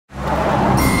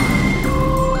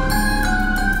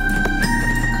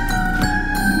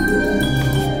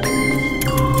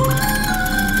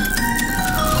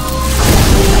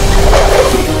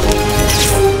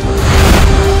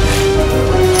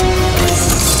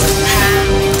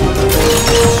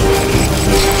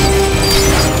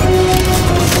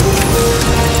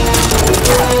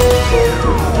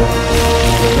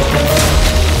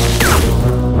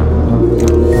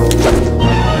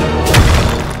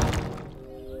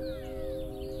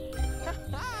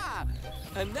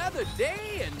Another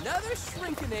day, another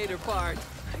Shrinkinator part.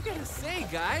 I gotta say,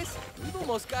 guys, we've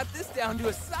almost got this down to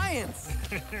a science.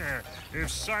 If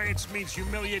science means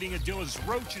humiliating Adilla's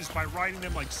roaches by riding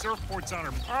them like surfboards on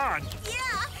her pond.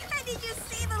 Yeah, and did you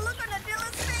see the look on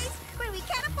Adilla's face when we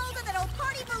catapulted that old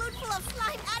party balloon full of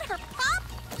slime at her pop?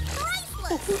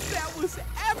 Priceless! Oh, that was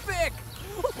epic!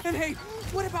 And hey,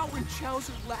 what about when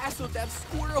Chowser lassoed that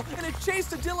squirrel and it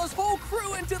chased Adilla's whole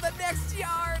crew into the next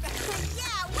yard?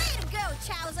 Yeah, way to go,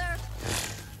 Chowser!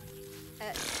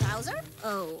 Chowser?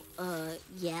 Oh,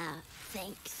 yeah,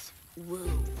 thanks. Woo.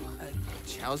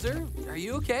 Chowser, are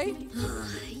you okay?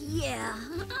 Yeah,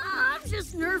 I'm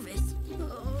just nervous.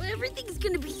 Oh, everything's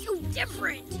gonna be so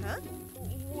different. Huh?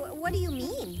 What do you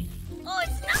mean? Oh,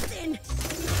 it's nothing.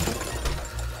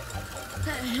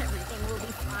 Everything will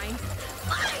be fine.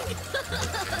 Fine!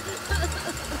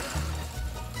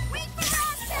 Wait for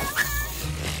us,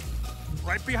 Chowser!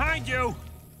 Right behind you.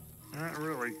 Not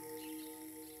really.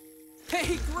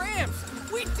 Hey, Gramps!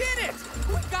 We did it!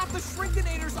 We got the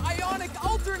Shrinkinator's ionic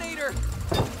alternator!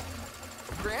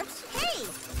 Gramps? Hey,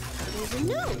 there's a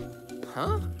new.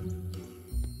 Huh?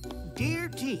 Dear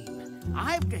team,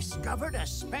 I've discovered a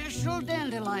special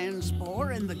dandelion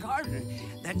spore in the garden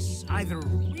that's either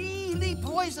really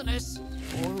poisonous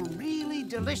or really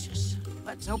delicious.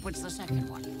 Let's hope it's the second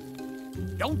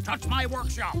one. Don't touch my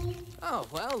workshop! Oh,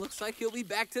 well, looks like he'll be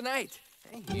back tonight.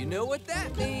 Hey, you know what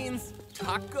that means.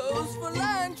 Tacos for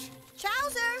lunch.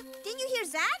 Chowser, didn't you hear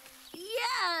Zach?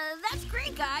 Yeah, that's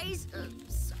great, guys.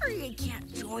 Sorry I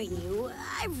can't join you.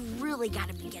 I've really got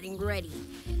to be getting ready.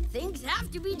 Things have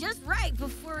to be just right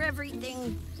before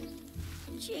everything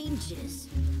changes.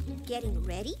 Getting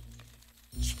ready?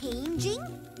 Changing?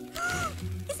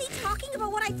 Is he talking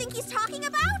about what I think he's talking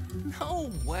about? No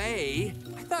way.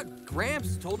 I thought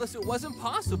Gramps told us it wasn't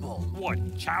possible. What,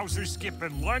 Chowser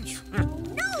skipping lunch?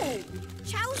 No!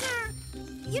 Chowser,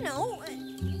 you know,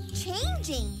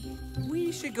 changing.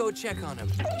 We should go check on him.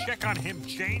 Check on him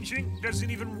changing? Doesn't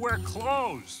even wear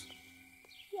clothes.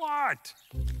 What?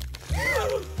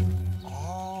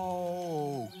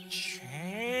 Oh,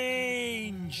 changing.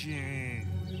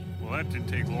 Well, that didn't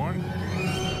take long.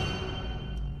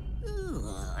 Ooh,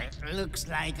 it looks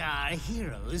like our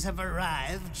heroes have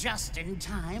arrived just in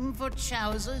time for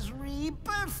Chowser's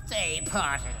re-birthday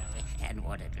party. And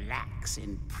what it lacks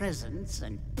in presents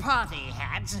and party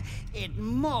hats, it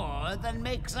more than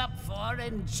makes up for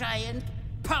in giant,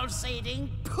 pulsating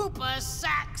pooper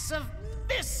sacks of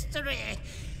mystery.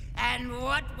 And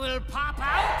what will pop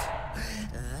out?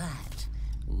 That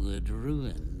would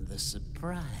ruin the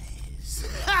surprise.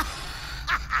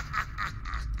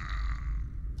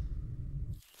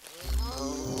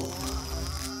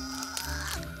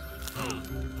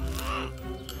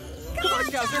 Come on,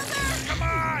 Chowser! Come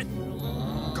on!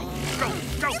 Go, go,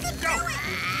 go, go!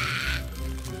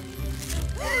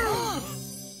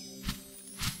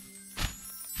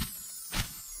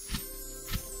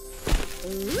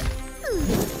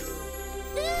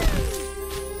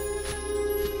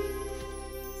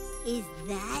 Is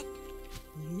that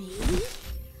me?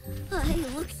 I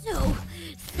look so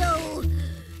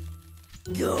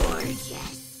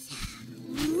gorgeous.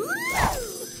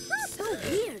 So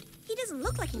weird. He doesn't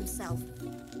look like himself.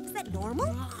 Is that normal?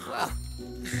 Well,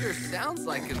 he sure sounds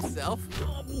like himself.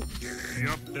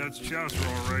 Yep, that's Chowser,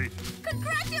 all right.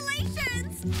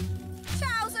 Congratulations!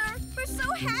 Chowser, we're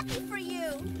so happy for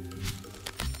you.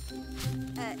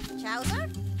 Chowser?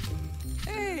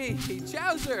 Hey,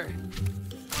 Chowser!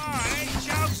 Ah, hey,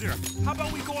 Chowser, how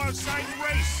about we go outside and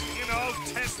race? You know,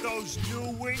 test those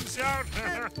new wings out.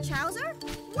 Chowser?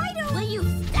 Why don't... Will you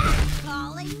stop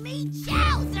calling me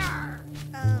Chowser?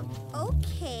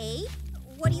 Okay.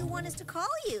 What do you want us to call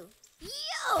you?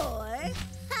 Your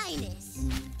Highness.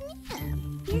 Yeah,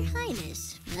 Your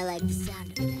Highness. I like the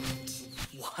sound of that.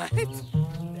 What?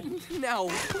 Now,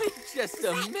 wait just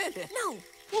a minute. No,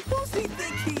 Well, who's he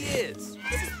think he is?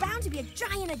 this is bound to be a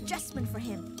giant adjustment for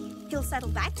him. He'll settle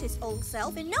back to his old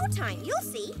self in no time, you'll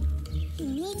see. He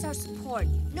needs our support,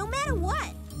 no matter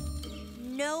what.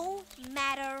 No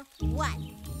matter what.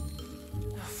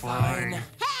 Fine.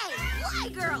 Hey, fly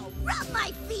girl, rub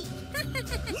my feet.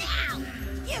 Now,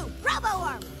 you,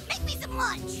 robo-arm, make me some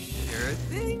lunch. Sure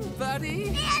thing,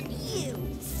 buddy. And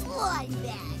you, slime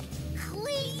bag,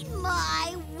 clean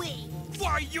my wings.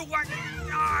 Why, you are...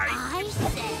 I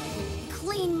said,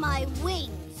 clean my wings.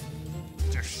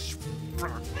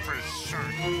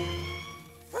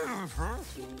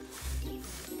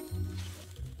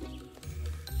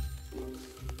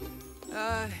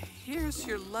 Here's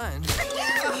your lunch.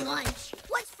 Your lunch.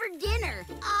 What's for dinner?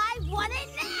 I want it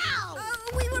now.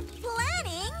 We were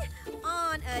planning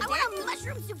on a I want a mushroom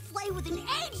mushroom souffle with an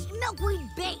aged milkweed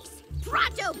base.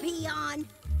 Pronto, peon!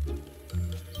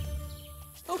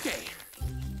 Okay,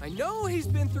 I know he's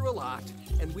been through a lot,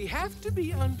 and we have to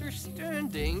be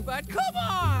understanding, but come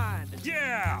on!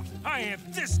 Yeah, I am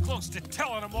this close to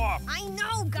telling him off. I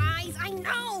know, guys, I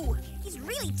know! He's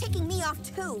really ticking me off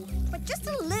too, but just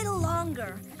a little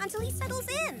longer, until he settles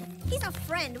in. He's a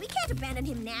friend, we can't abandon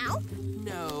him now.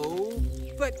 No,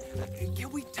 but can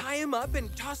we tie him up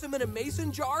and toss him in a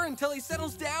mason jar until he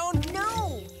settles down?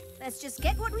 No! Let's just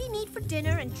get what we need for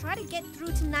dinner and try to get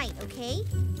through tonight, okay?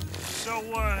 So,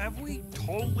 have we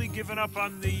totally given up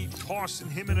on the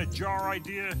tossing him in a jar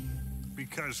idea?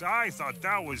 Because I thought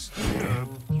that was,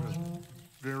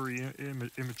 very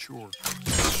immature.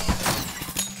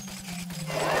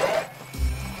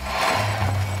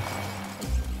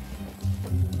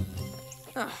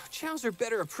 Oh, Chowser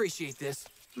better appreciate this.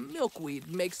 Milkweed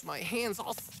makes my hands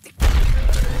all sticky.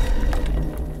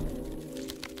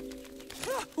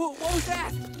 What was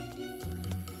that?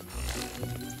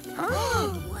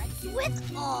 What's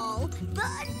with all the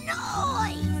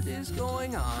noise? What is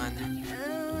going on?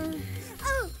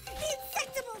 Oh, the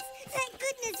Insectibles! Thank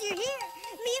goodness you're here!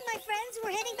 Me and my friends were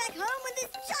heading back home when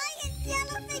this giant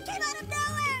yellow thing came out of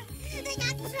nowhere! They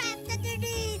got trapped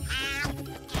underneath! Ow!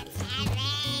 It's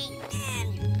heavy! And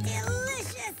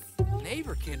delicious!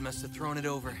 Neighbor kid must have thrown it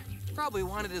over. Probably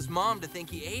wanted his mom to think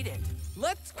he ate it.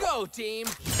 Let's go, team!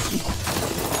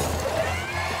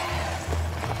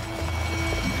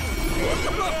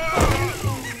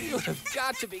 You have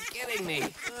got to be kidding me.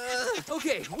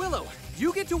 Okay, Willow,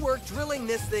 you get to work drilling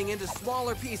this thing into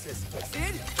smaller pieces.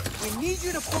 Sid, we need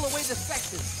you to pull away the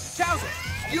sections. Chowser,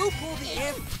 you pull the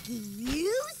ant.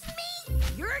 Excuse me?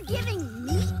 You're giving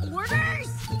me orders?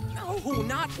 No,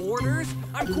 not orders.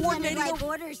 I'm coordinating. Sounded like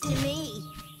orders to me.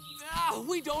 Oh,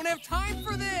 we don't have time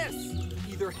for this.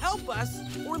 Either help us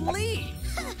or leave.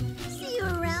 See you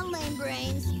around, lame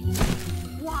brains.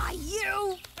 Why,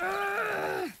 you?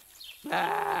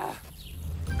 Ah.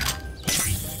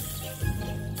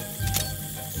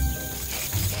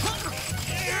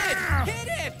 Hit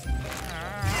it!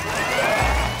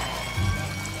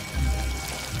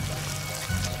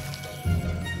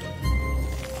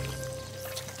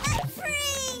 I'm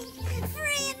free!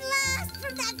 Free at last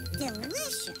from that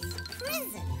delicious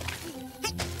prison.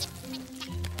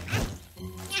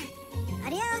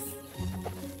 Adios.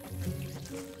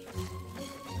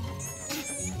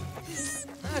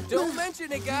 Don't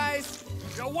mention it, guys.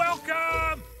 You're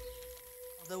welcome!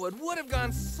 Though it would have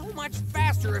gone so much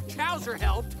faster if Chowser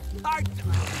helped. I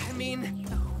mean,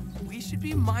 we should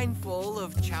be mindful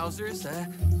of Chowser's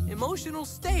emotional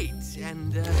state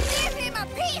and. Give him a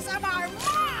piece of our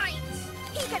minds!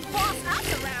 He can boss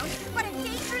us around, but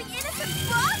endangering innocent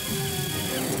bugs?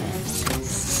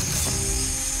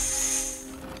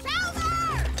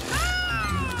 Chowser!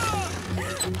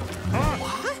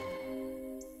 Huh?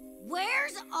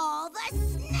 Where's all the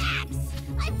snacks?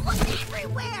 I've looked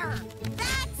everywhere.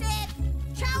 That's it!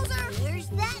 Chowser! There's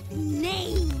that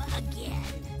name again.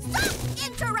 Stop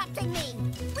interrupting me!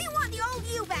 We want the old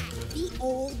you back! The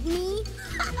old me?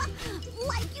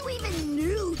 Like you even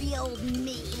knew the old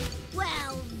me.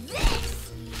 Well,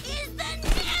 this is the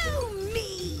new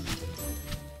me.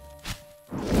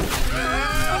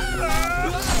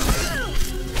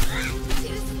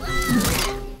 Too slow.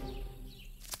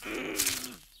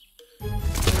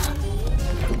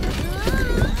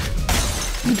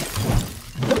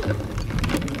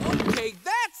 Okay,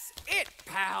 that's it,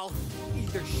 pal.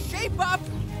 Either shape up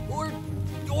or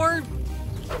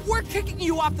we're kicking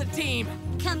you off the team.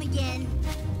 Come again.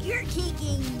 You're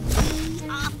kicking me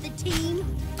off the team.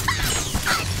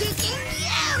 I'm kicking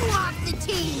you off the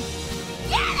team.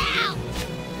 Get out!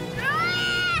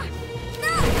 Ah!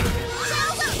 No!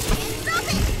 Chowser! Stop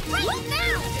it! Right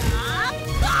now! Stop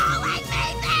calling me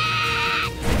that!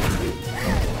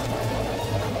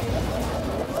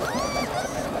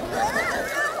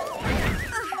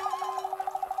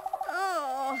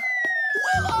 Oh.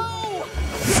 Willow!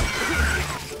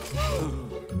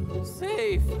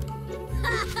 Safe.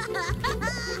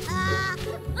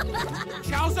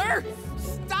 Chowser,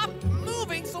 stop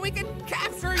moving so we can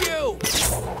capture you!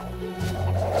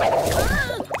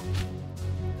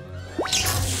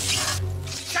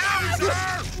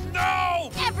 Chowser!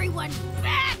 No! Everyone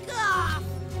back off!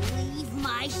 Leave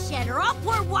my shed or I'll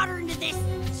pour water into this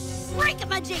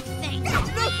shrink-a-majig thing! No!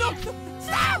 Stop!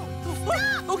 Stop!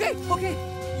 Okay,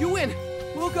 you win.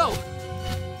 We'll go.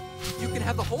 You can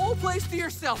have the whole place to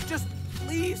yourself. Just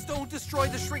please don't destroy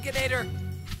the Shrinkinator.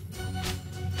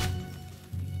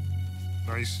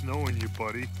 Nice knowing you,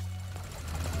 buddy.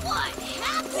 What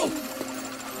happened?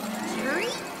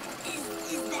 Jerry?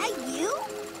 Is that you?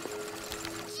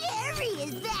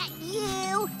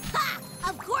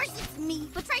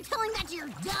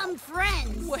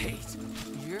 Wait,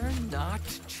 you're not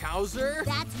Chowser?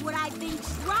 That's what I've been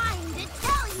trying to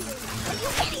tell you. But you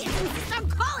idiots insist on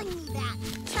calling me that.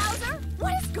 Chowser,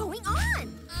 what is going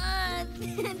on?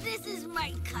 This is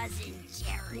my cousin,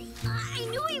 Jerry. I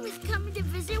knew he was coming to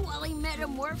visit while he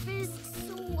metamorphosed,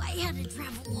 so I had to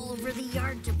travel all over the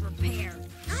yard to prepare.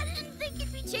 I didn't think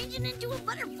he'd be changing into a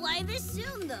butterfly this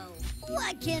soon, though.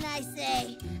 What can I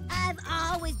say? I've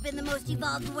always been the most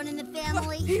evolved one in the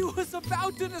family. He was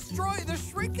about to destroy the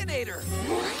Shrinkinator.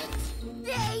 What?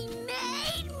 They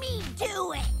made me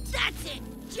do it! That's it!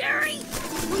 Jerry,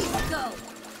 please go.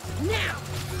 Now!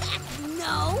 Heck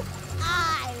no!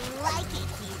 I like it,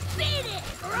 you beat it!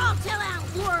 Or I'll tell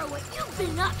Aunt Laura what you've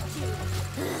been up to.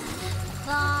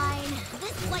 Fine.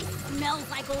 This place smells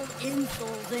like old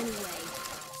insoles anyway.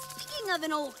 Speaking of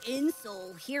an old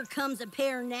insole, here comes a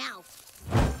pair now.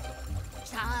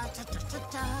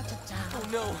 Oh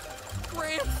no,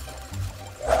 Gramps!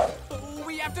 Oh,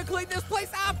 we have to clean this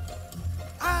place up!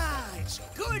 Ah, it's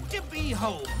good to be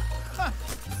home. Huh.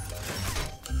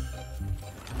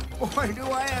 Boy, do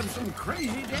I have some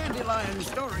crazy dandelion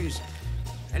stories.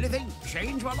 Anything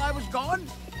change while I was gone?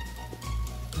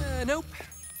 Nope.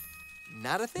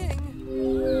 Not a thing.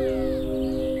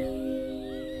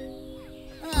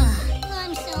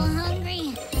 I'm so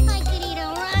hungry. I could eat a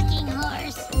rocking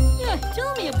horse. Yeah,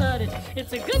 tell me about it.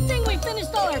 It's a good thing we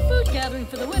finished all our food gathering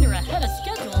for the winter ahead of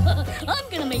schedule. I'm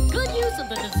gonna make good use of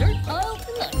the dessert pile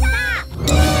tonight. Stop!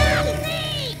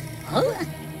 Easy! Huh?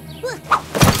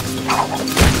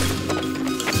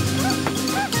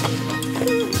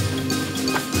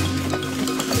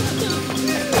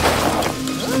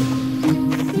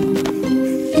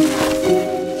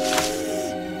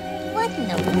 What in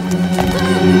the...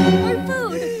 Our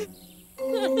food!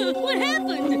 What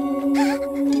happened?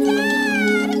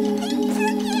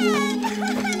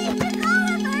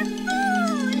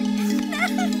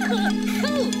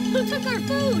 Who took our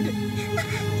food?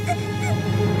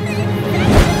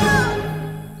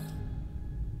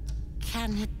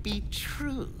 Can it be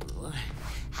true?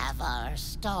 Have our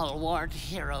stalwart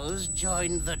heroes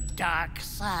joined the dark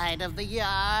side of the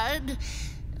yard?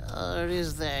 Or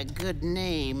is their good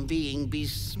name being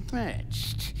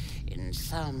besmirched in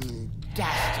some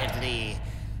dastardly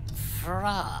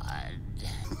fraud?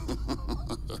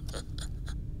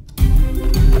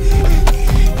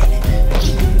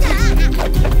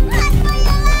 Run for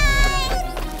your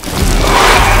lives!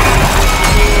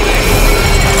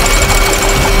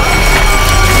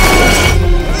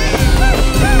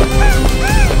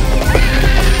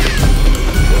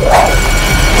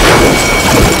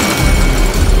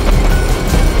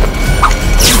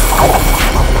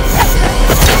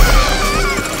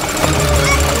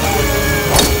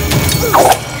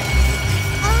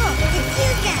 Oh, it's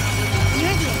you guys.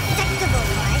 You're the insectible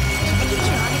one. I get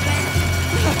your autograph.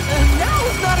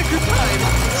 Now's not a good time!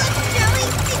 Look, Joey,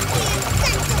 it's the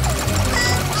insectible.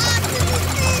 How awesome is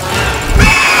this?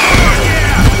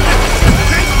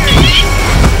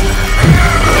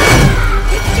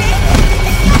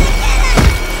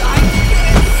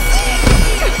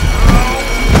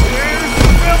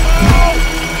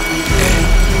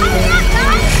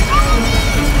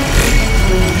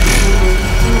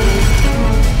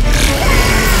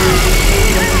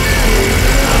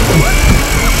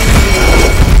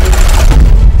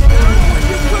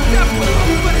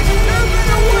 But it sure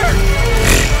better work!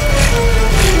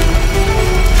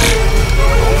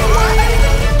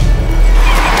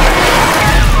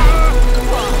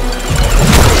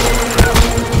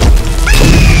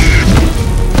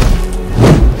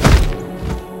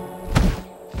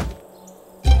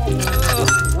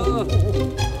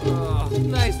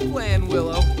 Nice plan,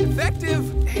 Willow. Effective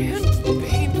and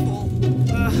painful.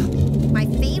 My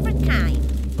favorite kind.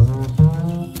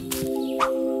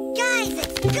 Guys,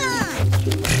 it's gone!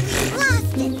 We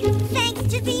lost it, thanks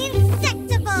to the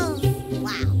Insectibles!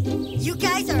 Wow, you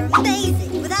guys are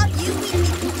amazing! Without you, we'd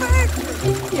be bird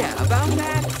food! Yeah, about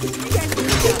that, you guys need to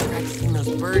start practicing those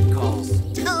bird calls.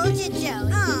 Told you,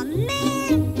 Joey. Aw,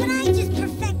 man, but I just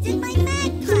perfected my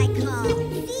magpie call.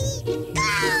 See?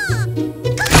 Ah!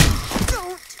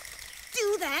 Don't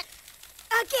do that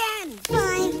again!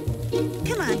 Fine.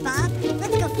 Come on, Bob.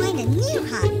 Let's go find a new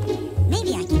hobby.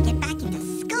 Maybe I can get back into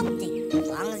sculpting. As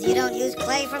long as you don't use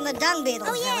clay from the dung beetle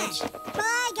village.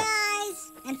 Bye,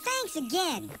 guys. And thanks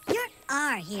again. You're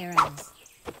our heroes.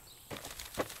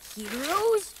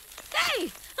 Heroes?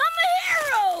 Hey, I'm a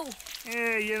hero!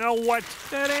 Yeah, you know what?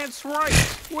 That aunt's right.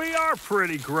 We are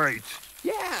pretty great.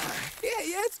 Yeah,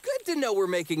 it's good to know we're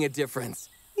making a difference.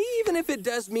 Even if it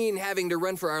does mean having to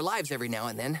run for our lives every now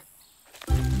and then.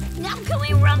 Now can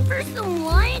we run for some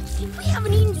lunch? We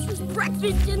haven't eaten since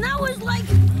breakfast, and that was like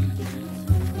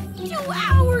 2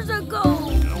 hours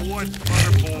ago. You know what?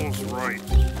 Butterball's right.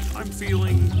 I'm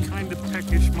feeling kind of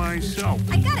peckish myself.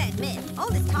 I gotta admit,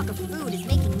 all this talk of food is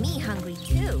making me hungry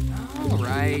too. All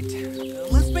right.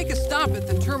 Let's make a stop at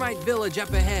the termite village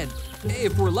up ahead.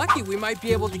 If we're lucky, we might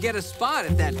be able to get a spot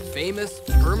at that famous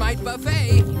termite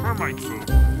buffet. Termite food.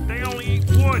 They only eat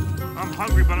wood. I'm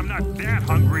hungry, but I'm not that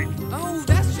hungry. Oh,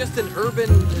 that's just an urban,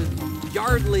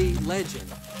 yardly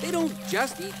legend. They don't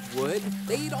just eat wood.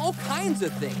 They eat all kinds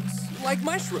of things, like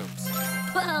mushrooms.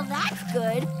 Well, that's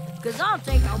good, because I'll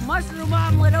take a mushroom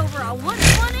omelet over a wooden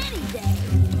one any day.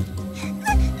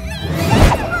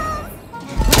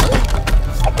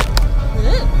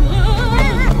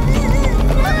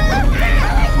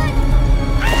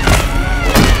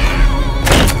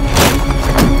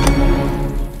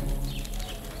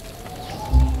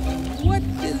 What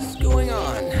is going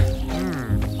on?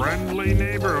 Friendly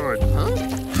neighborhood. Huh?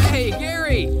 Hey,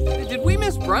 Gary, did we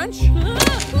miss brunch?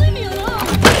 Leave me alone.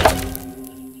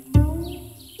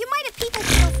 You might have people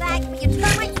skills, Zach, but your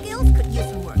termite skills could use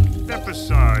some work. Step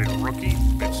aside, rookie.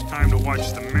 It's time to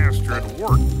watch the master at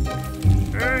work.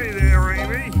 Hey there,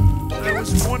 Amy. I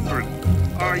was wondering,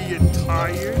 are you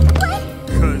tired? What?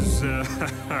 Because,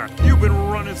 you've been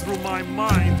running through my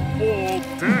mind all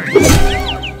day. Get away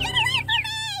from me!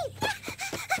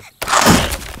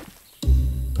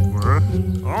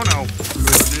 Oh no.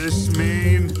 Could this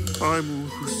mean I'm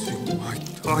losing my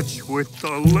touch with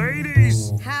the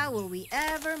ladies? How will we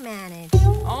ever manage?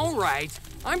 All right,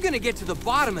 I'm gonna get to the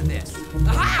bottom of this.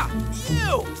 Aha!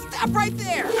 You! Stop right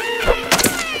there!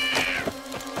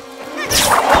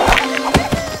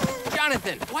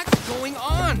 Jonathan, what's going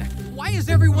on? Why is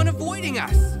everyone avoiding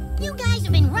us? You guys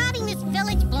have been robbing this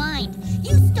village blind.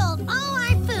 You stole all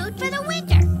our food for the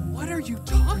winter. What are you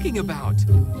talking about?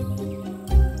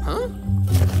 Huh?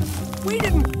 We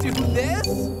didn't do this!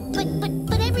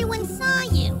 But everyone saw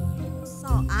you.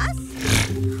 Saw us?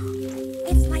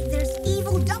 It's like there's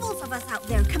evil doubles of us out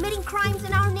there committing crimes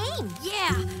in our name.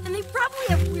 Yeah, and they probably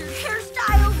have weird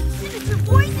hairstyles and sinister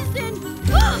voices and...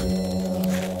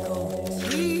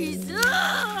 Jeez!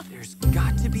 There's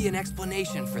got to be an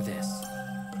explanation for this.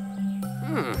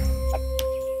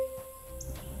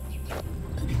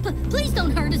 Please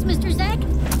don't hurt us, Mr. Zach.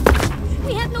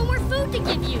 We have no more food to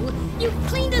give you. You've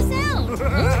cleaned us out.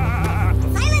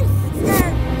 Silence!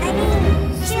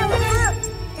 Chill out.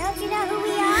 Don't you know who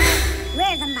we are?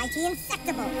 We're the mighty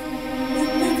Insectibles.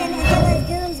 We've beaten Azilla's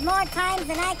goons more times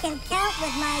than I can count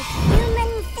with my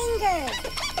human fingers.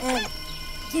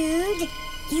 Dude,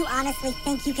 do you honestly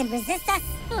think you can resist us?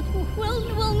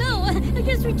 Well, no. I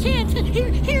guess we can't.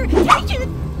 Here, take it. Thank you.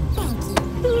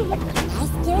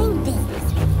 Nice doing business.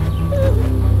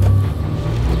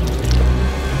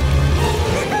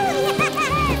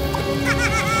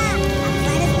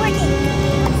 Plan is working.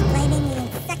 Explaining the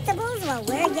Insectibles while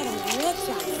we're getting rich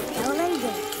on stolen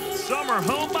goods. Summer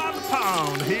home by the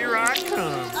pond. Here I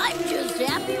come. I'm just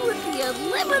happy with the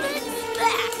unlimited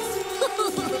snacks.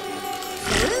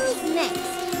 Who's next?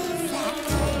 Zach, as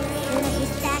soon as you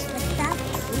stash the stuff,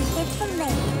 we hit the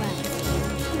lady runs.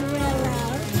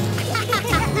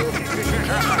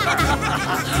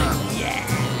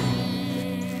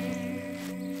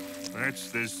 That's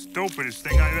the stupidest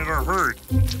thing I've ever heard.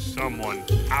 Someone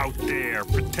out there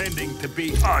pretending to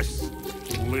be us.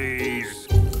 Please.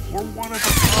 We're one of a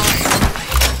kind.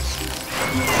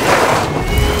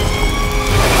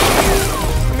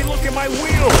 I mean, look at my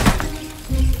wheel.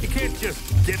 You can't just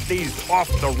get these off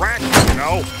the rack, you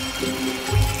know.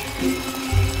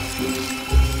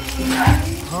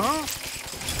 Huh?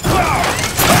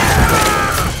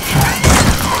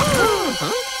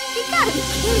 You gotta be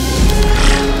kidding me.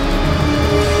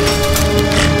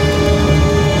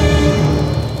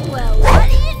 Well, what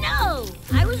do you know?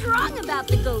 I was wrong about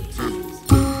the goatees.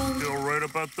 Still right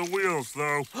about the wheels,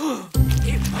 though.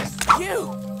 It was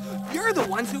you! You're the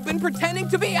ones who've been pretending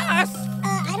to be us!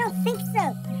 I don't think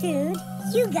so, dude.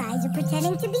 You guys are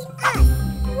pretending to be us.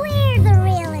 We're the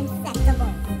real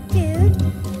Insectibles, dude.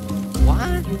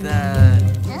 What the...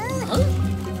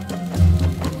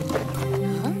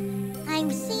 I'm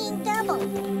seeing double.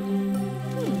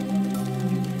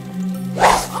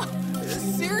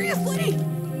 Seriously?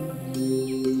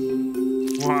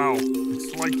 Wow,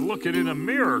 it's like looking in a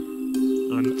mirror.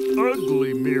 An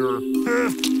ugly mirror.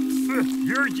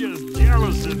 You're just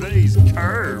jealous of these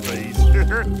curvies.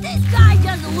 This guy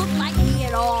doesn't look like me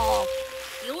at all.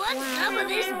 You want some of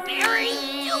this berry?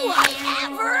 Do I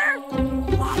ever?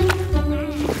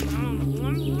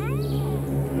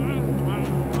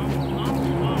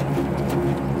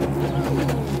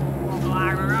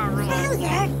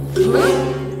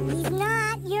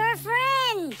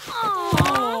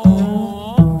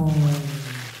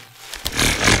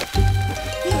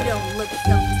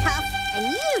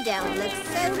 don't look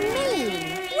so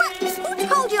mean. What? Who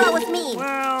told you I was mean?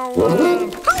 Well,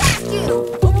 Who asked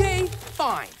you? Okay,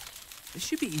 fine. This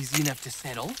should be easy enough to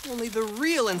settle. Only the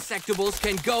real Insectibles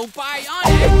can go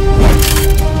bionic.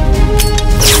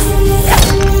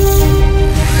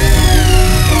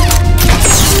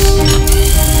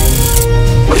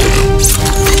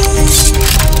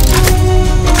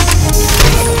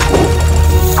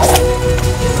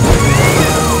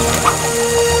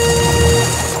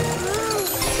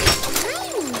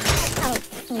 Oh,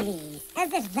 please.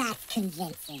 As if that's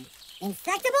convincing.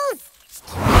 Insectibles?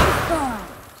 Transform!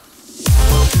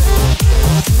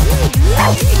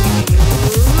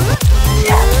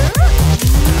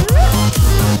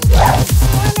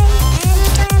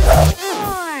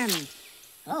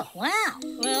 Oh, wow.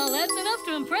 Well, that's enough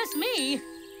to impress me.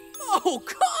 Oh,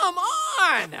 come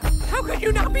on! How could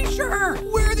you not be sure?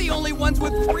 We're the only ones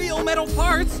with real metal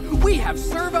parts. We have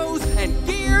servos and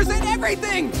gears and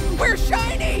everything. We're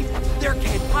shiny. There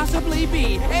can't possibly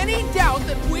be any doubt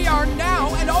that we are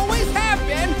now and always have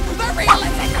been the real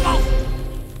Insectibles.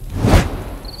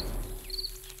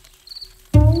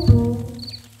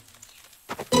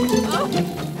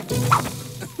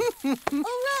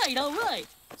 All right.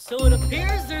 So it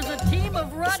appears there's a team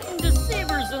of rotten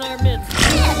deceivers in our midst.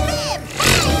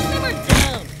 Simmer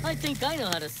down. I think I know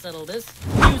how to settle this.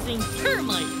 Using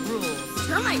termite rules.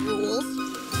 Termite rules?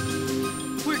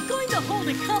 We're going to hold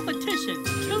a competition.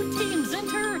 2 teams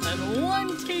enter and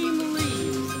 1 team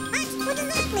leaves. What does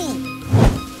this mean?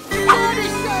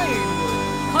 Scottish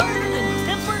ironwood, harder than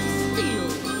tempered steel.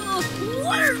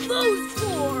 What are those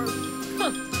for?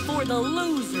 For the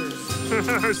losers.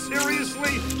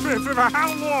 seriously? For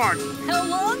how long? How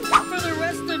long? For the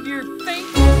rest of your fake,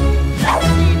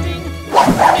 deceiving,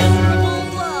 miserable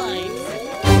lives.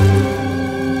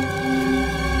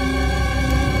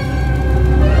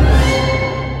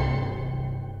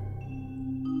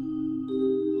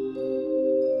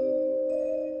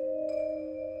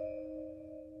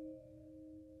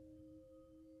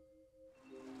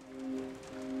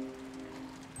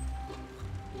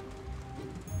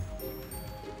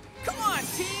 Come on,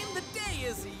 team. The day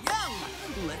is young.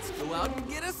 Let's go out and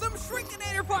get us some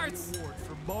Shrinkinator parts. Award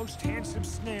for most handsome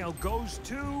snail goes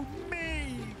to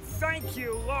me. Thank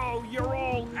you. Oh, you're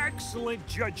all excellent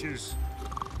judges.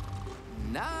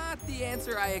 Not the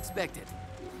answer I expected.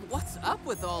 What's up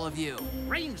with all of you?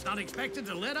 Rain's not expected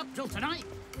to let up till tonight.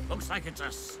 Looks like it's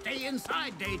a stay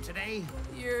inside day today.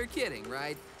 You're kidding,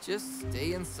 right? Just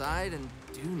stay inside and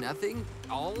do nothing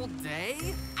all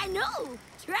day? I know.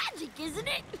 Tragic, isn't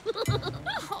it?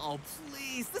 Oh,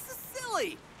 please, this is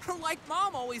silly. Like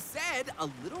Mom always said, a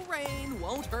little rain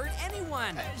won't hurt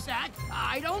anyone. Zach,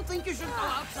 I don't think you should go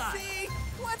outside. See?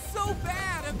 What's so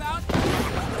bad about...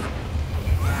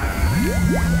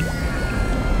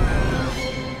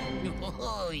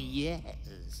 Oh,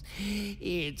 yes,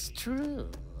 it's true.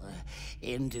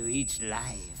 Into each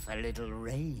life a little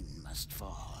rain must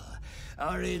fall.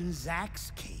 Or in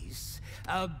Zach's case,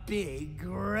 a big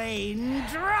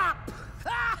raindrop.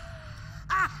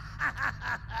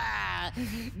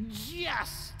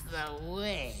 Just the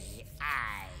way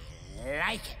I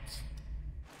like it.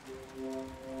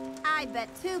 I bet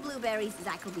 2 blueberries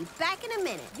Zach will be back in a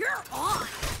minute. You're on.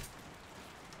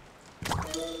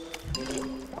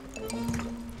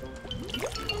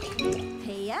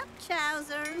 Pay up,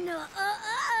 Chowser. No,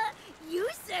 you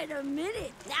said a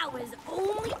minute. That was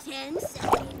only 10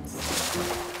 seconds.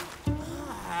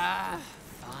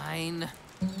 Fine. I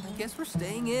guess we're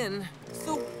staying in.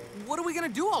 So, what are we gonna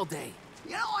do all day?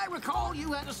 You know, I recall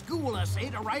you had a school essay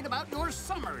to write about your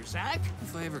summer, Zach.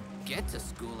 If I ever get to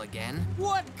school again.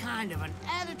 What kind of an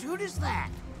attitude is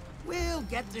that? We'll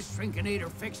get this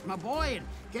Shrinkinator fixed, my boy, and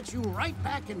get you right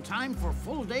back in time for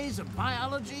full days of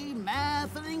biology,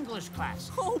 math, and English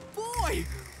class. Oh boy!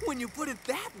 When you put it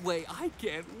that way, I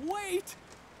can't wait!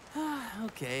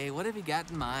 Okay, what have you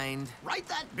got in mind? Write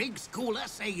that big school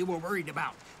essay you were worried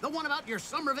about. The one about your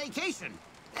summer vacation.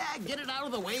 Get it out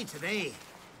of the way today.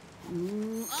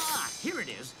 Here it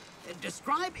is.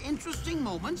 Describe interesting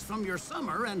moments from your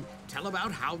summer and tell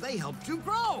about how they helped you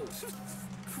grow.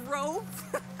 Grow?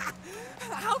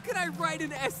 How can I write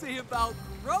an essay about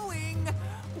growing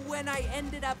when I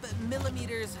ended up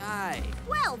millimeters high?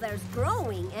 Well, there's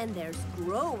growing and there's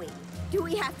growing. Do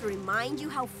we have to remind you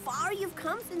how far you've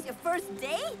come since your first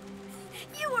day?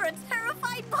 You were a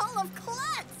terrified ball of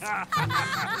klutz.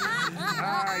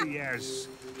 Ah, yes.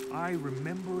 I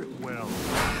remember it well.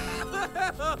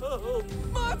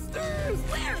 Monsters!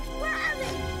 Where are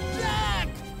they? Jack!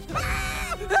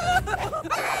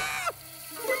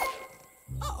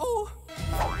 Uh-oh.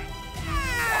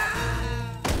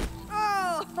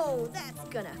 Oh, that's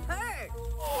gonna hurt.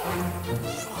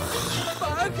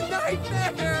 Bug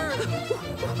nightmare!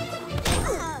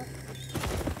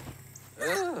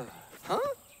 Huh?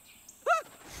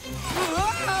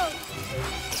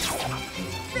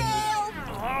 Fail!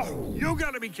 Oh, you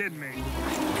gotta be kidding me.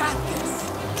 Got this!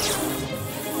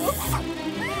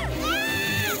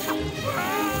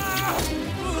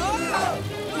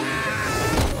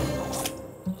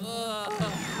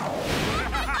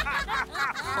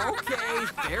 Okay,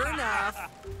 fair enough.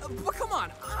 But come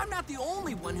on, I'm not the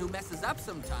only one who messes up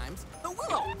sometimes.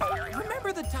 Willow,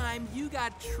 remember the time you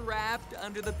got trapped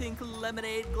under the pink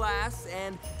lemonade glass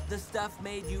and the stuff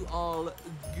made you all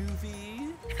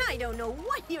goofy? I don't know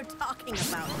what you're talking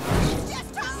about. It's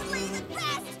just totally the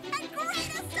best and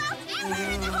greatest stuff ever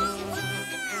in the whole world!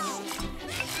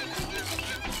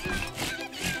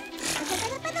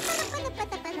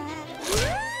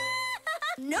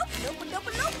 Nope. No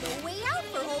way out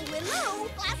for old Willow.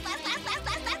 Blast, blast, blast, blast,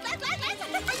 blast, blast, blast, blast,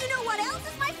 blast. And you know what else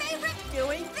is my favorite?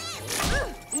 Doing this.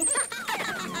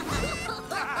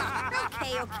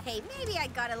 Okay. Maybe I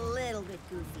got a little bit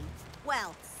goofy.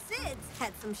 Well, Sid's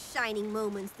had some shining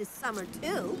moments this summer,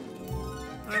 too.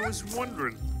 I was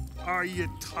wondering, are you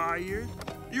tired?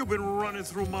 You've been running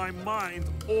through my mind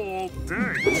all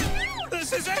day.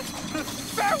 This is it!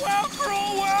 Farewell,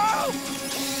 cruel world!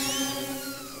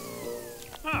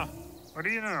 Huh, what do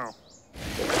you know?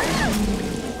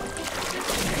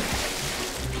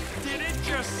 Did it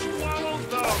just swallow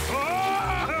the...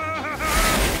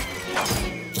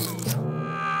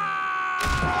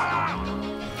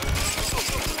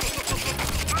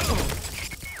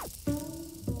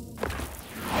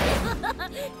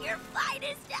 Your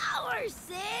finest hour,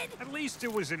 Sid! At least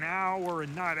it was an hour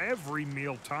and not every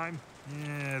mealtime.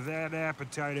 Yeah, that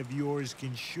appetite of yours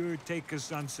can sure take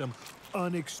us on some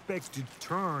unexpected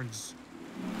turns.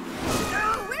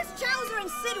 Oh, where's Chowser and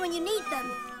Sid when you need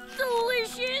them?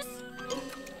 Delicious!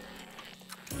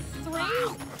 3, 2,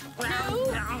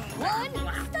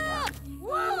 1, stop!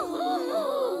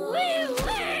 Whoa! We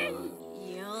win!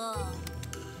 Yeah.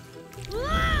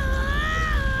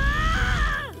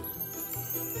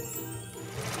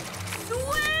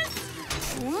 Swift!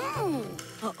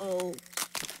 Uh-oh.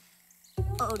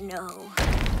 Oh, no.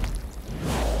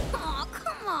 Oh,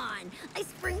 come on. I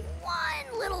spring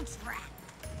one little trap.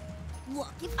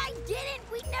 Look, if I didn't,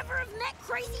 we'd never have met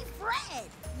Crazy Fred.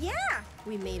 Yeah,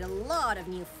 we made a lot of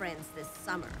new friends this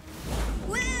summer.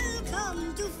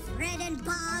 Welcome to Fred and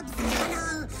Bob's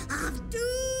Tunnel of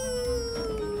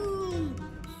Doom!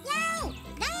 No!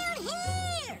 Down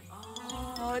here!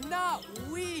 Oh, not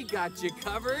we got you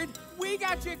covered. We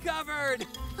got you covered.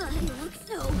 I look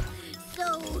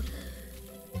so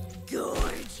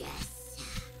gorgeous.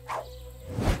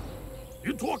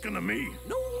 You talking to me?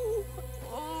 No.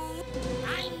 Oh.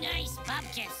 I'm nice,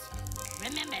 Bubkus.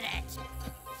 Remember that.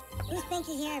 Who's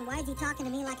Pinky here and why is he talking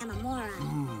to me like I'm a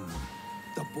moron?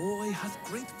 The boy has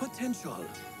great potential.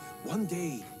 One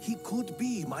day, he could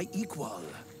be my equal.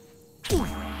 He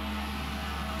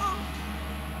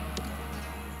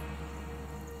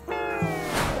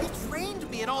trained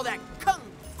me in all that kung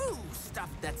fu stuff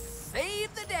that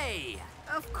saved the day.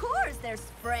 Of course, there's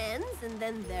friends, and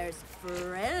then there's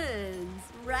friends.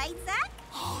 Right, Zach?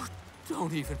 Oh,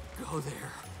 don't even go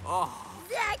there. Oh.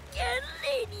 Zach and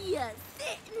Lydia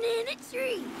sitting in a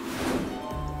tree.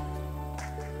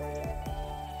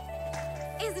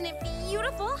 Isn't it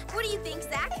beautiful? What do you think,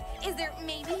 Zach? Is there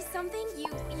maybe something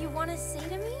you want to say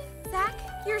to me? Zach,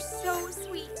 you're so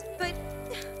sweet, but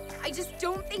I just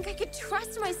don't think I could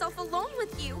trust myself alone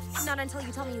with you. Not until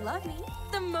you tell me you love me.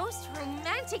 The most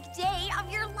romantic day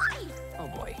of your life. Oh,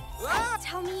 boy.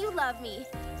 Tell me you love me.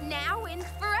 Now and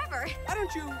forever. Why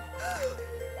don't you...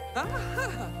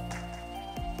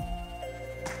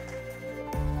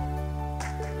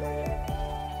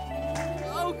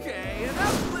 Okay,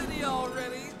 enough Lydia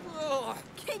already. Ugh.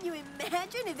 Can you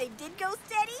imagine if they did go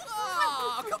steady?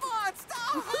 Oh, come on,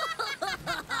 stop!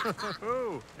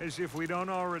 Oh, as if we don't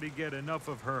already get enough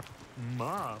of her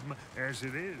mom as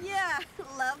it is. Yeah,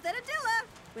 love that Adilla.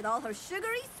 With all her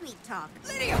sugary sweet talk.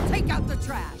 Lydia, take out the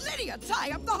trash. Lydia,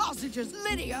 tie up the hostages.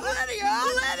 Lydia!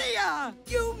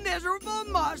 You miserable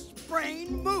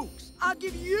mush-brain mooks. I'll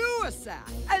give you a sack,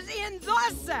 as in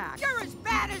the sack. You're as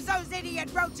bad as those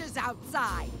idiot roaches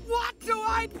outside. What do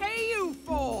I pay you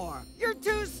for? You're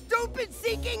two stupid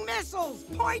seeking missiles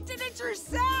pointed at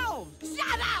yourselves.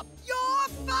 Shut up! You're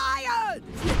fired!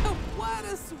 What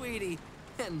a sweetie.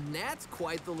 And Nat's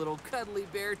quite the little cuddly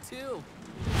bear, too.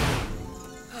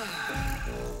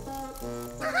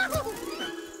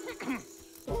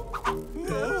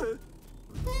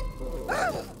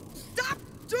 Stop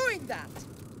doing that!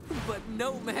 but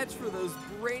no match for those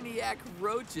brainiac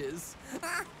roaches.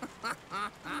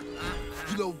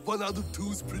 You know, 1 out of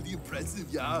 2 is pretty impressive,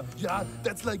 yeah? Yeah,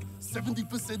 that's like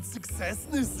 70%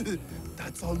 successness.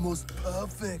 That's almost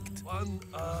perfect. Well,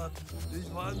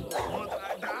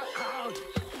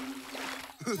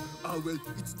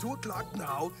 it's 2 o'clock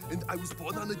now, and I was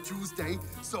born on a Tuesday,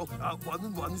 so 1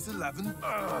 and 1 is 11.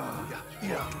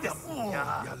 Yeah,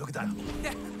 look at that.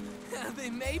 They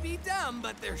may be dumb,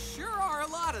 but there sure are a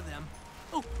lot of them.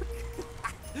 Oh,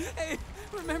 hey,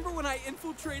 remember when I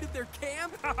infiltrated their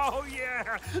camp? Oh,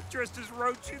 yeah, dressed as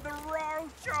Roachy the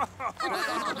Roach.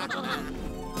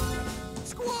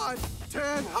 Squad,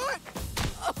 10 hut.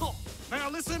 Oh. Now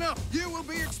listen up. You will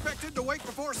be expected to wake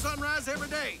before sunrise every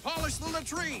day, polish the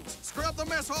latrines, scrub the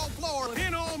mess hall floor.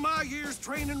 In all my years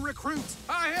training recruits,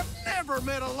 I have never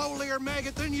met a lowlier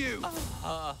maggot than you.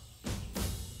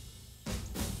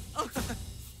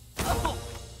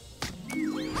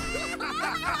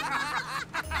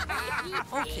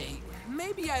 Okay,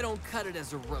 maybe I don't cut it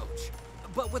as a roach,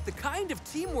 but with the kind of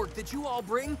teamwork that you all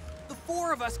bring, the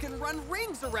 4 of us can run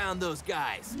rings around those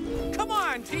guys. Come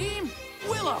on, team!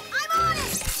 Willow! I'm on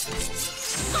it!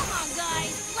 Come on,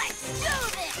 guys, let's do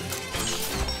this!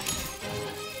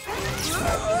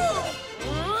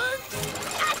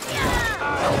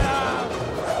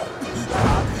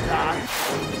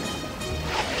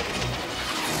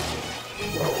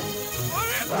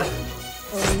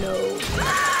 Oh no.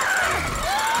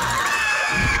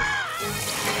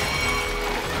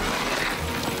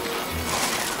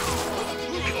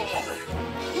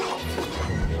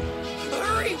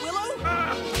 Hurry, Willow!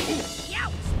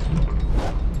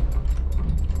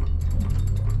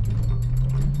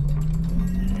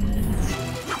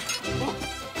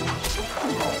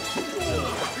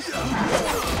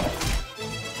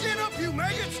 Get up, you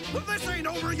maggots! This ain't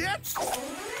over yet!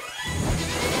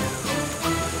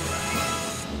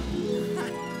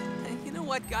 You know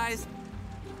what, guys?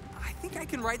 I think I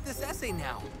can write this essay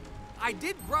now. I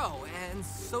did grow, and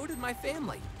so did my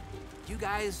family. You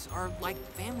guys are like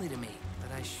family to me,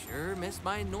 but I sure miss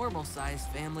my normal-sized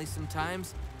family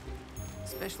sometimes.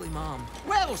 Especially Mom.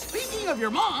 Well, speaking of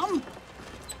your mom...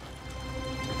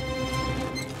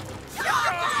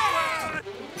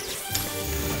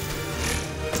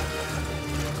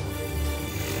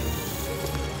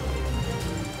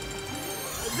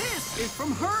 This is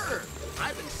from her.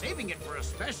 I've been saving it for a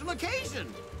special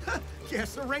occasion.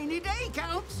 Guess a rainy day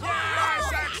counts.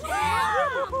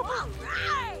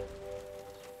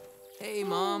 Hey,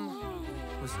 Mom.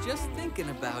 Was just thinking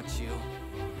about you.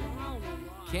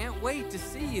 Can't wait to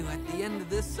see you at the end of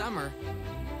this summer.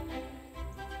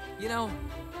 You know,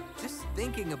 just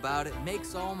thinking about it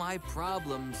makes all my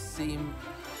problems seem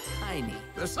tiny.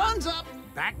 The sun's up.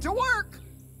 Back to work.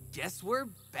 Guess we're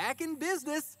back in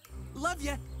business. Love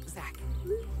ya, Zach.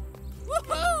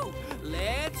 Woohoo!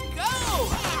 Let's go!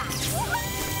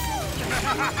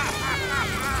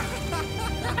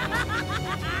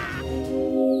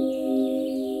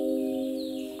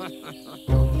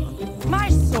 My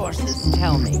sources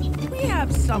tell me we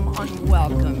have some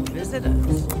unwelcome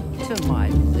visitors to my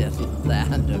little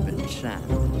land of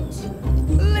enchantment.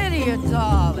 Lydia,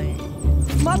 darling,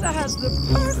 Mother has the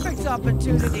perfect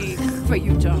opportunity for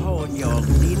you to hone your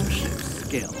leadership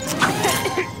skills.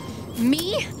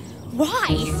 Me? Why?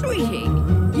 Sweetie,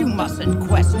 you mustn't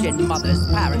question Mother's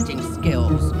parenting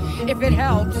skills. If it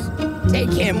helps,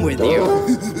 take him with you.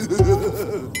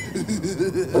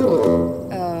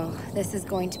 Oh, this is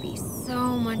going to be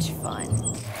so much fun.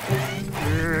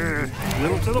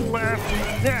 Little to the left.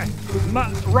 Yeah,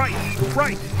 right.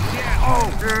 Yeah, oh,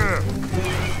 yeah.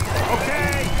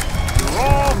 Okay, you're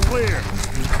all clear.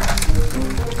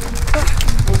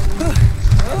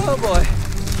 Oh, boy.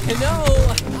 You know,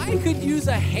 I could use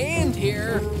a hand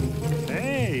here.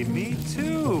 Hey, me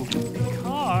too.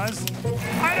 Because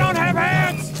I don't have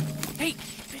hands. Hey,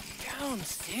 keep it down,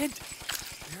 Sid.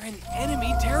 We're in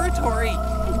enemy territory.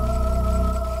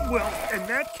 Well, in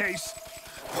that case,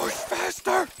 Push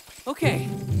faster! Okay,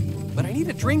 but I need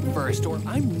a drink first, or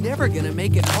I'm never gonna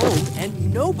make it home,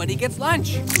 and nobody gets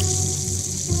lunch.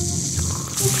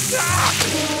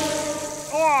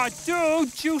 oh,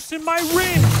 dude, juice in my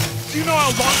rim. Do you know how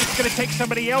long it's gonna take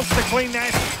somebody else to clean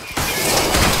that?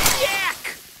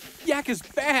 Yak! Yak is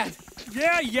bad.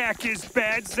 Yeah, yak is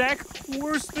bad, Zach.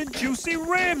 Worse than juicy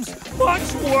rims.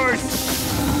 Much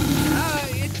worse.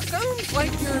 It sounds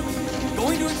like you're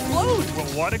going to explode. Well,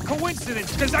 what a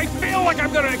coincidence, because I feel like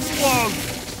I'm gonna explode.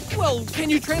 Well, can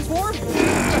you transform?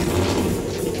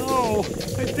 No,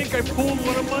 I think I pulled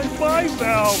one of my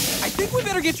bivalves. I think we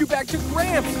better get you back to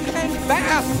Gramps, and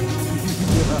fast.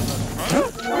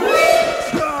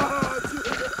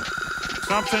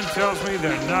 Something tells me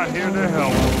they're not here to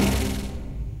help.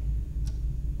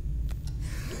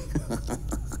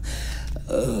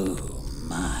 Oh,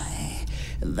 my.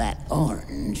 That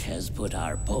orange has put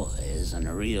our boys in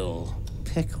a real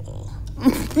pickle.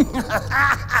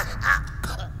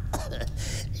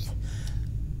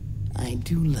 I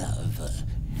do love a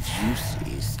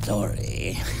juicy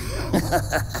story.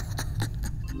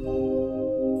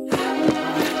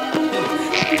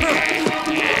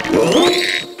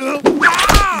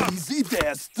 Easy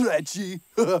there, Stretchy.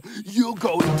 You're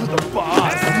going to the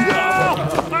boss.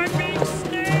 I'm being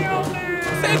snailed!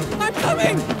 Sid, I'm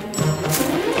coming!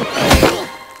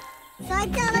 So I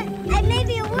tell her I may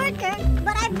be a worker,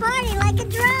 but I party like a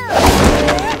drone.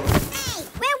 Hey,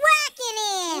 we're whacking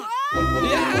it!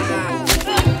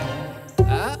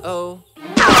 Uh-oh.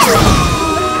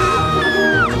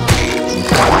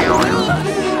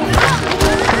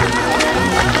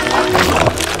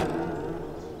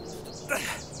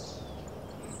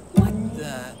 What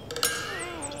the?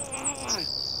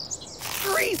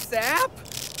 Grease sap?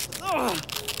 Ugh,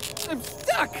 I'm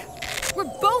stuck.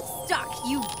 We're both stuck,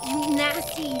 you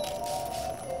nasty...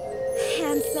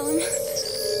 handsome...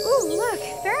 Ooh, look,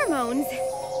 pheromones.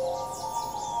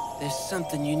 There's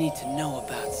something you need to know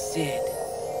about Sid.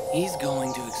 He's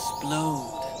going to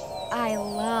explode. I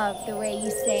love the way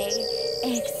you say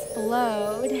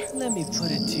explode. Let me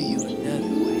put it to you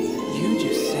another way. You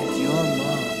just sent your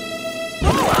mom.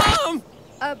 Mom!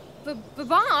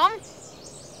 Bomb?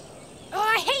 Oh,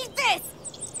 I hate this!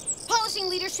 Polishing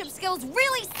leadership skills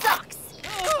really sucks!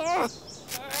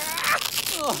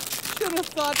 Oh, should have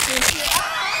thought this.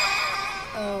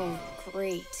 Oh,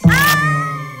 great.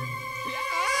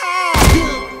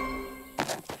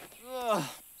 Ugh,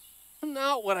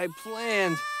 not what I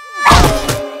planned.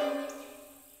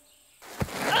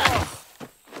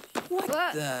 What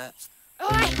the?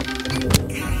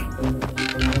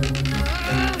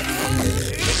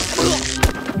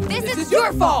 This is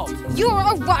your fault! You're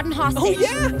a rotten hostage! Oh,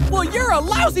 yeah? Well, you're a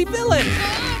lousy villain!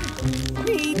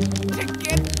 Need to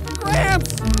get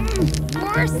cramps!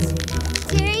 Worst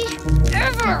day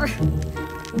ever!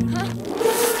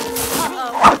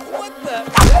 Uh-oh. What the?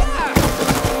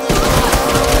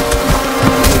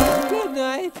 Good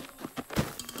night.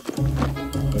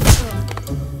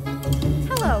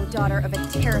 Hello, daughter of a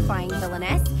terrifying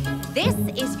villainess. This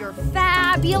is your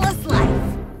fabulous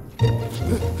life.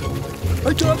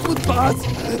 I got one, boss.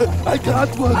 I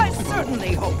got one. I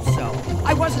certainly hope so.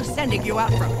 I wasn't sending you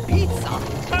out for pizza.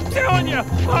 I'm telling you,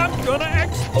 I'm gonna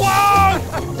explode!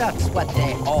 That's what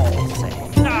they all say.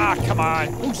 Ah, come on.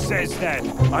 Who says that?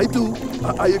 I do.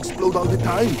 I explode all the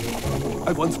time.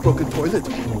 I once broke a toilet.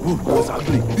 Ooh, that was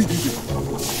ugly.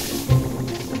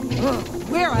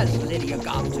 Where has Lydia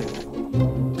gone to?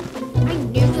 I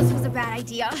knew this was a bad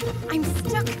idea. I'm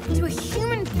stuck to a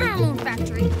human pheromone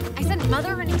factory. I sent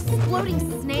Mother an exploding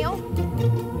snail.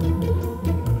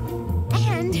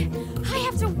 And I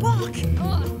have to walk.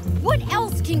 Ugh. What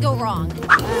else can go wrong?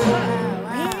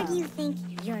 Where do you think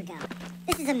you're going?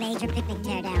 This is a major picnic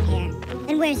teardown here.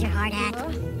 And where's your hard hat?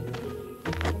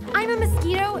 I'm a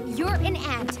mosquito, you're an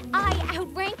ant. I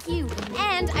outrank you,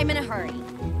 and I'm in a hurry.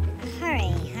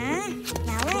 Hurry, huh?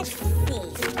 Now let's see.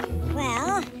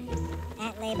 Well,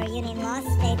 Ant Labor Union law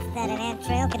states that an ant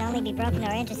trail can only be broken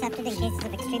or intercepted in cases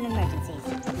of extreme emergencies.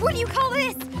 What do you call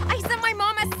this? I sent my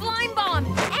mom a slime bomb,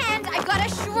 and I've got a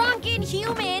shrunken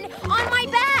human on my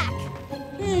back.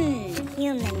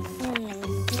 Human.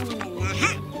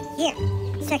 Aha! Here.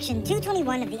 Section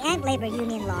 221 of the Ant Labor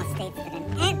Union law states that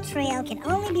an ant trail can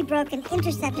only be broken,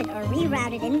 intercepted, or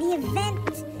rerouted in the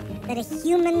event that a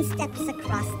human steps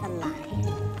across the line.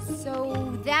 So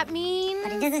that means...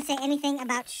 But it doesn't say anything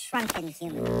about shrunken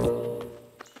humans.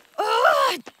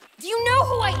 Ugh! Do you know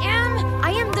who I am?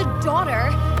 I am the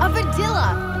daughter of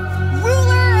Adilla,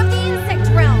 ruler of the insect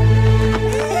realm.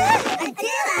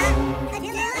 Adilla!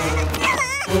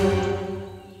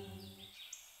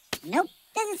 Nope,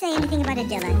 doesn't say anything about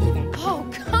Adilla either. Oh,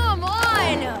 come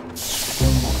on!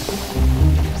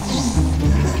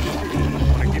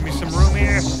 Want to give me some room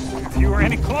here? If you were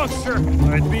any closer,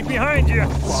 I'd be behind you.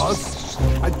 Boss,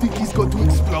 I think he's going to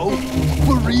explode.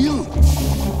 For real.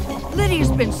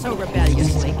 Lydia's been so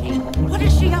rebellious lately. What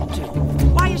is she up to?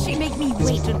 Why does she make me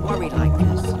wait and worry like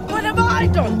this? What have I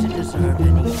done to deserve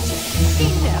anything? She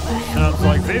never has. Sounds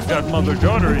like they've got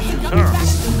mother-daughter issues, huh?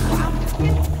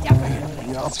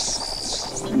 Yup.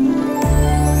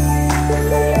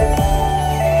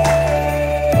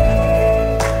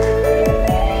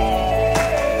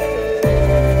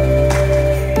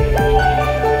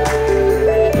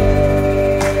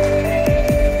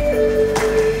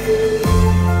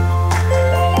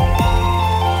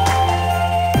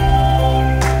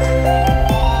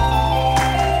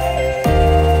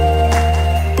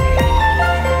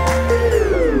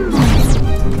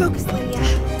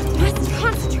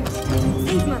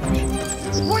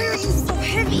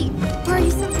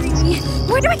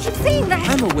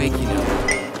 waking up.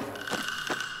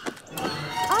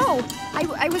 Oh,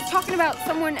 I was talking about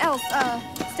someone else,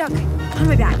 stuck on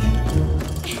my back.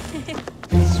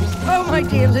 Oh, my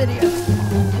dear Lydia.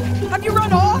 Have you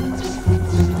run off?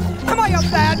 Am I a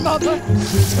bad mother?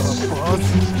 Boss,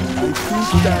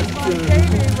 I think My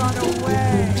baby run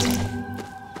away.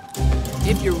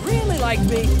 If you really liked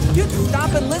me, you'd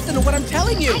stop and listen to what I'm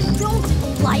telling you. I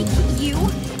don't like you.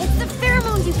 It's the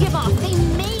pheromones you give off. They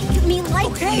make me like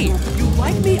Okay, you. you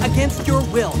like me against your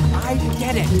will. I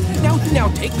get it. Now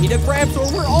take me to Gramps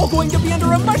or we're all going to be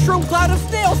under a mushroom cloud of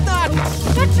snail snot.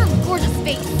 Shut your gorgeous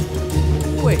face.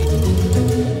 Wait,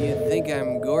 you think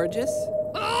I'm gorgeous?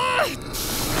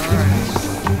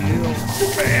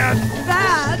 Bad.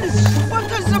 Bad? What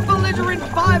does the belligerent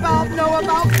five-out know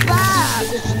about bad?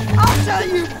 I'll tell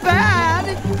you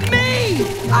bad. Me!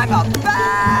 I'm a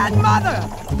bad mother.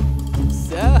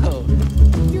 So,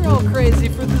 you're all crazy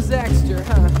for the Zaxter,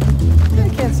 huh? I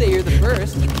can't say you're the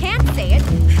first. You can't say it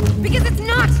because it's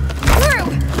not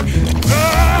true.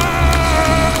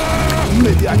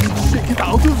 maybe I can shake it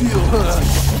out of you, huh?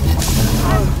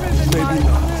 Maybe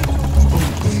not.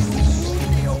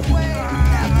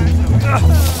 I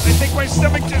think my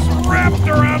stomach just wrapped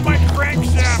around my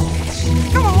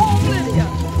crankshaft. Come home, Lydia.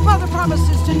 Mother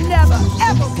promises to never,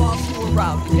 ever boss you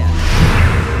around again.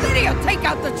 Lydia, take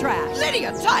out the trash.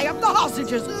 Lydia, tie up the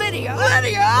hostages. Lydia,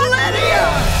 Lydia, Lydia!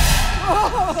 Oh.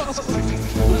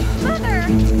 Mother!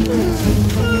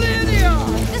 Lydia!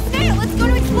 The snail, let's go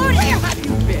to explode it! Where have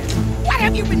you been? What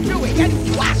have you been doing?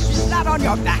 Getting washed not on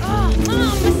your back. Oh,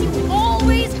 Mom, must you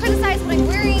always criticize what I'm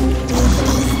wearing?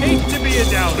 Hate to be a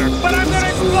downer, but I'm gonna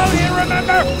explode here,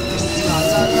 remember?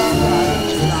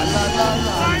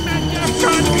 I'm at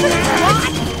DEFCON 10!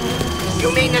 What? You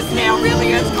mean the snail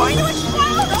really is going to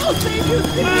explode? I'll save you.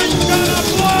 I'm gonna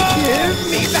blow! Give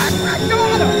me back my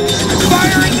daughter!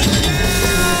 Fire in the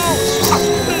snail!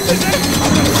 This is it!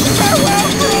 Farewell,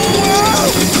 cruel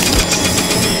world!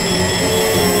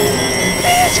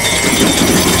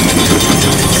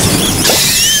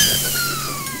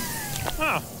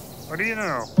 Huh. What do you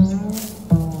know?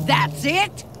 That's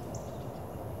it?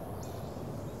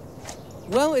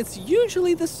 Well, it's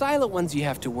usually the silent ones you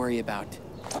have to worry about.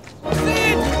 Oh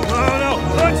no!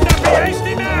 Let's not be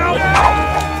hasty now!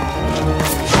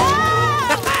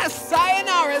 Ah!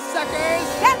 Sayonara, suckers!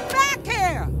 Get back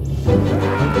here!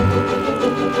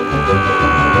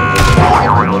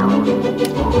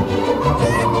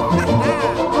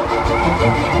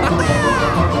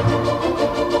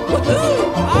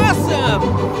 Woohoo! Awesome!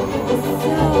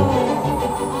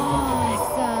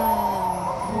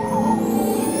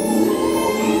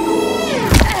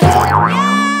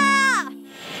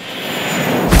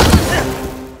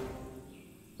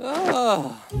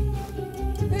 Oh.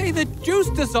 Hey, the juice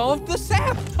dissolved the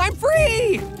sap! I'm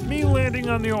free! Me landing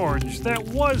on the orange, that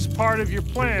was part of your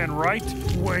plan, right?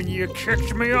 When you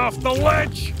kicked me off the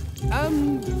ledge?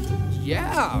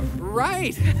 Yeah,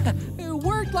 right. It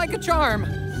worked like a charm.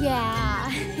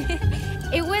 Yeah.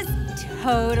 It was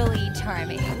totally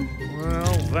charming.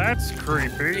 Well, that's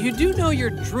creepy. You do know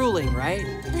you're drooling, right?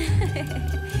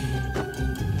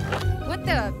 What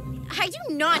the? I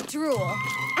do not drool.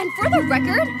 And for the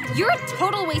record, you're a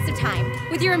total waste of time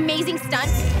with your amazing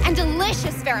stunts and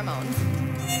delicious pheromones.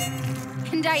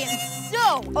 And I am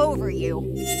so over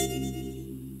you.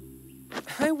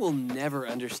 I will never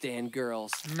understand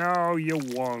girls. No, you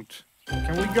won't.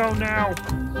 Can we go now?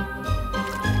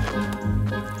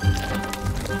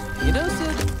 You know,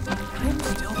 Sid, I'm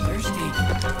still thirsty.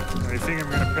 I think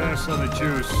I'm gonna pass on the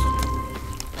juice.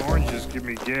 Oranges give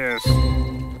me gas.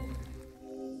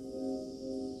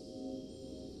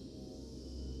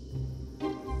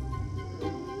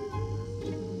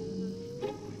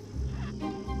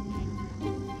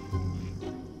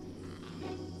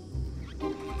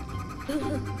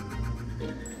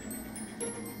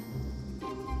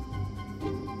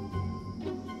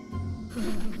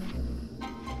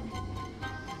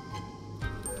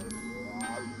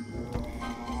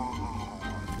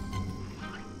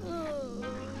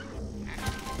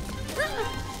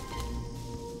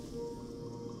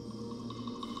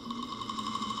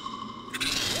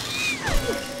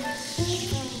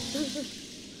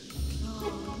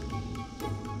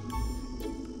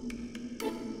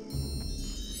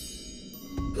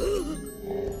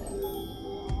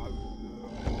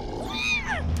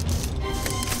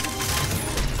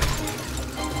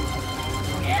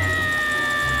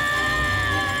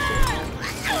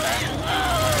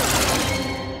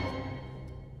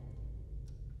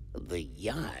 The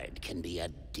yard can be a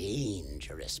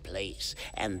dangerous place,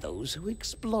 and those who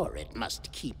explore it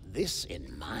must keep this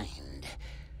in mind.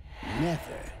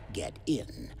 Never get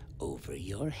in over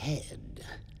your head.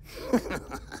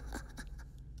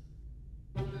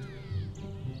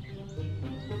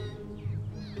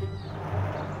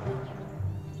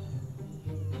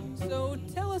 So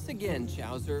tell us again,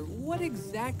 Chowser, what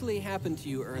exactly happened to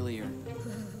you earlier?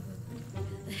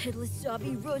 The headless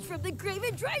zombie rose from the grave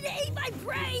and tried to eat my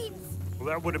brains! Well,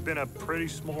 that would have been a pretty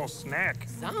small snack.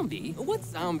 Zombie? What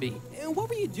zombie? And what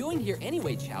were you doing here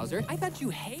anyway, Chowser? I thought you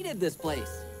hated this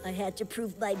place. I had to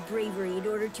prove my bravery in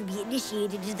order to be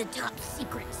initiated into the top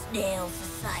secret snail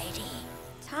society.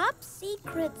 Top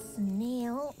secret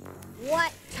snail?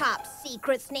 What top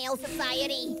secret snail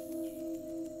society?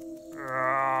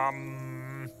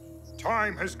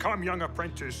 Time has come, young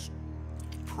apprentice.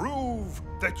 Prove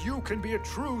that you can be a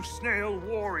true snail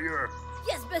warrior.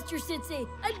 Yes, Master Sensei,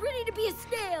 I'm ready to be a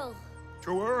snail.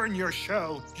 To earn your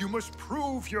shell, you must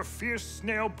prove your fierce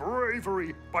snail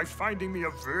bravery by finding me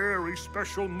a very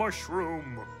special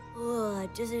mushroom.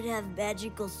 Does it have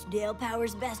magical snail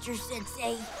powers, Master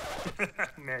Sensei?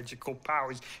 Magical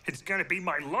powers. It's gonna be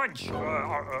my lunch.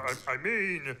 I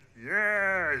mean,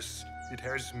 yes. It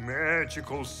has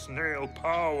magical snail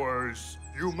powers.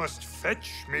 You must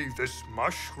fetch me this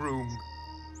mushroom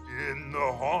in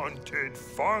the haunted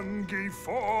fungi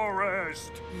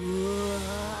forest.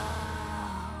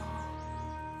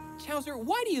 Chowser,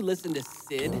 why do you listen to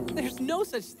Sid? There's no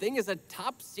such thing as a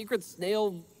top secret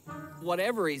snail,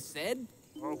 whatever he said.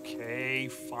 Okay,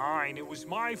 fine. It was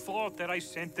my fault that I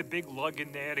sent the big lug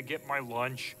in there to get my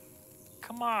lunch.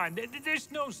 Come on,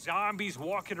 there's no zombies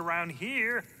walking around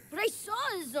here. But I saw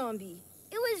a zombie.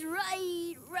 It was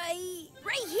right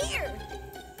here.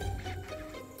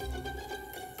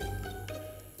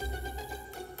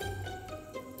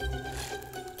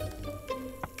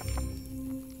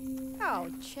 Oh,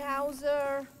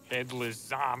 Chowser. Headless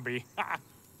zombie.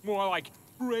 More like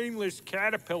brainless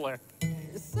caterpillar.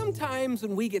 Sometimes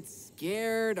when we get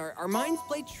scared, our minds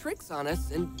play tricks on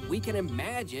us, and we can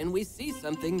imagine we see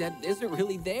something that isn't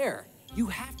really there. You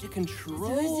have to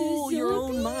control your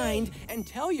own mind and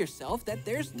tell yourself that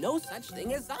there's no such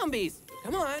thing as zombies.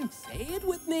 Come on, say it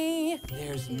with me.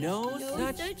 There's no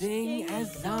such thing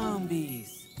as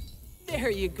zombies. There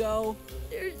you go.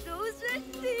 There's no such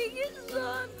thing as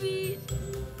zombies.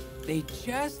 They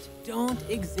just don't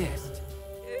exist.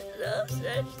 There's no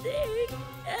such thing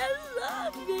as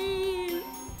zombies.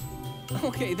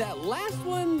 Okay, that last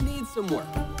one needs some work.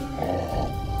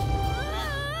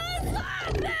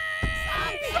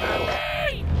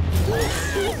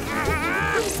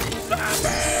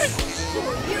 Zombies!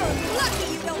 You're lucky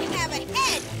you don't have a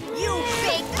head, you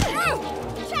big fruit!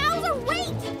 Chowser,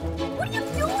 wait! What are you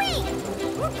doing?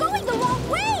 We're going the wrong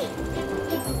way!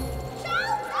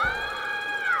 Chowser!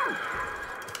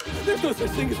 There's no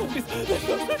such thing as zombies! There's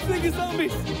no such thing as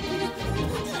zombies!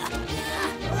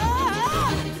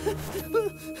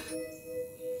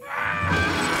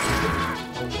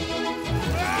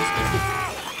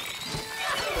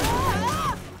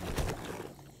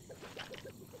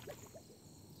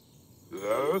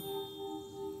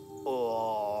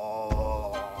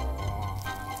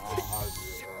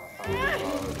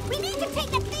 We need to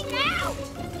take the thing out!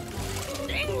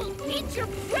 Thing will eat your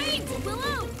brains,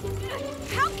 Willow!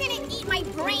 How can it eat my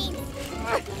brains?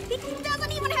 It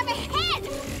doesn't even have a head!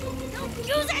 Don't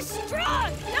use a straw!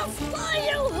 They'll swallow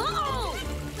you whole!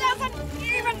 Doesn't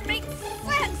even make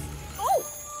sense! Oh!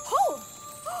 Hold!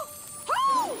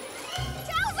 Hold!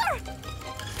 Chowser!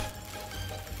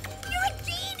 You're a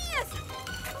genius!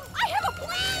 I have a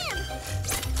plan!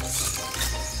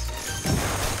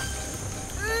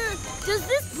 Does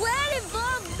this plan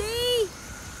involve me?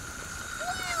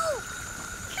 Well,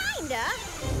 kinda.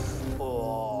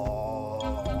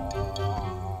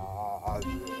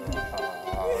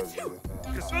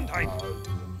 Gesundheit.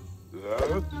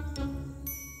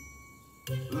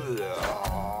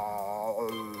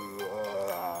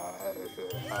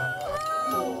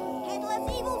 Headless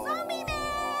evil zombie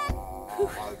man!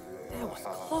 That was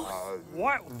close.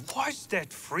 What was that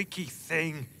freaky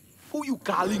thing? Who you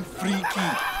calling freaky?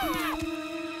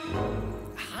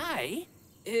 Hi?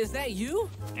 Is that you?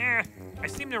 I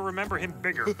seem to remember him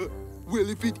bigger. Well,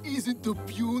 if it isn't the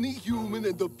puny human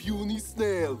and the puny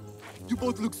snail. You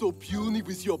both look so puny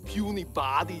with your puny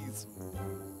bodies.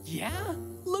 Yeah?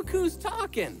 Look who's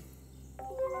talking.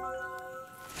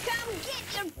 Come get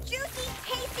your juicy,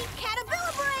 tasty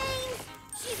caterpillar brains!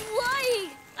 She's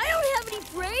lying! I don't have any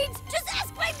brains! Just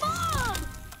ask my mom!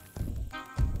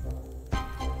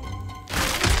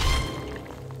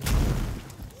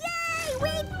 Yay! We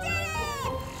did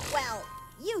it! Well,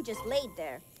 you just laid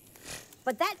there.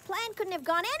 But that plan couldn't have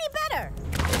gone any better.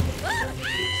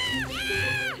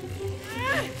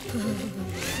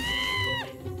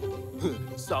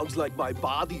 Sounds like my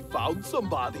body found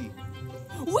somebody.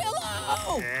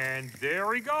 Willow! And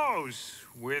there he goes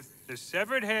with the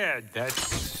severed head.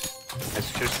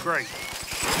 That's just great.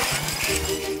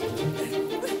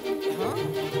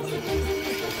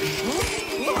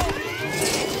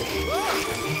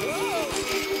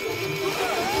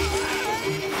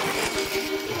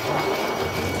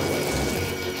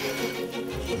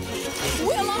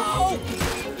 Willow!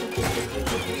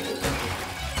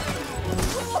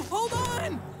 Willow, hold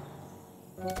on!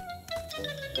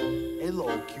 Hello,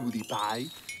 cutie pie.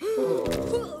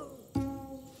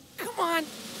 Come on,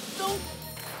 don't...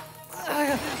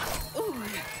 Ooh.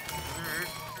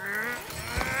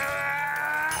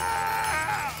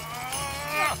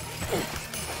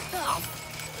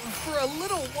 For a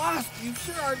little wasp, you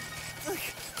sure are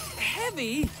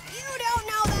heavy. You don't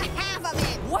know the half of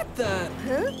it. What the?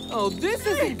 Huh? Oh, this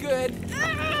isn't good.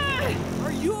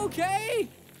 Are you okay?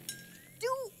 Do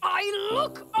I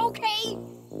look okay?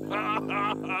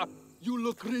 You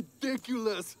look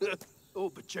ridiculous. Oh,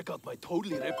 but check out my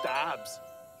totally ripped abs.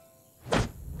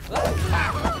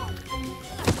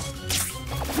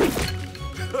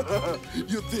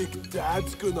 You think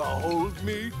Dad's gonna hold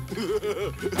me?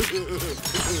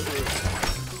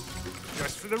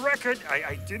 Just for the record,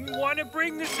 I didn't want to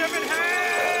bring the severed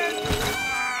head.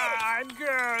 I'm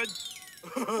good.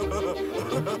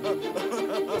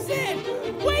 Sid!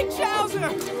 Wait, Chowser!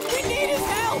 We need his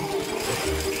help!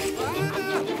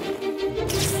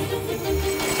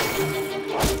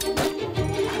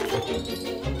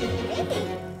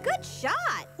 Hey, good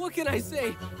shot. What can I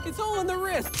say? It's all in the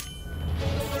wrist.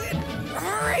 Sid,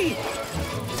 hurry!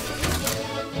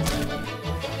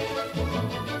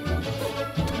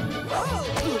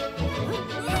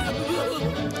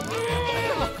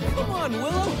 Come on,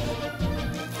 Willow.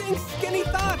 Think skinny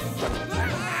thoughts.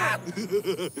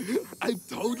 I'm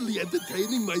totally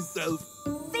entertaining myself.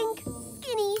 Think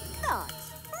skinny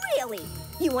thoughts. Really?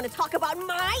 You want to talk about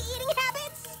my eating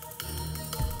habits?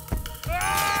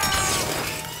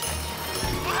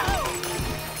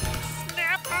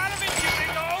 Snap out of it, you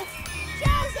big oaf!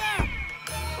 Chowser!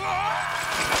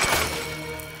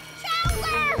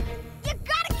 Chowser! You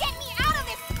gotta get me out of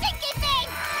this stinky thing!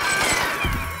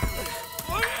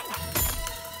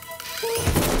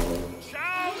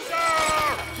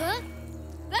 Chowser! Huh?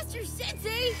 Master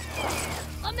Sensei?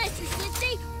 Master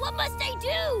Sensei, what must I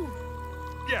do?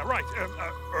 Yeah, right.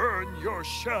 Earn your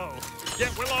shell.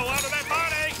 Get Willow out of that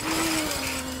body!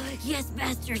 Yes,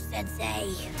 Master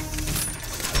Sensei.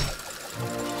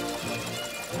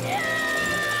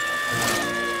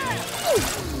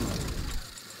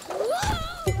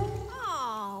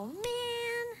 Oh,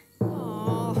 man.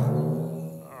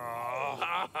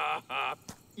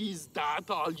 Is that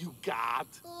all you got?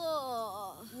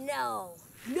 Oh, no.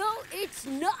 No, it's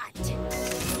not.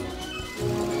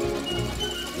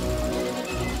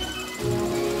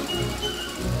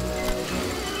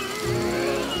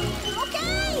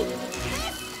 Okay!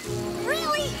 This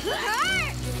really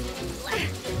hurts!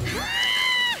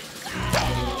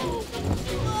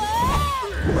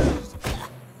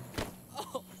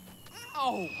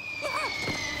 Oh!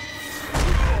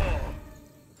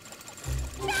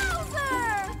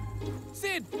 Chowser!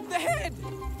 Sid, the head!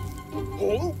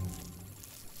 Oh?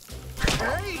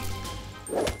 Hey!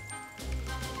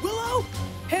 Willow,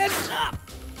 heads up!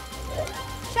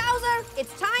 Chowser,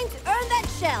 it's time to earn that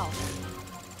shell.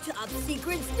 Top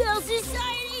Secret Snail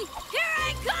Society, here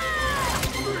I come!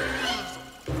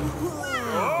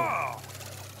 Oh!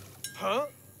 Huh?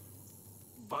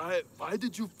 Why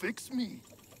did you fix me?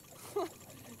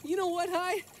 You know what,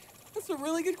 Hi? That's a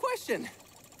really good question.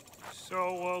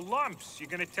 So, Lumps, you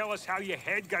gonna tell us how your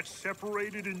head got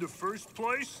separated in the first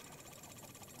place?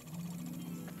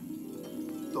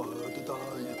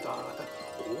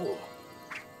 Oh.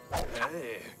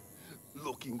 Hey,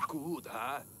 looking good,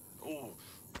 huh? Oh,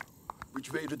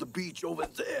 which way to the beach? Over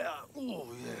there. Oh,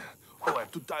 yeah. Oh, I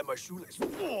have to tie my shoelace.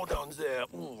 Oh, down there.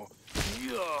 Oh,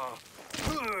 yeah.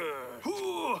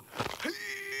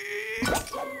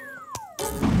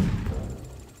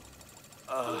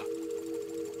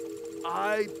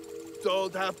 I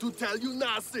don't have to tell you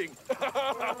nothing.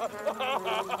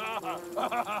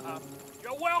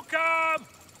 You're welcome!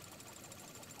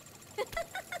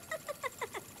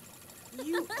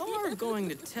 You are going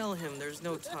to tell him there's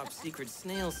no top secret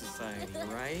snail society,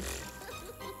 right?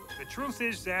 The truth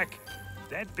is, Zach,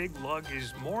 that big lug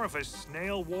is more of a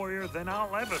snail warrior than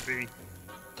I'll ever be.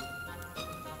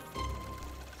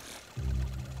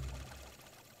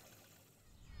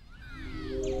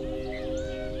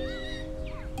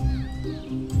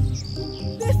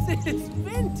 This It's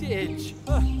vintage.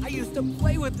 I used to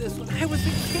play with this when I was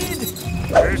a kid.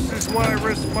 This is what I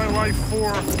risked my life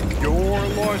for. Your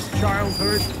lost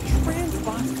childhood.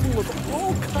 Transbot's full of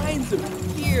all kinds of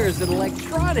gears and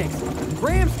electronics.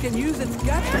 Gramps can use its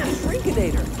guts as a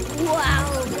shrinkinator.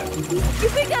 Wow! He's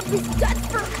giving up his guts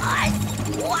for us!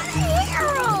 What a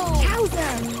hero!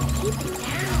 Chowser, keep it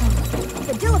down. If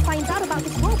Adilla finds out about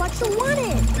this robot, she'll want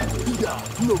it. Yeah,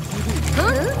 no kidding.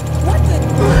 Huh? What the?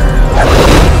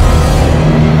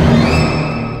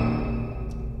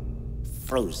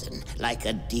 Frozen like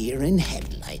a deer in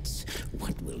headlights.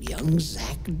 What will young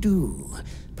Zack do?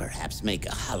 Perhaps make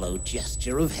a hollow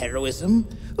gesture of heroism?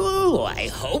 Oh, I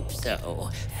hope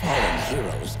so. Fallen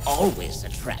heroes always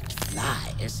attract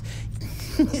flies.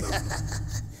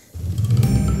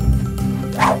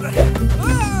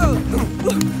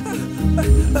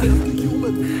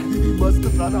 Human, he must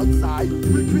have run outside.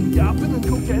 We can yapping and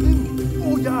go get him.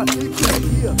 Oh yeah, it's right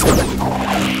here.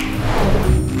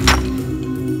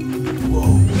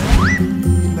 Whoa,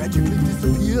 he magically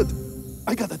disappeared.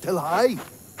 I gotta tell hi.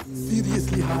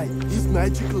 Seriously hi, he's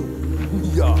magical.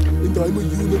 Yeah, and I'm a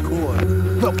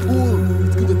unicorn. Now pull,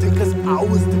 it's gonna take us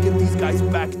hours to get these guys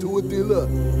back to Adilla.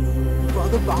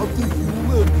 What about the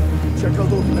human? Check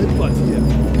out old Redbutt here.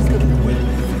 He's gonna be with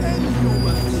 10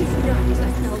 humans. He's not just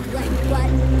a lead butt.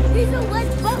 He's a lead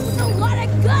butt with a lot of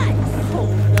guts! Oh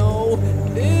no,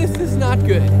 this is not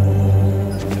good.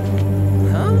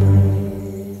 Huh?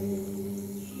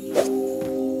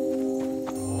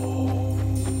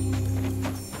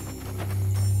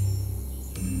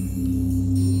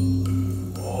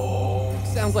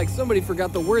 Sounds like somebody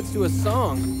forgot the words to a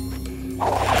song.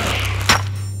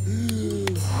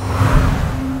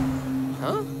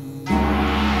 Huh?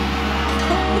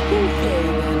 Okay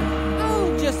then,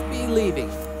 I'll just be leaving.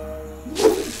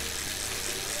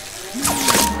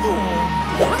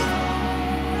 What?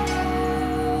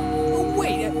 Oh,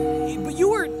 wait, but you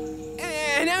were...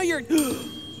 And now you're...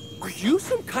 Are you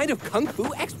some kind of kung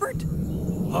fu expert?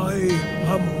 I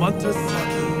am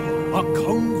Mantasaki, a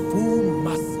kung fu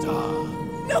master.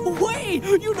 No way!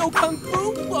 You know kung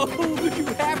fu? Whoa, you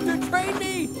have to train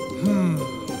me!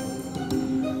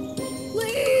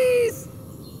 Please!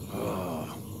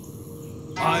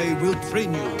 I will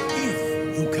train you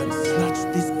if you can snatch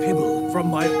this pebble from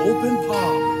my open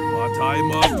palm. But I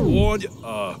must warn you.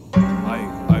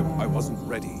 I wasn't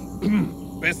ready.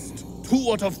 Best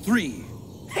 2 out of 3.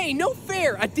 Hey, no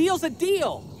fair! A deal's a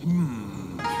deal!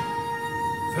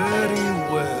 Very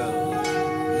well.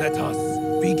 Let us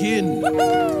begin.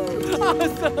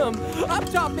 Awesome! Up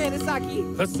top, Manasaki!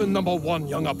 Lesson number 1,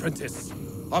 young apprentice.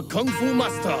 A kung fu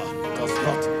master does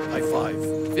not high five.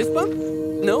 Fist bump?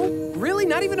 No? Really?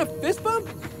 Not even a fist bump?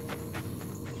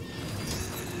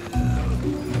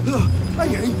 I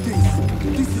hate this.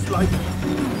 This is like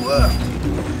work.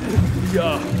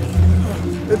 Yeah.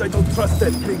 And I don't trust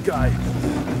that big guy.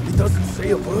 He doesn't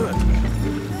say a word.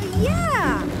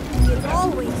 Yeah, it's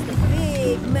always the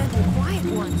big, mental, quiet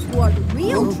ones who are the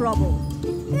real trouble.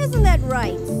 Isn't that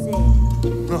right, Sid?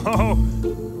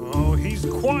 Oh, he's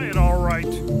quiet, all right.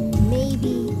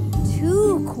 Maybe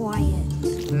too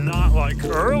quiet. Not like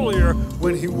earlier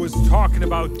when he was talking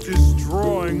about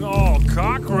destroying all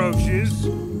cockroaches.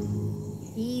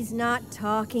 He's not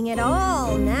talking at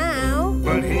all now.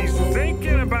 But he's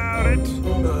thinking about it.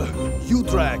 You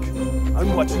drag.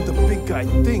 I'm watching the big guy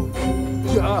think.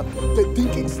 Yeah, the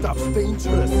thinking stuff's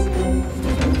dangerous.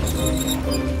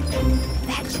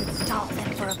 That should stall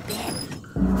them for a bit.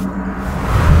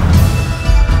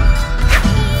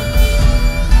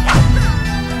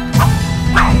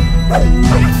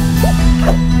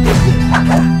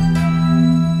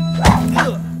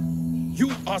 You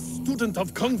are student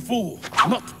of Kung Fu,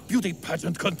 not beauty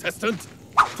pageant contestant.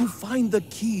 To find the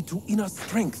key to inner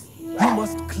strength, you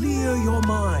must clear your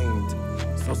mind.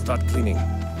 So start cleaning.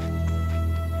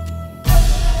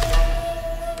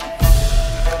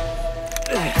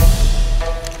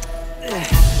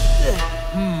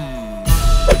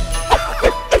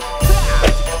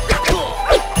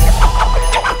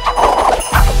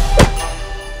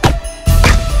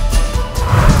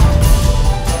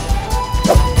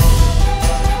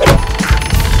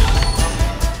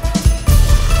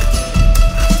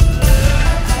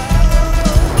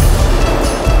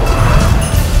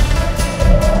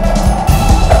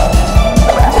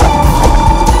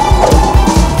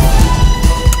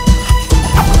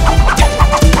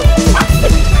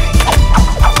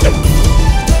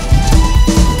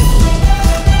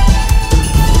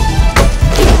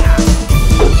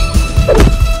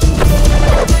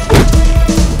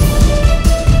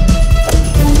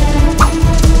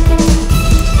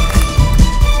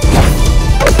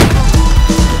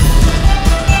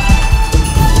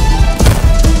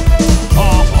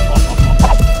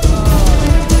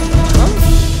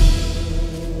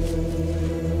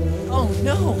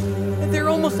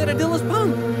 Adilla's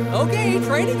punk. Okay,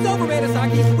 training's over,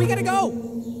 Manasaki. We gotta go.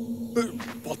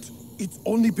 But it's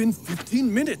only been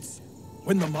 15 minutes.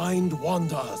 When the mind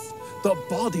wanders, the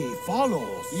body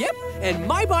follows. Yep, and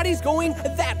my body's going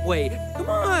that way. Come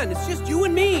on, it's just you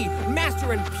and me,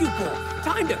 master and pupil.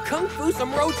 Time to kung fu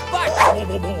some roach butt. Whoa,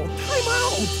 whoa, whoa, time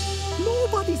out.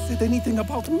 Nobody said anything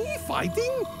about me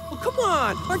fighting. Well, come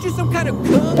on, aren't you some kind of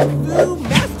kung fu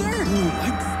master? I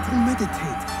like to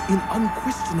meditate in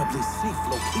unquestionably safe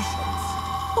locations.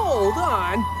 Hold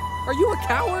on, are you a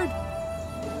coward?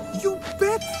 You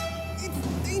bet. It's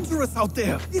dangerous out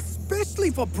there,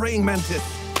 especially for praying mantis.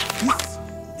 This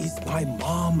is my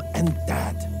mom and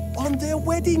dad on their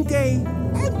wedding day,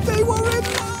 and they were in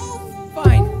love.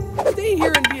 Fine, stay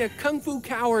here and be a kung fu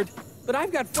coward, but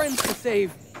I've got friends to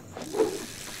save.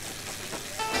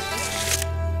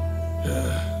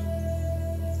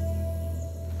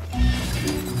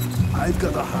 I've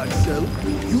got a hard shell,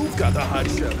 you've got a hard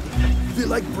shell. We're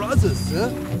like brothers,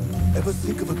 huh? Ever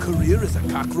think of a career as a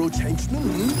cockroach henchman,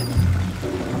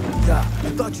 Yeah, I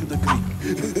thought you'd agree.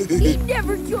 He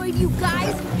never joined you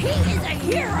guys. He is a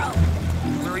hero.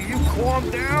 Will you calm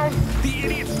down? The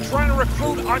idiot's trying to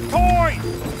recruit a toy!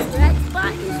 That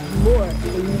spot is more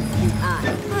than meets the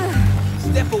eye.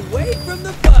 Step away from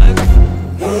the bugs.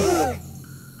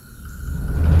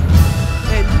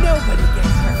 And nobody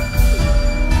gets hurt.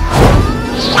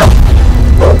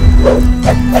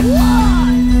 Whoa!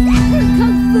 That's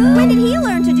kung fu! When did he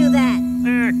learn to do that?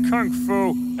 Kung fu.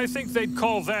 I think they'd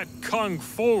call that kung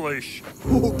foolish.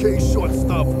 Okay,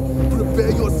 shortstop.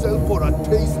 Prepare yourself for a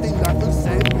tasty knuckle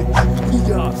sandwich.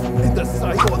 Yeah, in the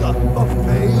side order of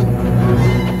pain.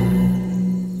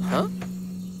 Huh?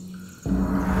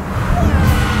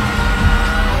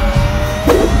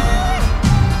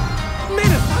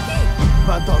 Manasaki?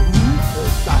 Mandarin,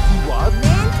 Saki what?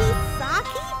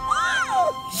 Mantisaki?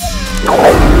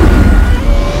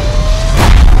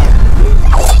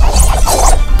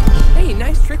 Hey,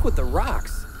 nice trick with the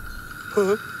rocks.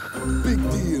 Huh? Big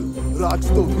deal. Rocks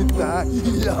don't hit that.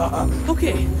 Yeah.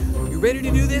 Okay, you ready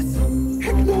to do this?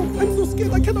 Heck no, I'm so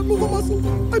scared I cannot move a muscle.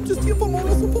 I'm just here for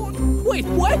moral support. Wait,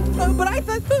 what? But I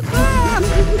thought... You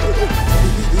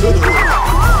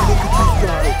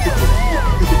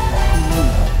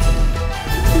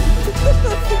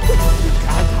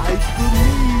can't hide from me.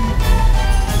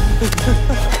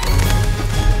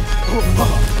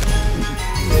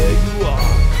 There you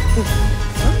are.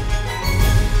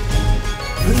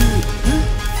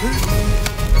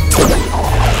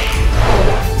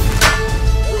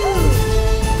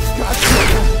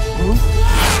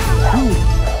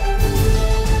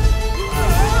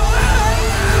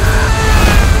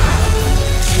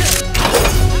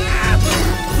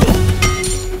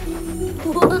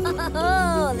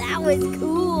 Whoa, that was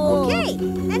cool. Okay,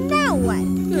 and now what?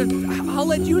 I'll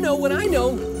let you know when I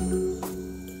know.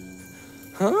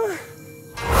 Huh?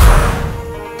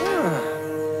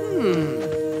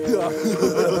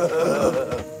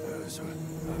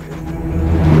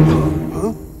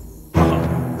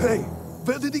 Hey,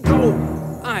 where did he go?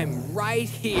 I'm right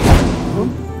here.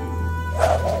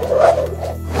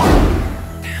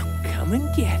 Now come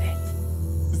and get it.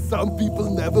 Some people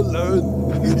never learn.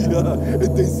 Yeah,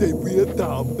 and they say we're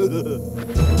dumb.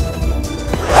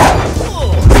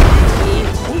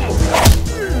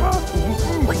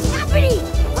 What's happening?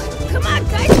 Come on,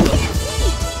 guys, I can't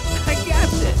see. I got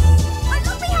this. I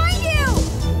look behind you.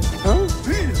 Huh?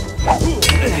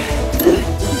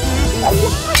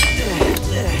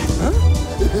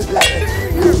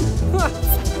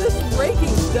 This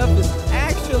raking stuff is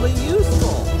actually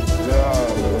useful.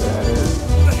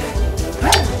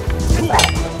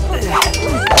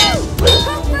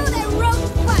 Come through that roach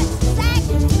butt, Zach.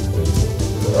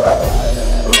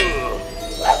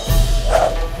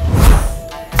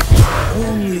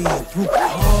 Only through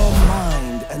calm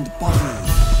mind and body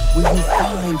will you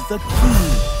find the key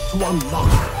to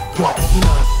unlock your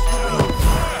inner strength.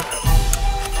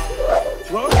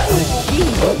 The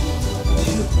key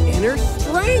to inner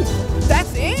strength.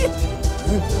 That's it.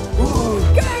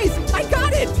 Guys, I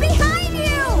got it. Behind you.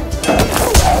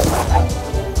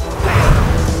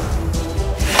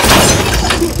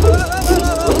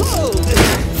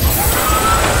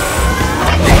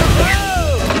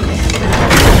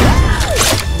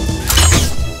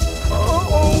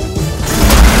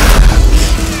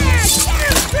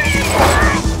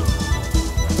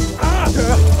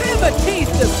 Have a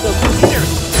taste of some inner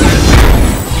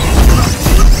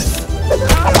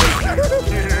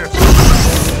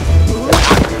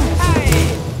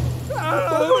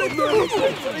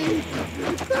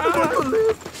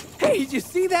Hey, did you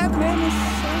see that,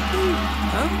 Manasaki?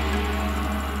 Huh?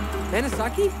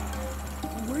 Manasaki?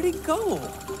 Where'd he go?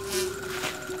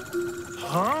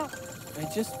 Huh? I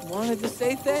just wanted to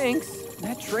say thanks.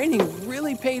 That training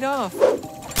really paid off.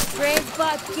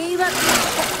 Grandpa gave up.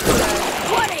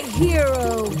 What a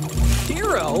hero!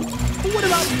 Hero? What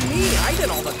about me? I did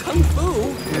all the kung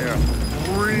fu. Yeah,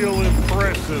 real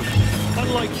impressive.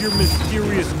 Unlike your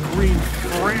mysterious green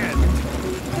friend.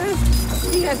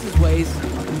 He has his ways.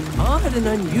 Odd and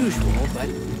unusual, but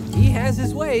he has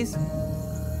his ways.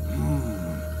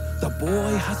 The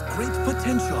boy has great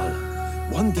potential.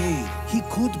 One day, he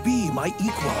could be my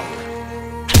equal.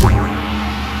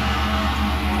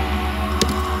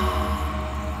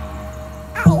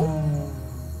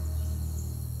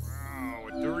 Wow,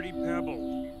 a dirty pebble.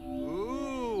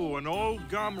 Ooh, an old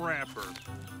gum wrapper.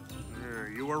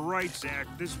 You were right, Zach.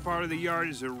 This part of the yard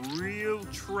is a real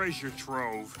treasure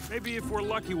trove. Maybe if we're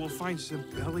lucky, we'll find some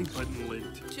belly button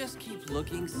lint. Just keep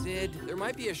looking, Sid. There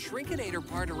might be a shrinkinator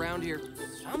part around here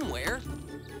somewhere.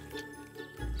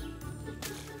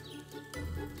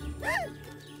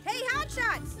 Hey,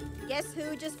 hotshots! Guess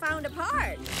who just found a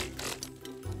part?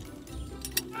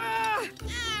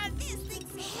 This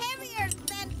thing's heavier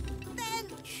than...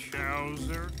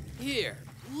 Chowser? Here,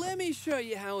 let me show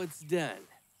you how it's done.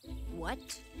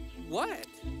 What? What?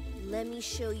 Let me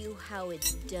show you how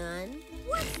it's done.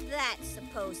 What's that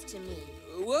supposed to mean?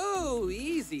 Whoa,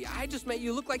 easy. I just meant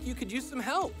you look like you could use some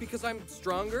help because I'm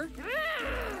stronger.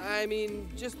 I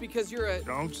mean, just because you're a...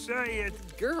 Don't say it.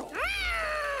 Girl.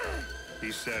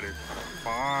 He said it.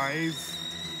 5,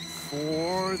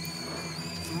 4,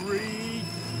 3,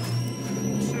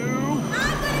 2...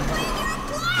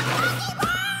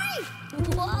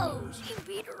 Whoa, she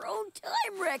beat her own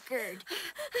time record.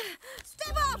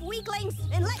 Step off, weaklings,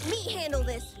 and let me handle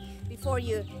this before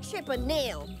you chip a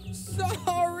nail.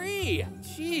 Sorry.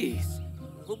 Jeez.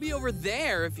 We'll be over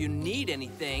there if you need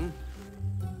anything.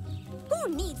 Who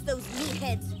needs those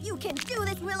meatheads? You can do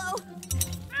this, Willow.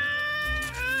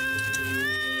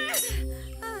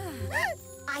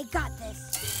 I got this.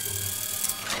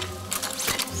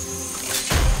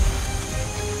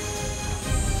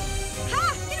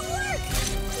 Ha! It worked!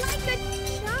 Like a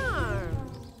charm.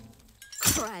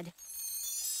 Crud.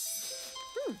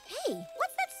 Hey,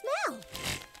 what's that smell?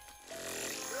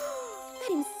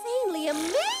 That insanely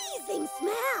amazing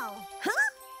smell! Huh?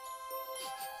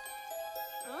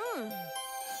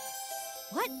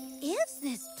 What is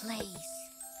this place?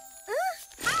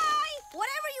 Hi!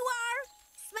 Whatever you are!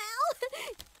 Smell?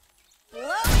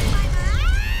 Blowing my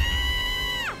mind!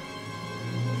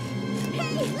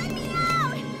 Hey, let me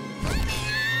out! Let me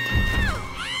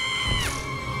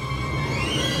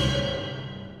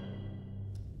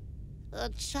out! A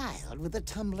child with a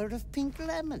tumbler of pink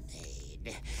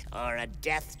lemonade. Or a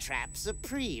death trap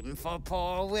supreme for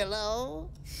poor Willow.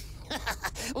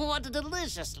 What a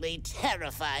deliciously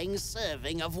terrifying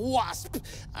serving of wasp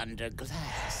under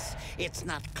glass. It's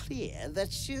not clear that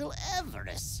she'll ever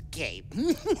escape.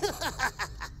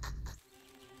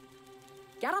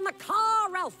 Get on the car,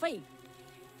 Ralphie.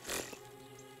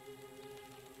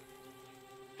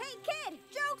 Hey, kid!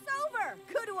 Joke's over!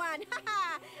 Good one!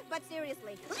 But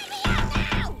seriously, let me out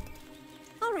now!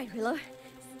 All right, Willow.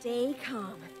 Stay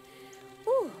calm.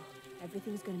 Ooh,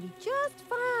 everything's gonna be just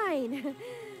fine.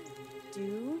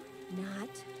 Do not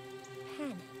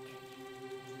panic.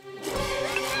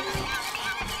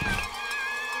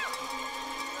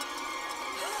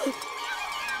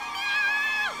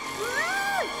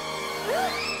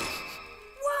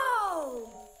 Whoa!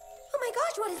 Oh my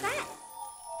gosh, what is that?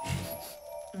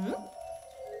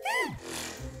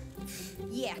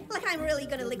 Yeah, like I'm really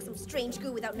gonna lick some strange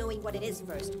goo without knowing what it is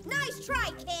first. Nice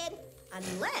try, kid!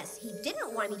 Unless he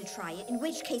didn't want me to try it, in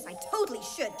which case I totally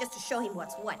should, just to show him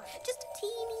what's what. Just a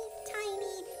teeny,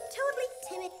 tiny, totally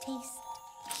timid taste.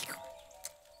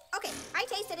 Okay, I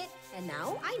tasted it, and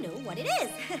now I know what it is.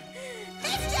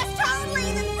 It's just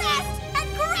totally the best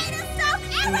and greatest stuff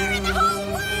ever in the whole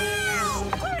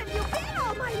world! Where have you been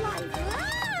all my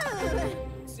life?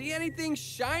 See anything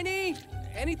shiny?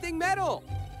 Anything metal?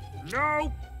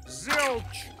 No,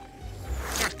 zilch.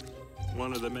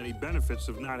 One of the many benefits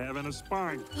of not having a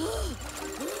spine.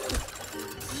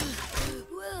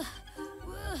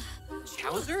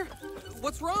 Chowser?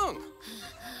 What's wrong?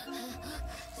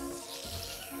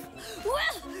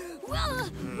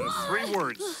 3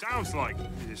 words. Sounds like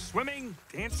swimming,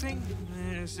 dancing,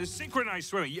 synchronized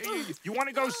swimming. You want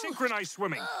to go synchronized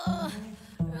swimming?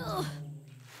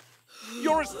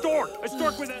 You're a stork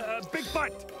with a big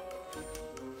butt.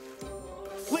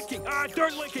 Licking,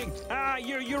 dirt licking.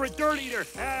 You're a dirt eater.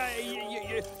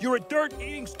 You're a dirt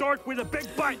eating stork with a big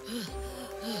butt.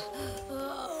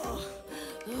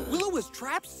 Willow, Willow was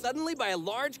trapped suddenly by a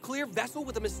large, clear vessel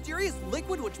with a mysterious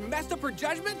liquid which messed up her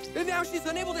judgment? And now she's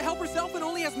unable to help herself and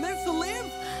only has minutes to live?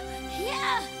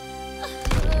 Yeah.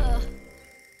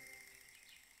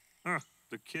 Huh,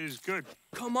 the kid is good.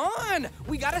 Come on!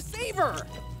 We gotta save her!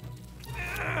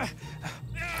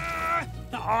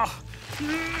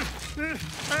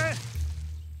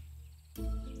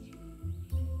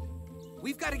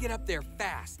 We've got to get up there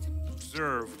fast.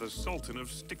 Observe the Sultan of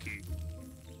Sticky.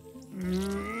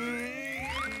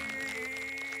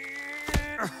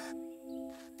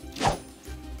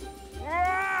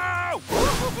 Whoa!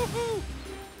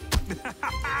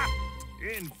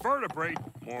 Invertebrate,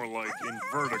 more like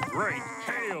invertegrate.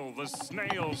 Hail the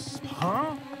snails.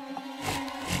 Huh?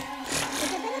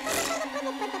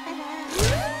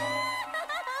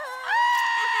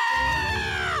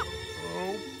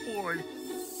 Oh boy.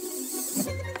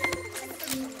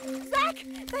 Zach,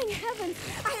 thank heavens.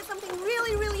 I have something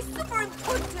really, really super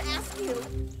important to ask you.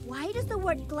 Why does the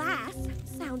word glass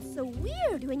sound so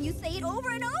weird when you say it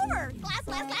over and over? Glass,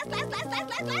 glass, glass, glass, glass, glass,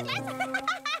 glass, glass, glass.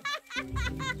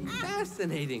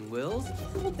 Fascinating, Wills.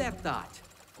 Hold that thought.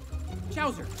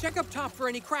 Chowser, check up top for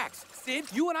any cracks. Sid,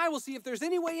 you and I will see if there's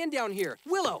any way in down here.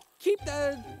 Willow, keep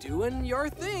doing your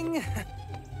thing.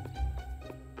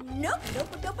 Nope,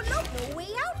 no way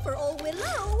out for old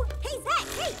Willow. Hey,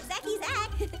 Zachy Zach.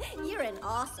 You're an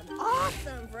awesome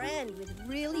friend with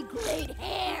really great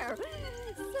hair.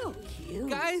 So cute.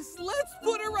 Guys, let's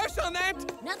put a rush on that.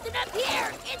 Nothing up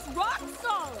here. It's rock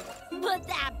solid. But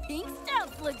that pink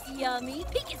stuff looks yummy.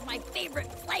 Pink is my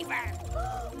favorite flavor.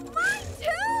 Mine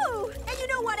too. And you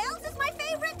know what else is my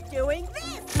favorite? Doing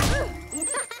this.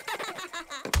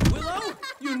 Willow,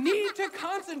 you need to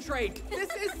concentrate. This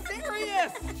is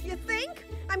serious. You think?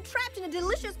 I'm trapped in a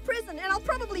delicious prison, and I'll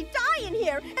probably die in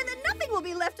here, and then nothing will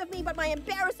be left of me but my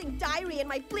embarrassing diary and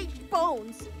my bleached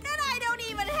bones. And I don't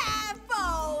even have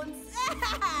bones.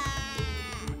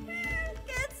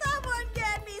 Can someone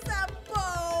get me some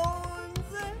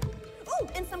bones? Oh,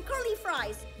 and some curly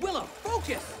fries. Willow,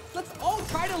 focus. Let's all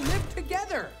try to live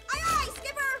together. Aye, aye,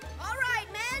 Skipper. All right,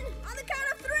 men. On the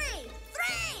count of 3.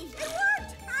 3! It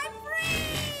worked! I'm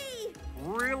free!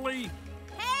 Really?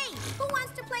 Hey, who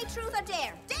wants to play truth or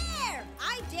dare? Dare!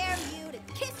 I dare you to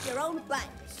kiss your own butt.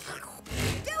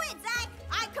 Do it, Zach!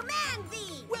 I command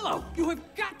thee! Willow, you have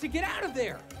got to get out of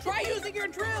there. Try using your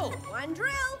drill. One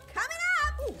drill coming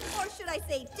up! Ooh, or should I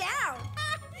say down?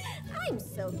 I'm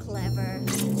so clever.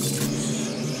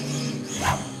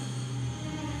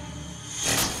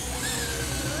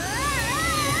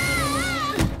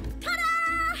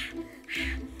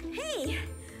 Hey,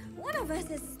 one of us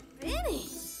is spinning.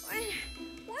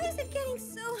 Why is it getting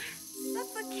so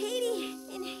suffocating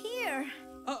in here?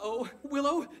 Uh-oh,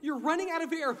 Willow, you're running out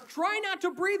of air. Try not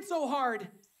to breathe so hard.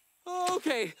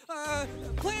 Okay,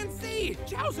 plan C.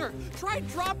 Chowser, try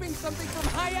dropping something from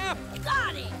high up.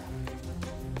 Got it.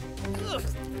 Ugh.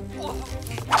 Oh.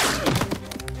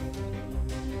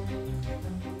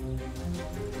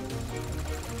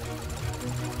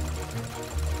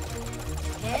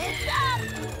 Heads up.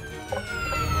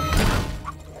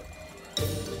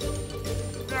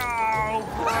 Oh,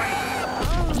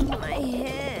 my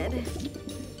head.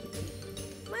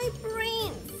 My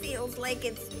brain feels like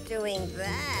it's doing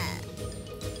that.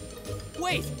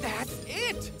 Wait, that's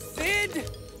it! Sid!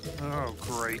 Oh,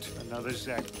 great. Another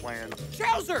Zach plan.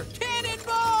 Chowser,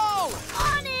 cannonball!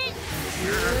 On it!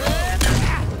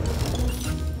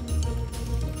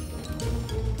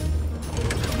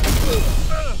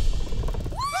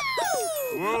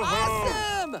 Whoa.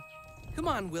 Awesome! Come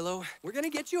on, Willow. We're gonna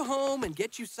get you home and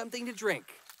get you something to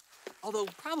drink. Although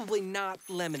probably not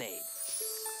lemonade.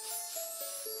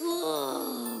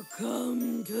 Oh,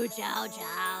 come to Chow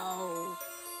Chow.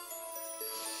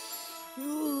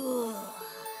 Ooh.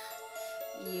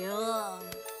 Yum.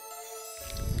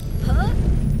 Huh?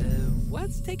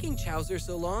 What's taking Chowser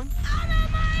so long? Out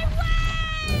of my way!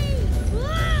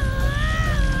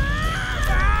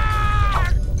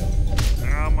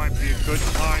 Now might be a good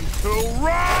time to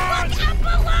run! Look out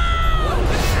below!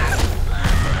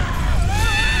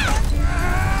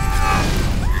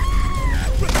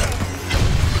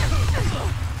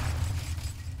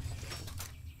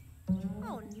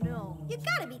 Oh no, you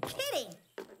gotta be kidding!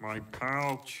 My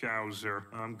pal Chowser,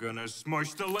 I'm gonna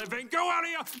smush the living. Go out of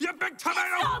here, you big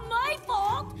tomato! It's not my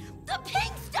fault! The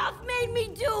pink stuff made me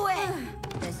do it!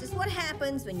 This is what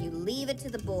happens when you leave it to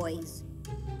the boys.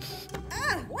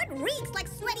 Ugh, what reeks like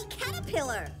sweaty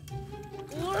caterpillar?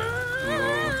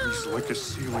 Oh, he's like a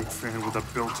ceiling fan with a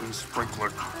built-in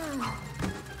sprinkler.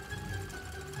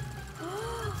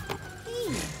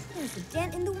 Hey, there's a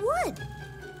dent in the wood.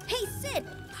 Hey, Sid,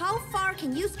 How far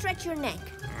can you stretch your neck?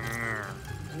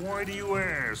 Why do you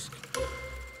ask?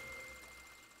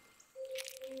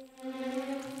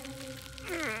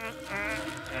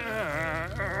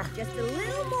 Just a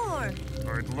little more.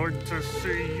 I'd like to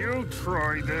see you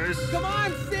try this. Come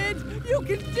on, Sid! You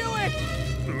can do it!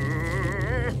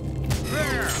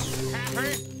 There!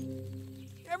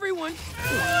 Everyone,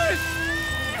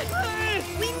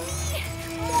 We need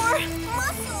more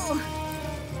muscle.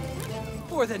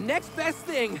 for the next best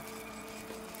thing.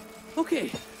 Okay.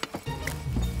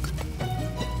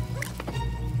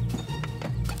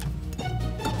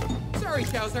 Sorry,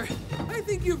 Chowser. I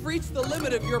think you've reached the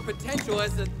limit of your potential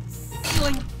as a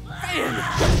ceiling fan.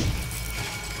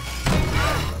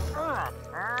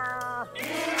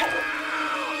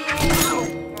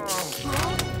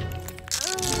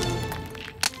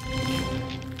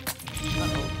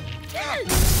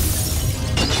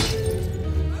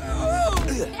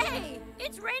 Hey,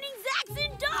 it's raining Zacks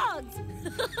and dogs.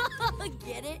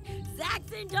 Get it?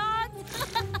 Zacks and dogs?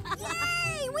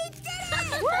 Yay! We did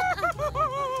it!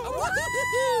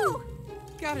 Woohoo!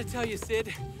 Gotta tell you,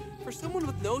 Sid, for someone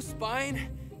with no spine,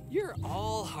 you're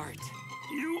all heart.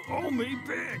 You owe me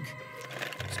big.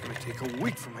 It's gonna take a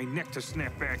week for my neck to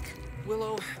snap back.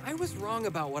 Willow, I was wrong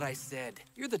about what I said.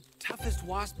 You're the toughest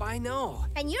wasp I know.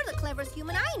 And you're the cleverest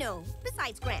human I know,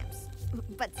 besides Gramps.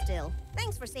 But still,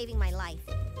 thanks for saving my life.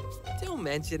 Don't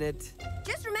mention it.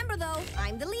 Just remember, though,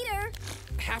 I'm the leader.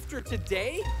 After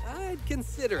today, I'd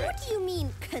consider it. What do you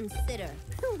mean, consider?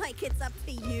 Like it's up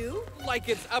to you? Like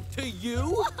it's up to you?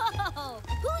 Whoa!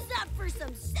 Who's up for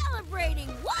some celebrating?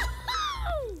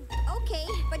 Whoa! Okay,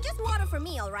 but just water for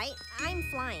me, all right? I'm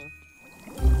flying.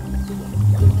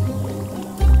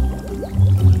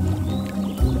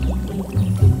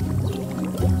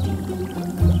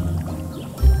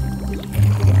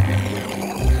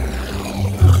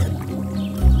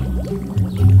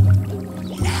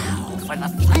 For the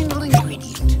final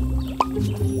ingredient.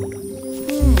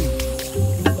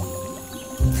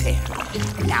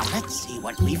 There. Now let's see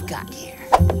what we've got here.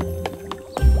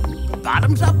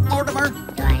 Bottoms up, Mortimer.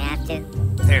 Do I have to?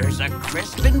 There's a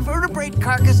crisp invertebrate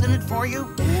carcass in it for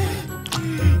you.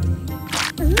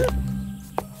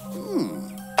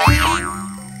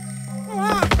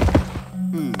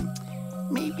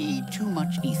 Maybe too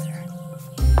much ether.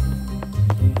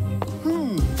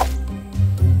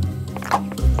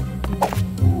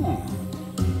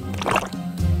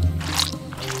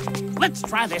 Let's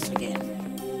try this again.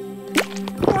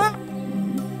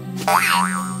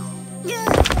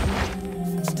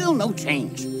 Still no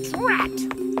change. Drat!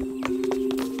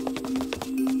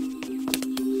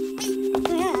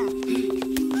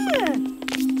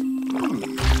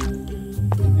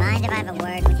 Mind if I have a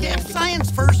word with you? Yeah,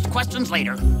 science first, questions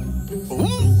later.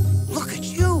 Ooh, look at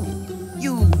you.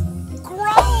 You've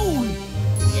grown.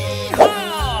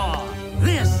 Yeehaw!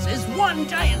 This is one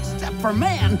giant step for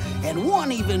man and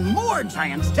one even more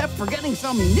giant step for getting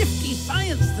some nifty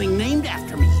science thing named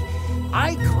after me.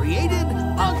 I created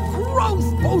a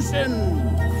growth potion.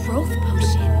 Growth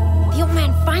potion? The old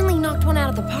man finally knocked one out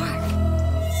of the park.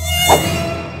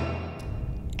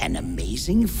 An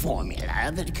amazing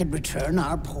formula that could return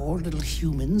our poor little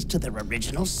humans to their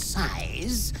original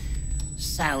size.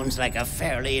 Sounds like a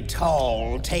fairly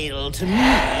tall tale to me.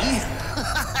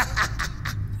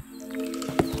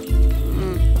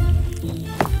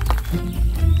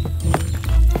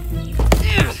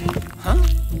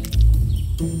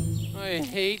 I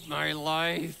hate my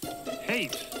life.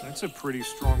 Hate, that's a pretty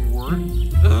strong word.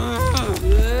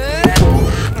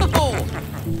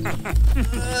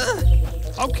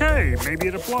 Okay, maybe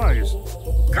it applies.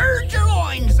 Gird your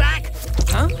loins, Zach.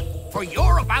 Huh? For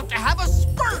you're about to have a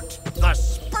spurt. The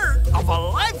spurt of a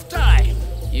lifetime.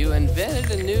 You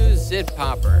invented a new zit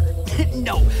popper.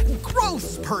 No, growth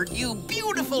spurt, you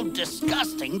beautiful,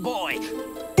 disgusting boy.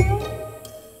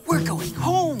 We're going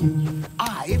home.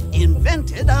 I've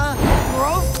invented a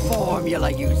growth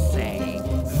formula, you say.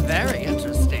 Very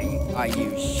interesting. Are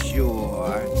you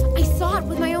sure? I saw it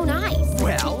with my own eyes.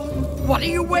 Well, what are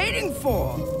you waiting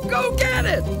for? Go get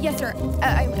it! Yes, sir.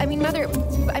 I mean, Mother.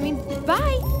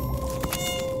 Bye.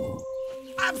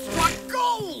 I've struck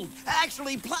gold!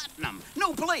 Actually, platinum.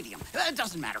 No palladium. It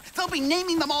doesn't matter. They'll be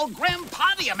naming them all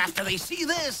Grampodium after they see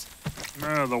this.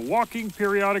 The walking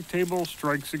periodic table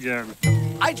strikes again.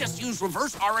 I just used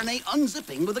reverse RNA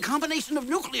unzipping with a combination of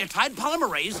nucleotide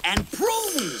polymerase and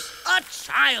prunes. A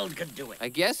child could do it. I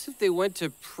guess if they went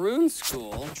to prune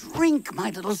school. Drink,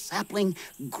 my little sapling.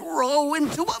 Grow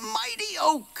into a mighty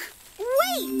oak.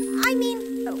 Wait! I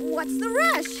mean, what's the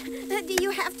rush? Do you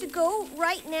have to go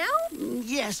right now?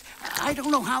 Yes, I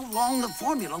don't know how long the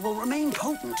formula will remain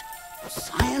potent.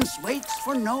 Science waits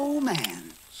for no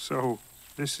man. So,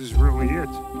 this is really it.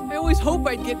 I always hope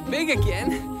I'd get big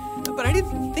again, but I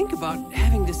didn't think about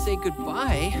having to say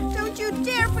goodbye. Don't you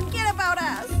dare forget about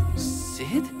us.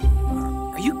 Sid?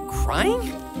 Are you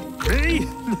crying? Me?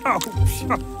 No,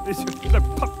 it's the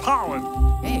pollen.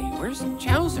 Hey, where's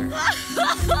Chowser?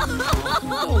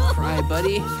 Don't cry,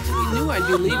 buddy. You knew I'd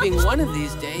be leaving one of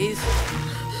these days.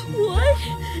 What?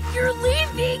 You're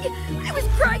leaving? I was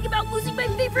crying about losing my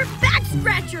favorite back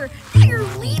scratcher. Now you're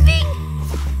leaving?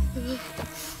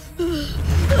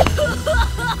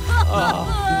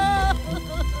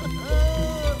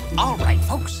 All right,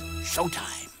 folks,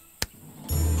 showtime.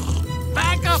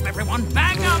 Back up, everyone,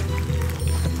 back up!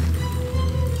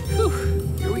 Whew,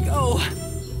 here we go.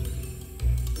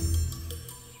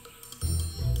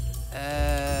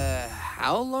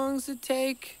 How long's it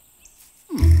take?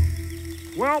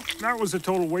 Well, that was a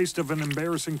total waste of an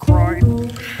embarrassing cry.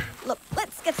 Look,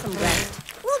 let's get some rest.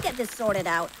 We'll get this sorted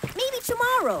out. Maybe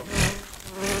tomorrow.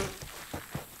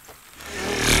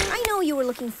 I know you were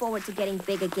looking forward to getting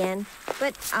big again,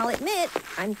 but I'll admit,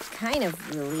 I'm kind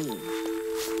of relieved.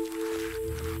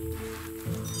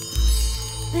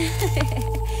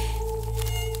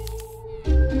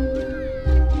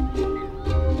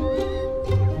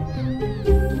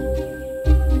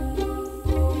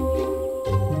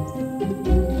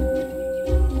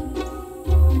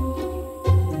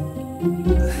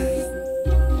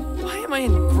 Why am I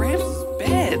in Gramps'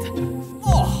 bed?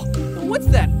 Oh, what's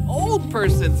that old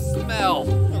person smell?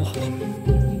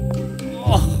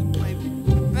 Oh, my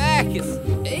back is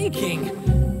aching.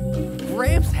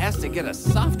 Gramps has to get a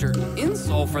softer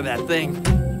insole for that thing.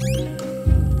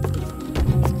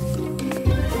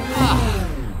 Ah,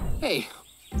 hey,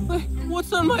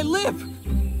 what's on my lip?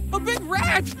 A big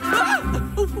rat! Ah,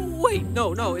 wait,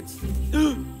 no, it's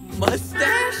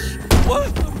mustache? What?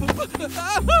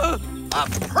 A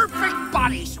perfect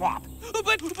body swap.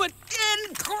 But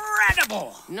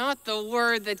Incredible! not the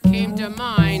word that came to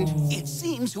mind. It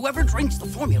seems whoever drinks the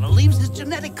formula leaves his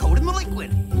genetic code in the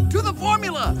liquid. To the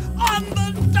formula, on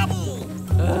the double!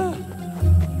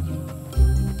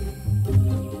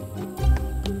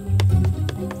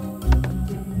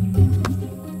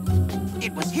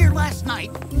 It was here last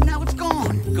night, now it's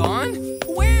gone. Gone?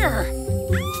 Where?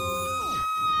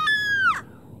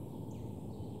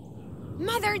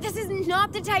 Mother, this is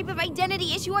not the type of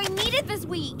identity issue I needed this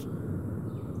week.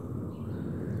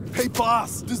 Hey,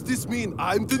 boss, does this mean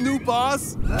I'm the new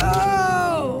boss?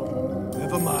 Oh!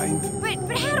 Never mind.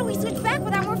 But how do we switch back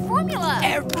without more formula?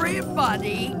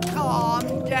 Everybody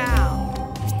calm down.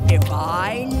 If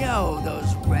I know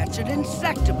those wretched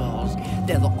insectibles,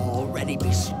 they'll already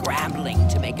be scrambling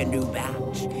to make a new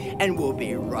batch, and we'll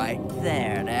be right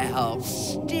there to help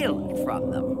steal it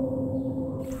from them.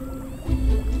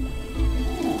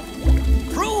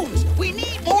 Prunes! We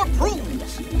need more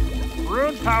prunes!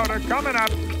 Prune powder coming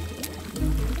up.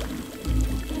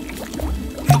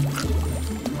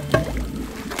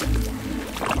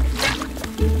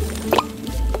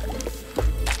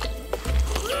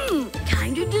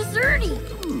 Kinda desserty.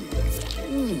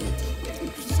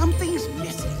 Something's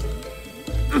missing.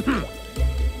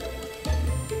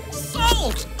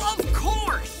 Salt! Of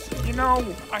course! You know,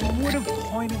 I would have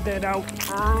pointed that out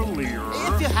earlier.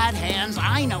 If you had hands,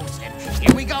 I know, Sid.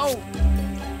 Here we go.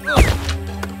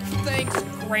 Thanks,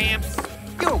 Gramps.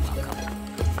 You're welcome.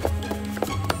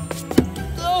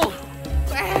 Oh,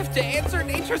 I have to answer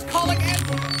nature's call again.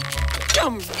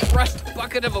 Dumb crushed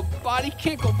bucket of a body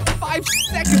can't go 5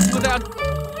 seconds without...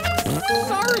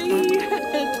 Sorry.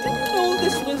 Didn't know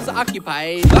this was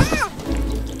occupied. Ah!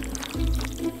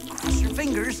 Cross your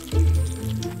fingers.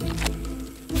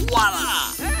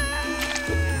 Voila!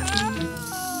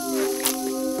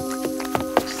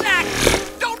 Zach,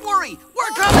 don't worry,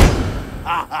 we're coming!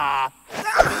 Ha ha!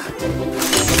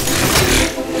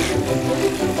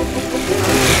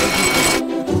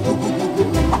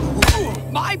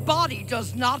 My body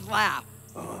does not laugh.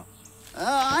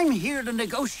 I'm here to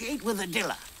negotiate with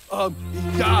Adilla.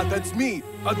 Yeah, that's me,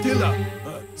 Attila.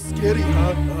 Scary,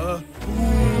 huh?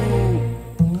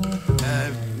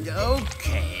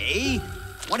 Okay.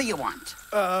 What do you want?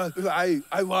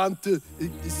 I want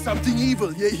something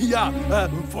evil, yeah,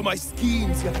 for my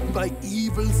schemes, my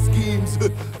evil schemes.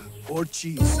 Or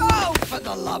cheese. Oh, for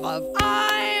the love of...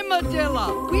 I'm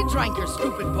Adilla. We drank your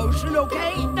stupid potion,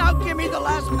 okay? Now give me the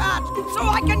last batch so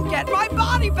I can get my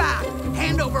body back.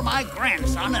 Hand over my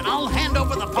grandson and I'll hand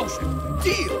over the potion.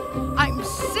 Deal. I'm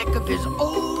sick of his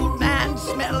old man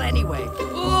smell anyway.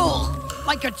 Ugh,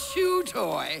 like a chew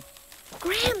toy.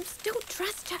 Gramps, don't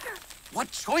trust her.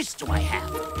 What choice do I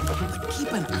have? But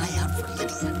keep an eye out for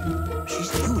Lydia.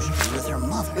 She's usually with her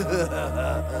mother.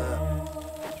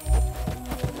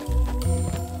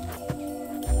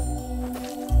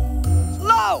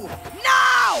 Slow!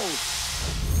 Now!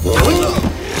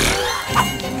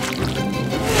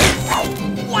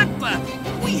 What the?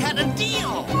 We had a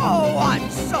deal. Oh, I'm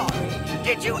sorry.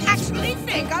 Did you actually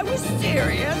think I was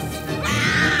serious?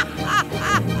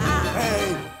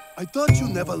 Hey, I thought you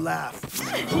never laughed.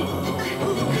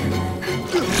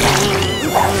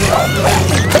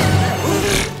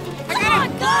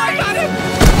 I got him!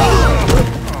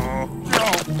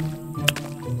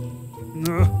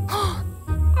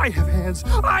 I have hands!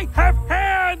 I have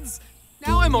hands!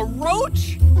 Now I'm a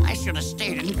roach? I should have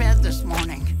stayed in bed this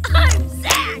morning. I'm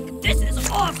Zach! This is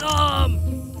awesome!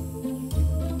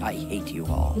 I hate you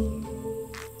all.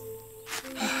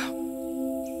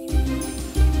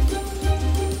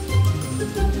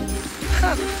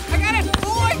 I got it!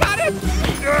 Oh, I got it!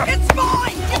 It's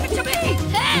mine! Give it to me!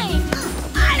 Hey!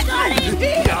 I got it! Give it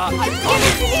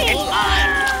to me!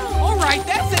 All right,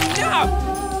 that's enough!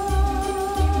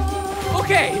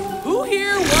 Okay, who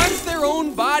here wants their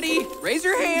own body? Raise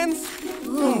your hands.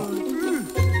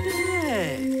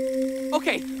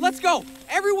 Okay, let's go.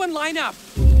 Everyone line up.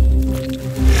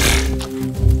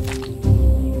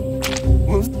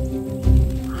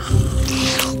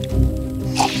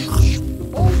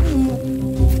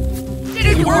 Did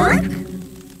it work?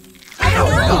 I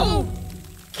don't know!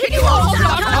 Can you all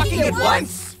stop talking at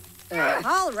once?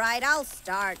 All right, I'll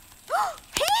start.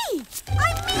 Hey!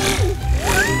 I'm me!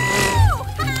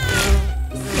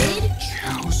 Sid?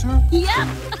 Chowser? Yep!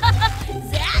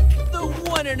 Zach? The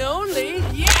one and only,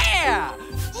 yeah!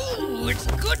 Ooh, it's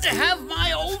good to have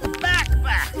my old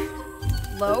backpack.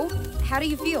 Lo, how do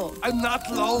you feel? I'm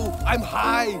not low, I'm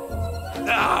high.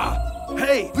 Ah,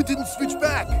 hey, we didn't switch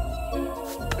back.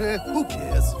 Who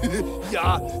cares?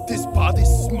 Yeah, this body's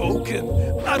smoking.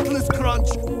 Atlas crunch.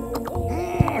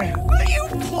 Will you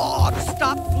clogs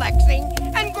stop flexing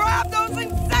and grab those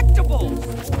insectibles?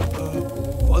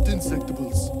 What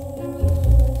insectables?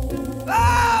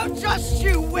 Oh, just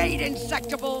you wait,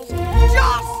 insectibles!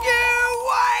 Just you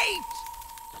wait!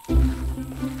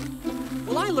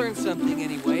 Well, I learned something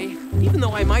anyway. Even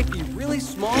though I might be really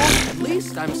small, at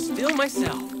least I'm still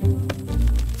myself.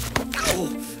 Ow!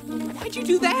 Why'd you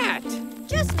do that?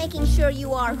 Just making sure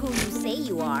you are who you say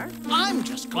you are. I'm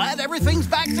just glad everything's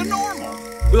back to normal.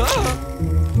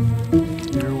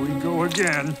 Here we go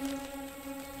again.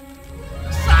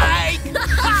 Psych!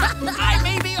 I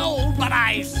may be old, but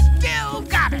I still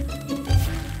got it.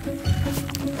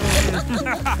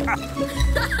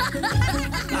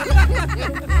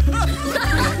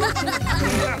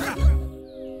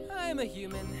 I'm a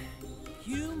human.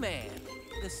 Human.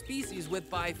 The species with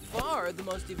by far the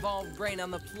most evolved brain on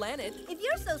the planet, If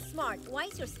you're so smart, why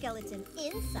is your skeleton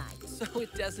inside? so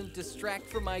it doesn't distract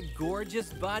from my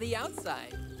gorgeous body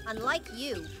outside. Unlike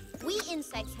you, we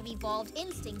insects have evolved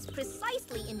instincts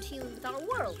precisely in tune with our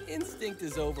world. Instinct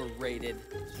is overrated.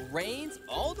 Brains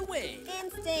all the way.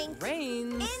 Instinct.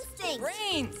 Brains. Instinct.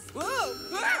 Brains. Whoa.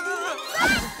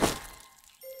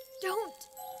 Don't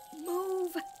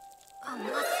move. A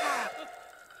muscle.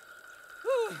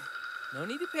 Whew. No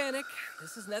need to panic.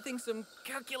 This is nothing some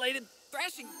calculated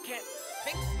thrashing can't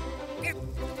fix.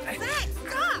 Zach,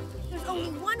 stop! There's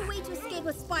only one way to escape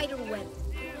a spider web.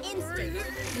 Instinct.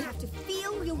 You have to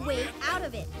feel your way out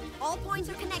of it. All points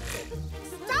are connected.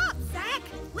 Stop, Zach!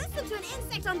 Listen to an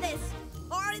insect on this.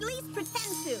 Or at least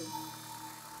pretend to.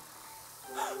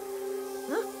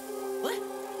 Huh? What?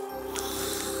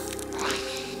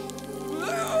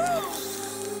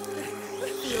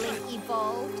 Feeling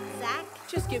evolved, Zach?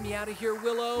 Just get me out of here,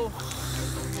 Willow.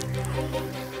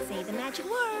 Say the magic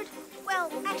word. Well,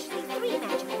 actually, 3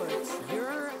 magic words.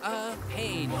 You're a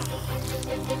pain.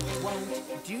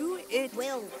 Won't do it.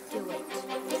 Will do it.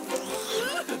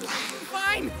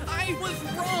 Fine, I was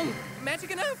wrong.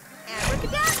 Magic enough?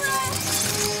 Abracadabra!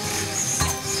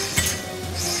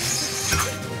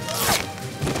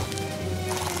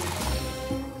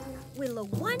 Willow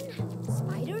 1,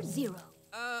 spider 0.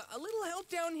 A little help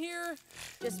down here?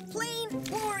 Just plain,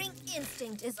 boring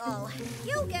instinct is all.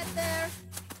 You'll get there.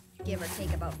 Give or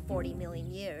take about 40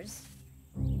 million years.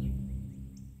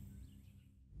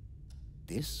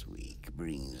 This week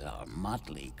brings our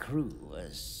motley crew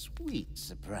a sweet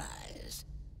surprise.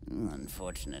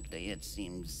 Unfortunately, it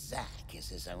seems Zach is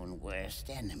his own worst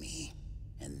enemy,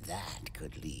 and that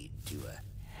could lead to a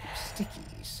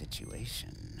sticky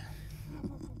situation.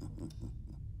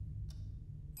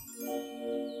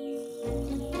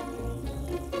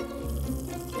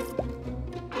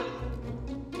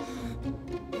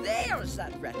 There, Where's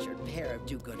that wretched pair of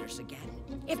do-gooders again?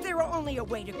 If there were only a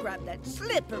way to grab that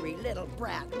slippery little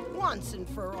brat once and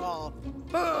for all.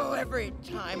 Oh, every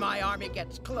time my army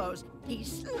gets close, he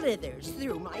slithers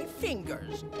through my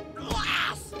fingers.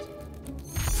 Blast!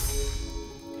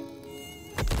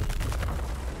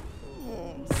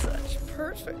 Oh, such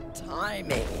perfect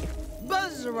timing.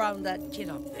 Buzz around that kid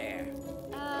up there.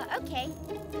 Okay.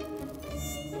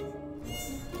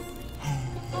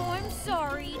 Oh, I'm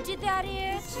sorry. Did that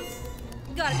it?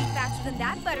 Gotta be faster than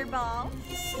that, Butterball.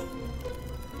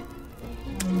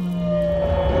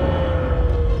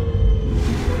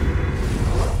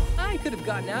 I could have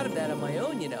gotten out of that on my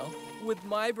own, you know. With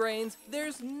my brains,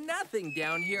 there's nothing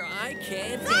down here I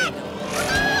can't handle.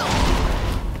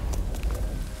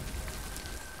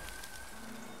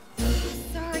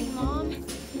 Sorry, Mom.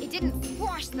 It didn't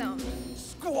squash them.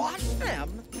 Squash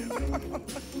them?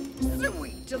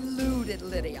 Sweet, deluded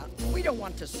Lydia. We don't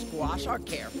want to squash our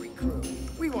carefree crew.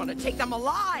 We want to take them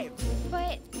alive.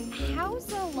 But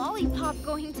how's a lollipop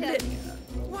going to... Lydia,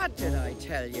 what did I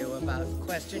tell you about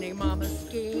questioning Mama's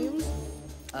schemes?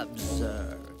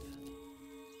 Observe.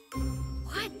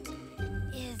 What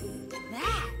is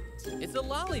that? It's a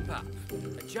lollipop.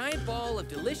 A giant ball of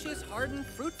delicious, hardened,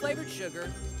 fruit-flavored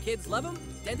sugar. Kids love them,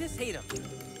 dentists hate them.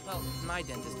 Well, my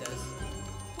dentist does.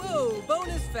 Whoa,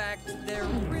 bonus fact, they're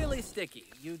really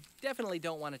sticky. You definitely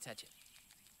don't want to touch it.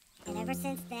 And ever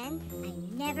since then, I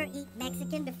never eat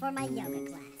Mexican before my yoga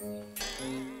class.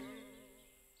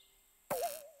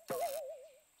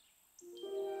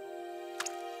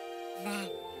 That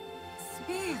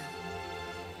smell.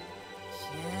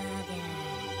 Sugar.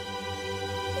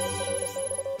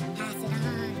 Pass it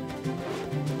on.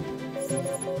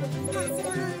 Pass it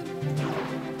on.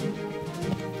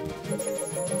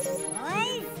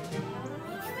 Boys,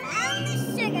 we found the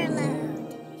sugar load.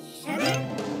 Sugar?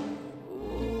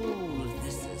 Ooh,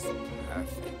 this is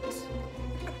perfect.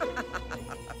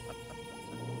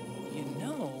 You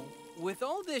know, with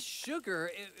all this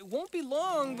sugar, it won't be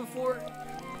long before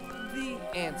the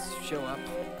ants show up.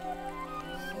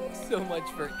 So much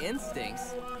for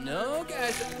instincts. No,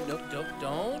 guys, no,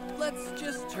 don't. Let's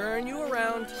just turn you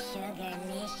around.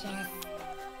 Sugarlicious.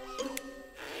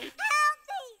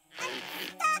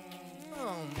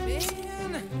 Oh, man.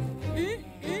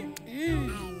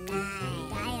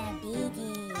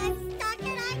 I'm stuck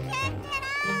and I can't get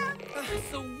out.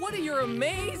 So what do your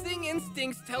amazing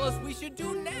instincts tell us we should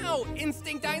do now,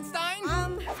 Instinct Einstein?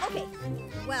 Okay.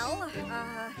 Well,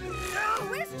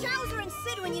 where's Chowser and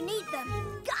Sid when you need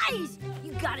them? Guys,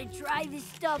 you gotta try this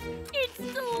stuff. It's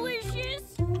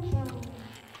delicious.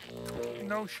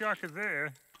 No shocker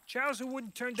there. Chowser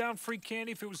wouldn't turn down free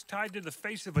candy if it was tied to the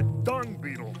face of a dung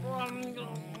beetle.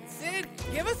 Sid,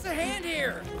 give us a hand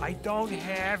here. I don't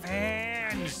have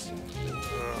hands.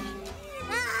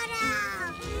 Oh no!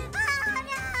 Oh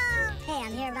no! Hey,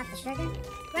 I'm here about the sugar.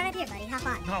 Right up here, buddy. Hop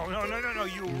on. No.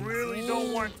 You really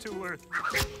don't want to.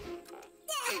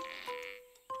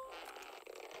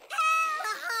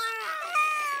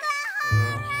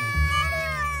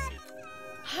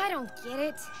 I don't get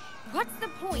it. What's the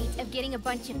point of getting a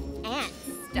bunch of ants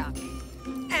stuck?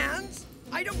 Ants?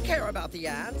 I don't care about the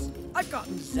ants. I've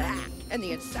gotten Zack and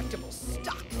the Insectibles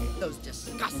stuck. Those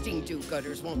disgusting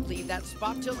do-gooders won't leave that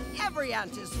spot till every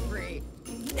ant is free.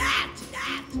 Nat!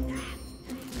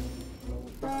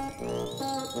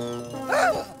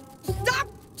 Oh, stop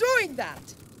doing that!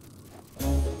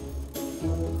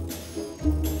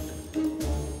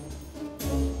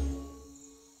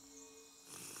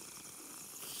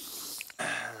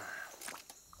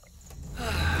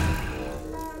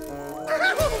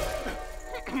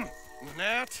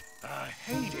 Nat, I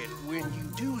hate it when you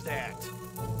do that.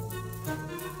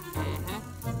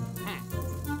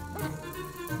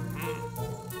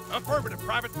 Affirmative,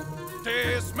 Private.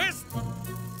 Dismissed.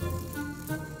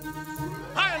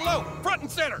 High and low, front and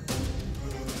center.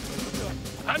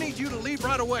 I need you to leave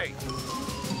right away.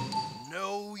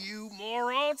 No, you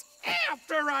morons,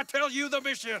 after I tell you the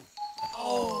mission.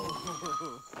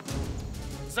 Oh.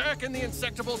 Zack and the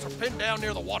Insectibles are pinned down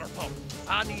near the water pump.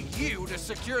 I need you to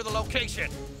secure the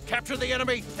location, capture the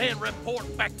enemy, and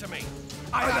report back to me.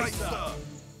 Aye, sir.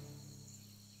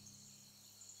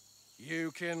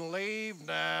 You can leave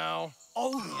now.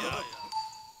 Oh, yeah.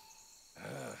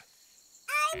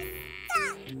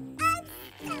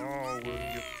 Oh, will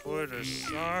you put a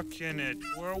sock in it?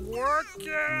 We're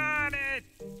working on it.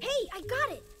 Hey, I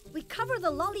got it. We cover the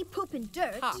lollipop in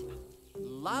dirt. Pop.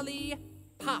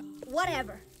 Lollipop.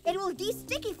 Whatever. It will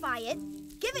de-stickify it,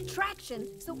 give it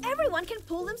traction, so everyone can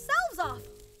pull themselves off.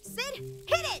 Sid,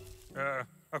 hit it!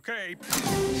 Okay.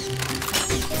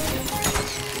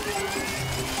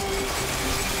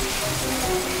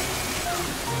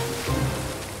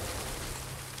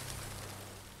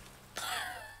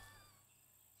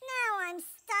 Now I'm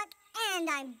stuck and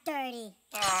I'm dirty.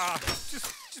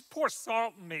 Just pour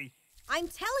salt in me. I'm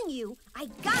telling you, I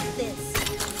got this.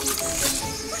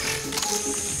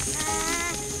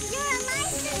 You're a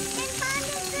licensed and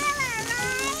bonded driller,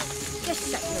 right?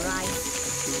 Just shut your eyes.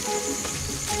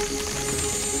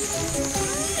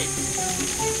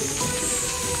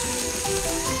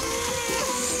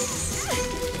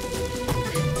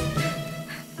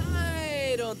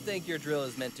 I don't think your drill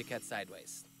is meant to cut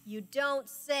sideways. You don't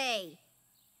say.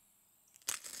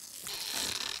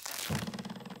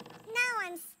 Now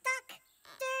I'm stuck,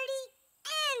 dirty,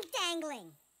 and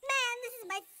dangling. Man, this is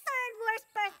my third worst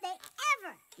birthday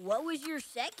ever. What was your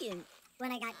second?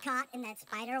 When I got caught in that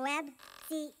spider web.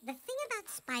 See, the thing about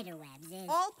spider webs is...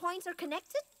 All points are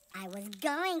connected? I was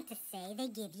going to say they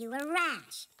give you a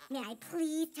rash. May I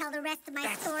please tell the rest of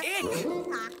my story? That's it!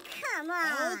 Aw, come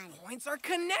on. All points are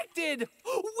connected!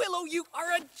 Willow, you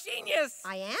are a genius!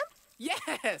 I am?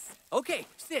 Yes! Okay,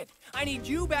 Sid, I need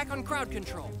you back on crowd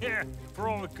control. Yeah, for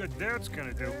all the good that's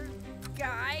gonna do.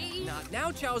 Guys? Not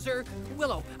now, Chowser.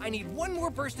 Willow, I need one more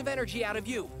burst of energy out of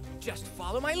you. Just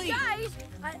follow my lead. Guys,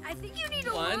 I think you need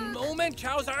to One moment,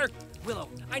 Chowser. Willow,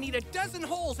 I need a dozen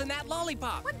holes in that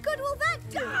lollipop. What good will that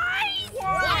do?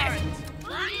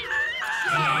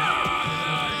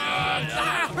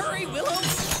 Hurry, Willow!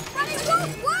 But it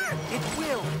won't work! It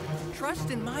will. Trust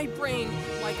in my brain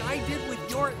like I did with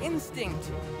your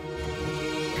instinct.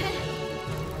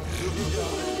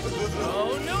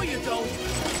 Oh, no, you don't.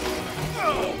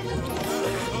 Oh,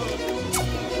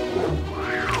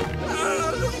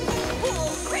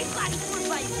 great body work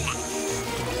by Zach.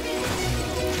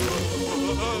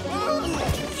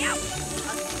 Yep, a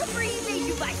slippery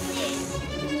invasion by Sid.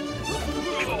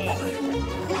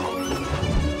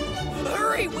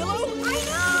 Hurry, Willow! I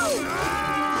know!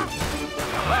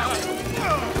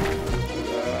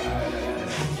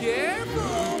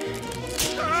 Careful!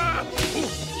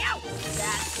 Yow,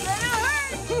 that's gonna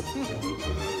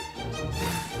hurt.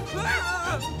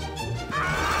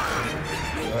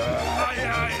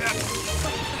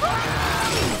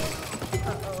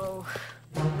 Uh-oh.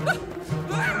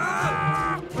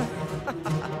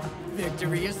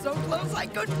 Victory is so close I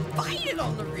couldn't fight it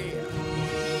on the rear.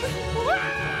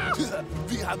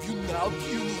 We have you now,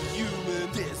 puny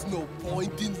human. There's no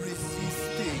point in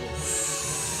resisting.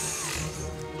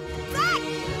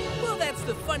 Well, that's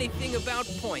the funny thing about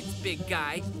points, big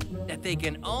guy. That they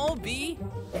can all be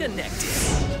connected.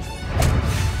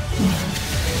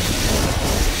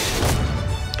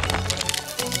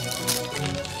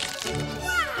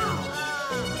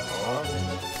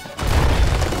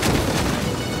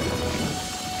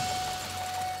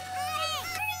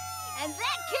 And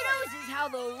that, kiddos, is how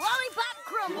the lollipop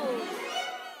crumbles.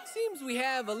 Seems we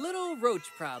have a little roach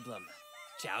problem.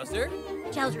 Chowser?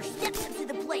 Chowser steps up to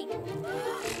the plate.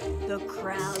 The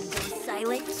crowd goes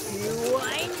silent. He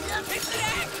winds up his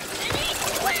neck, and he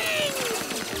swings!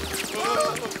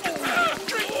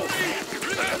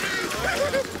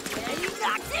 And he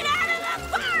knocks it out of the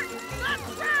park! The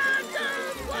crowd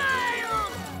goes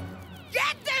wild!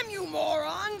 Get them, you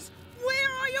morons!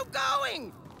 Where are you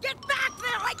going? Get back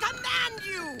there, I command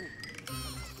you!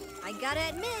 I gotta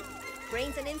admit,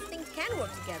 brains and instincts can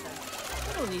work together.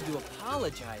 You don't need to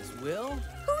apologize, Will.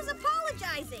 Who's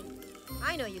apologizing?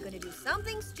 I know you're gonna do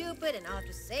something stupid and I'll have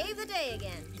to save the day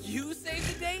again. You save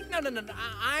the day? No.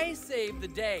 I save the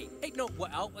day. Hey, no,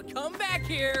 well, come back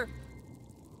here.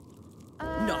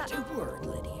 Not a word,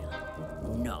 Lydia.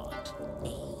 Not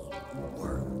a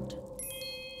word.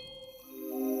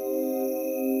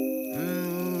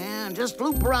 Yeah, just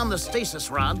loop around the stasis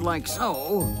rod like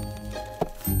so.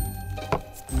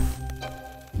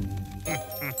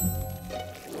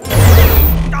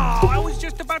 Oh, I was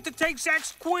just about to take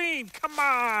Zach's queen. Come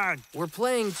on. We're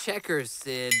playing checkers,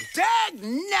 Sid.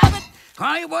 Dagnabbit!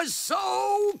 I was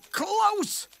so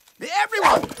close!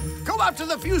 Everyone, go out to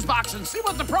the fuse box and see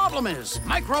what the problem is.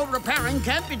 Micro repairing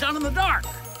can't be done in the dark.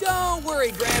 Don't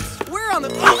worry, Gramps. We're on the...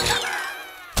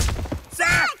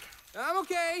 Zach! I'm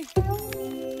okay.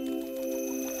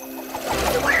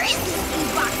 Where is this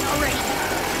fuse box already?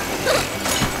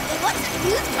 What's a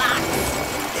fuse box?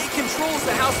 It controls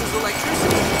the house's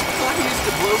electricity. I used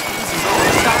to blow fuses all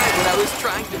the time when I was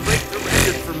trying to break the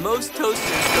record for most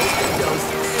toasters toasting toast.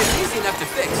 It's easy enough to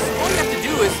fix. All you have to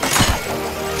do is...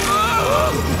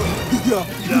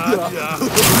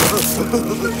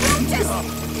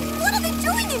 What are they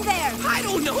doing in there? I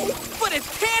don't know, but it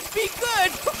can't Be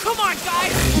good! Come on,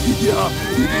 guys!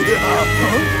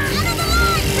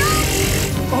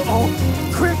 Uh-oh!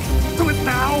 Quick! Do it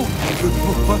now!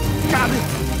 Got it!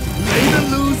 Later,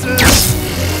 losers!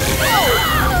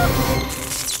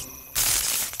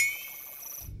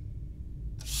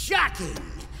 Shocking!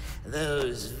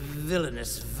 Those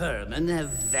villainous vermin have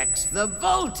vexed the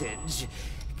voltage.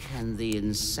 Can the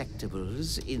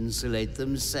Insectibles insulate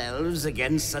themselves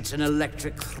against such an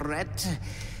electric threat?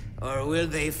 Or will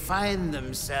they find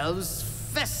themselves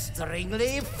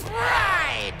festeringly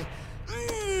fried?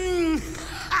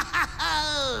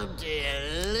 Oh,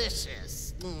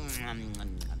 delicious.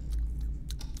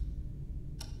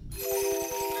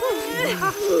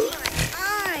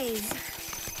 Eyes!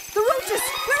 The roaches!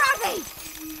 Where are they?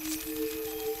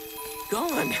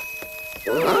 Gone.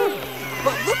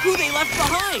 But look who they left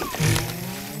behind!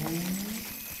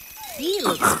 He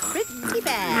looks pretty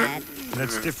bad.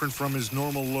 That's different from his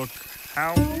normal look.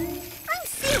 How? I'm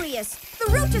serious. The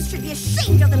roaches should be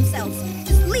ashamed of themselves.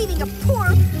 Just leaving a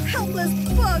poor, helpless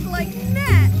bug like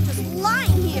that just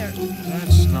lying here.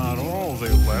 That's not all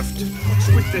they left. What's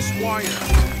with this wire?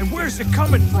 And where's it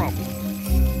coming from?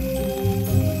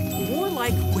 More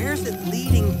like, where's it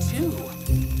leading to?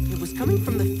 It was coming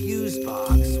from the fuse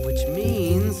box, which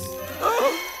means...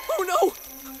 Oh no!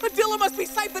 Adilla must be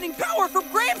siphoning power from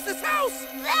Gramps' house!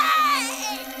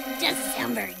 Doesn't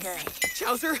sound very good.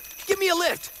 Chowser, give me a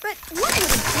lift! But what would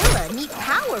Adilla need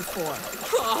power for?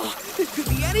 Oh, it could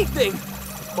be anything!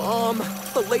 A bomb,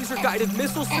 a laser-guided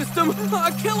missile system,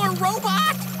 a killer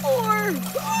robot, or...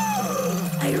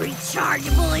 A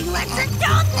rechargeable electric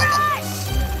toothbrush!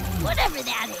 Whatever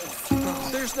that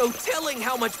is. There's no telling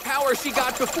how much power she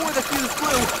got before the fuse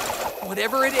blew.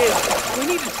 Whatever it is, we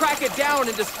need to track it down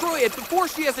and destroy it before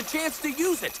she has a chance to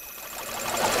use it.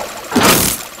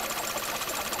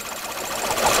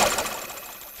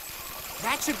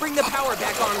 That should bring the power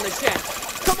back on in the shed.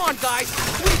 Come on, guys.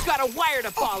 We've got a wire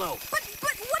to follow. But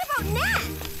what about Nat?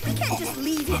 We can't just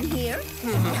leave him here.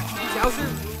 Chowser,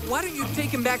 why don't you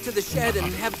take him back to the shed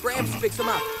and have Gramps fix him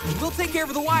up? We'll take care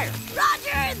of the wire.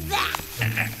 Roger that!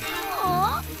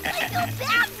 Aw, I feel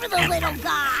bad for the little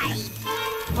guy.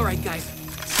 All right, guys.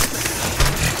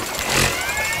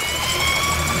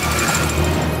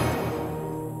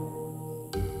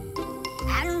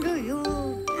 And do you,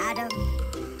 Adam,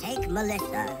 take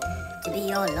Melissa to be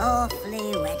your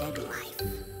lawfully wedded wife.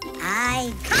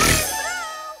 I come through!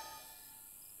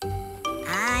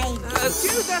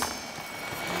 Excuse us!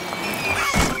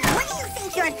 What do you think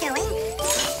you're doing?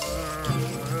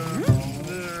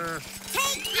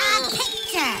 Take a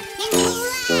picture! It will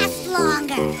last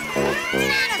longer! Get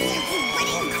out of here, you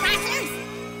wedding crashers!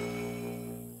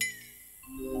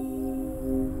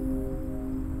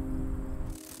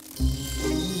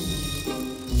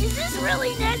 Is this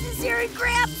really necessary,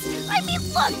 Gramps? I mean,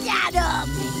 look at him!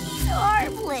 He's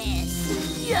harmless.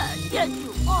 Yes,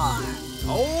 you are.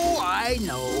 Oh, I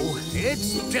know.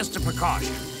 It's just a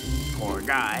precaution. Poor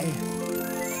guy.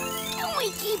 Can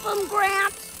we keep him,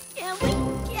 Gramps? Can we?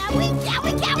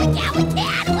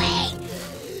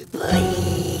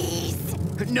 Please!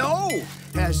 No!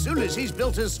 As soon as he's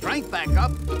built his strength back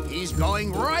up, he's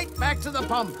going right back to the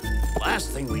pump.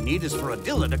 Last thing we need is for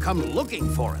Adilla to come looking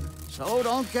for him. So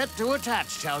don't get too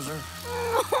attached, Chowser.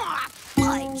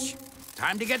 Fudge.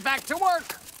 Time to get back to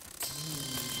work.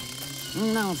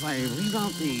 Now, if I leave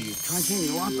out the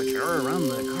titanium aperture around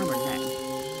the carbon neck.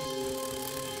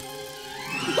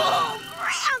 Oh,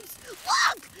 Gramps!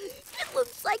 Look! It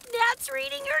looks like Nat's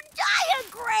reading her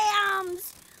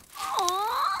diagrams!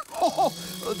 Aww!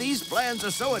 Oh, these plans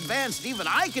are so advanced even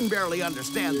I can barely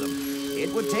understand them.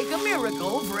 It would take a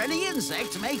miracle for any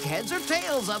insect to make heads or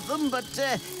tails of them, but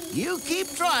you keep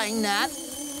trying, Nat.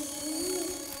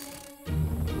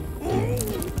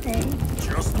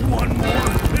 Just one more,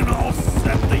 and I'll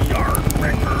set the yard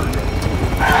record.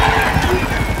 Hey!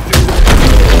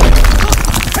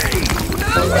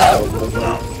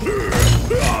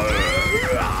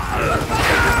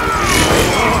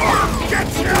 Get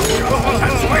him!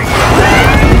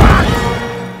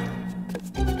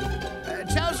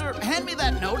 Chowser, hand me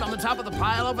that note on the top of the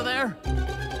pile over there.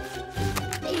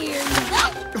 Here you go!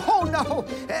 Oh, no,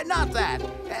 not that.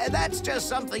 That's just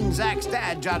something Zach's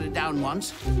dad jotted down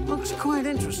once. Looks quite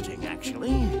interesting,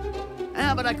 actually.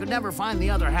 But I could never find the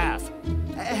other half.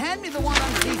 Hand me the one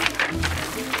underneath.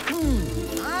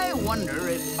 I wonder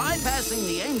if bypassing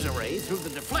the Ames array through the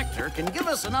deflector can give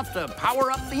us enough to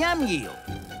power up the M yield.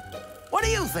 What do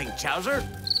you think, Chowser?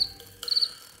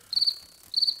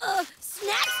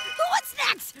 Snacks? What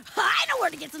snacks? I know where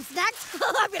to get some snacks.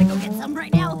 I'm gonna go get some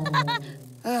right now.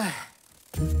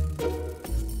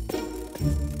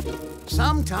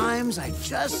 Sometimes I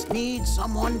just need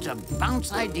someone to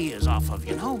bounce ideas off of,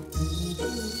 you know?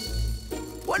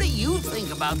 What do you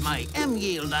think about my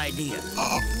M-yield idea?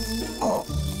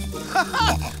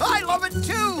 I love it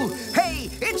too!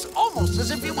 Hey, it's almost as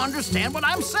if you understand what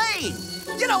I'm saying.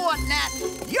 You know what, Nat?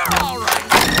 You're all right.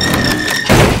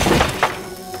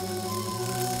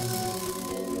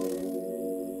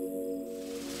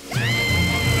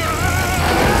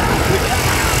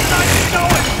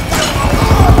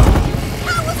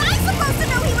 How was I supposed to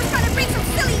know he was trying to break some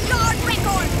silly yard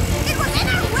record? It was in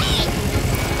our way!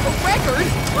 A record?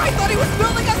 I thought he was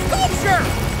building a sculpture!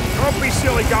 Don't be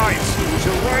silly, guys. It's a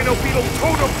rhino beetle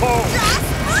totem pole.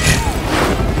 Just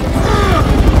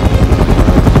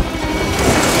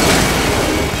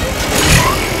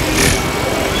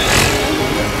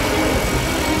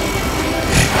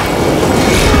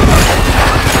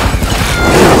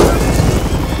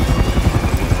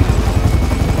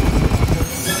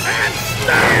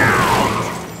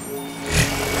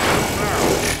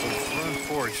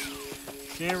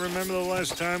Can't remember the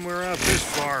last time we were out this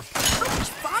far. How much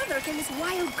farther can this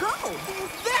wire go?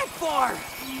 That far!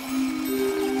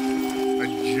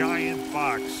 A giant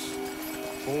box.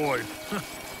 Boy,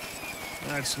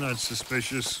 that's not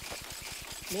suspicious.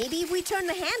 Maybe if we turn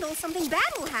the handle, something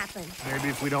bad will happen. Maybe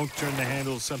if we don't turn the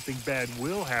handle, something bad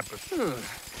will happen.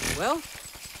 Well,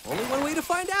 only one way to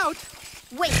find out.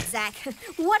 Wait, Zach.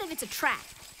 What if it's a trap?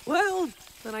 Well,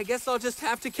 then I guess I'll just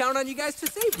have to count on you guys to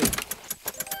save me.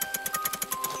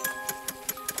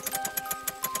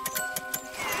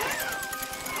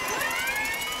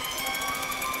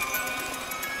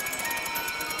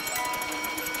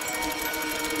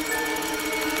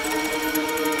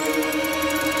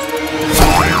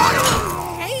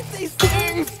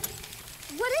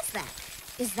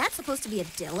 Is that supposed to be a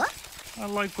Dilla? I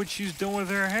like what she's doing with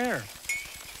her hair.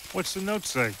 What's the note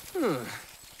say? Take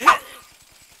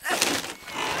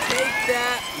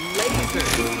that laser.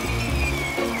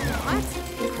 What?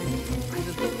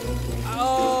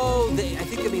 Oh, I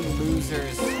think they mean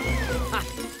losers.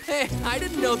 Hey, I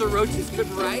didn't know the roaches could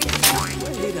write.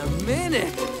 Wait a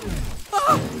minute.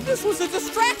 Oh, this was a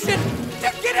distraction.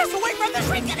 Get us away from the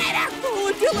Shrinkinator. Oh,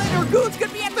 and Dilla and her goons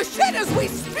could be at the shed as we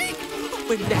speak.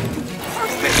 But that could be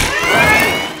perfect.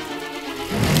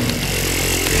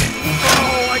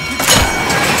 Oh, I can just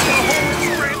imagine the whole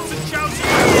strands and Chowser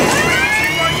right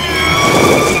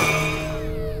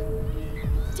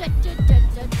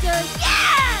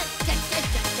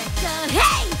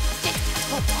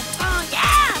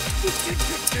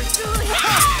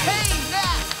Hey,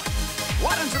 Nat!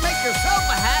 Why don't you make yourself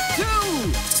a hat,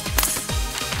 too?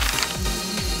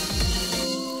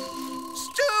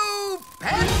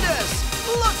 Stupendous!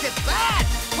 Look at that!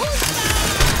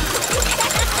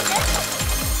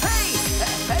 Hey,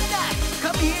 Nat,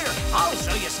 come here. I'll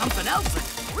show you something else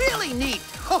that's really neat.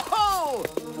 Ho-ho!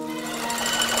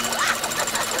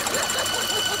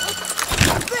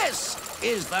 This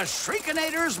is the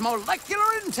Shrinkinator's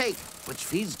molecular intake, which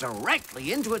feeds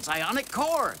directly into its ionic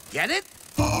core. Get it?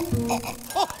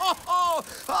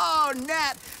 Oh,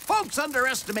 Nat, folks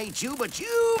underestimate you, but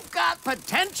you've got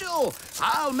potential.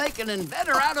 I'll make an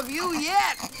inventor out of you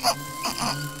yet.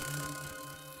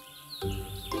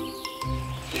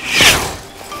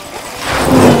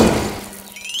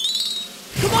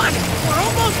 Come on, we're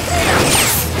almost there.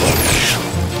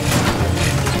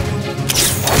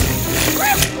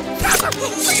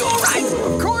 Are you all right?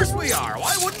 Of course we are.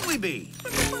 Why wouldn't we be?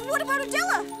 What about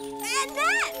Adela? And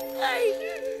Nat? I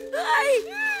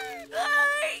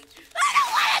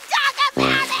don't want to talk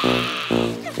about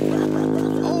it!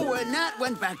 Oh, Nat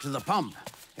went back to the pump.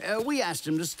 We asked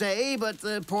him to stay, but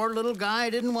the poor little guy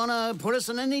didn't want to put us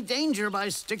in any danger by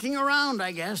sticking around,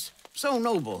 I guess. So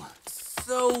noble.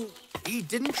 So, he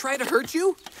didn't try to hurt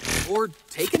you? Or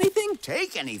take anything?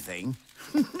 Take anything?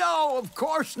 No, of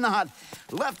course not.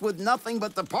 Left with nothing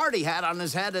but the party hat on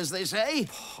his head, as they say.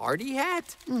 Party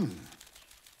hat?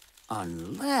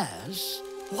 Unless...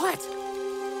 What?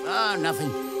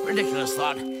 Nothing. Ridiculous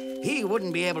thought. He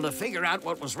wouldn't be able to figure out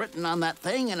what was written on that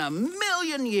thing in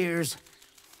 1,000,000 years.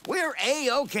 We're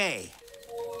A-OK.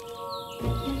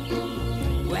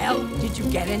 Well, did you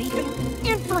get anything?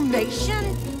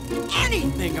 Information?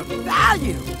 Anything of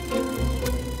value?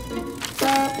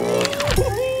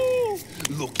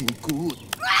 Looking good.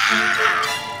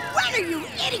 When are you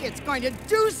idiots going to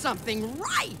do something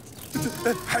right?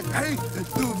 Hey,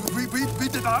 we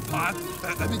did our part.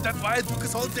 I mean, that's why I took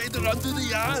us all day to run through the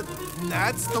yard.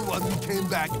 That's the one who came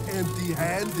back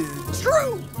empty-handed.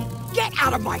 True! Get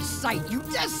out of my sight, you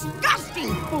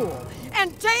disgusting fool!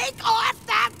 And take off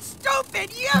that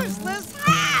stupid, useless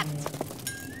hat!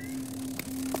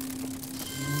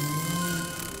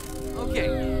 Okay,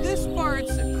 this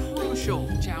part's crucial,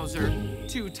 Chowser.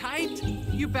 Too tight,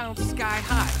 you bounce sky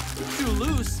high. Too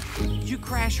loose, you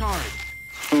crash hard.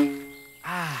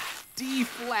 Ah, D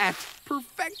flat,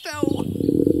 perfecto.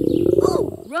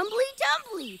 Oh, rumbly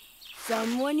tumbly.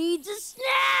 Someone needs a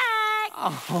snack.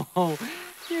 Oh,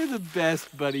 you're the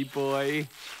best, buddy boy.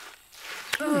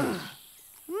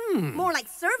 More like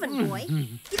servant boy.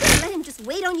 You gonna let him just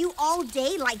wait on you all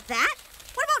day like that?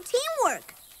 What about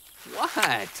teamwork?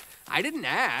 What? I didn't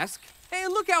ask. Hey,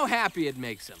 look how happy it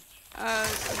makes him.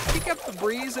 Kick up the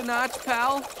breeze a notch,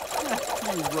 pal.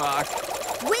 You rock.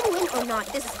 Win-win or not,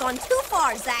 this has gone too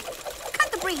far, Zach.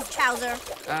 Cut the breeze, Chowser.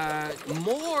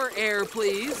 More air,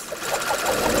 please.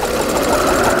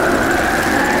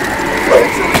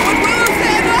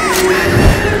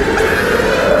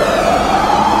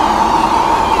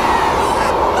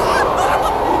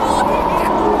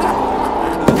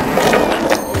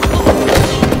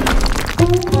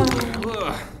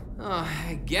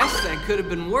 I guess that could have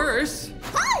been worse.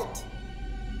 Halt!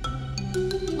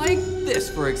 Like this,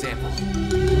 for example.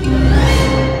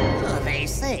 Well, they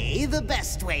say the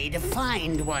best way to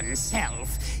find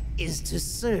oneself is to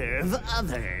serve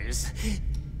others.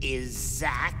 Is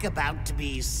Zach about to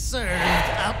be served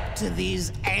up to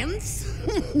these ants?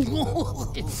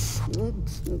 Oh,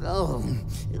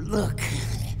 look,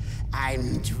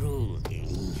 I'm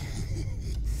drooling.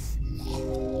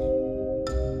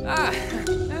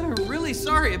 I'm really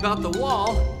sorry about the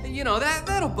wall. You know,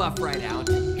 that'll buff right out.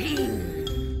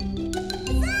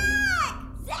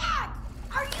 Zach!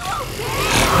 Are you okay?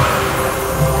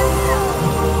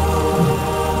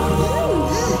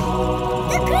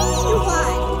 The green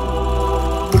one!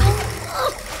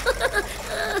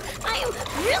 I am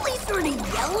really sort of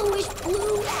yellowish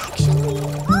blue, actually.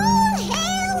 All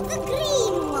hail the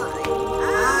green one!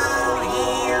 All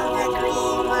hail the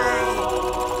green one!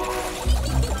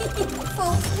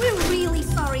 Folks, we're really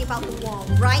sorry about the wall,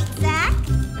 right, Zach?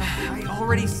 I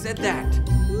already said that.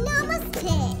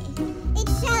 Namaste. It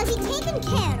shall be taken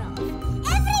care of.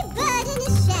 Every burden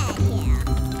is shared here.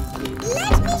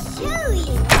 Let me show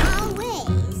you our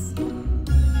ways.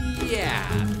 Yeah,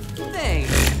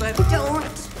 thanks, but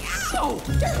Don't. Oh,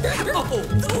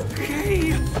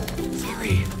 okay.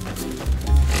 Sorry.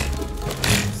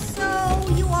 So,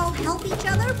 you all help each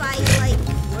other by, like,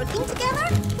 working together?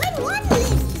 When one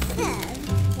lives to serve,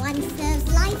 one serves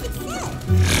life itself.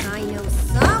 I know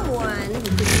someone who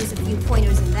could use a few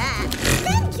pointers in that.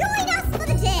 Then join us for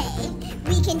the day.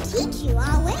 We can teach you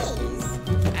our ways.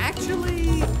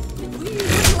 Actually, We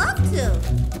would love to.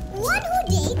 One who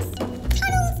digs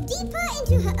tunnels deeper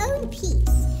into her own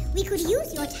peace. We could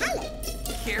use your talent.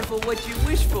 careful what you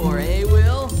wish for, eh,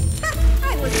 Will?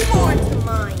 I was born to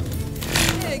mine.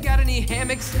 Hey, got any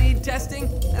hammocks need testing?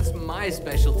 That's my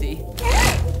specialty.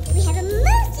 We have a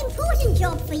most important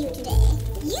job for you today.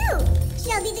 You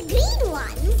shall be the green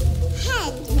one's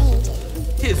handmaiden.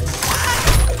 His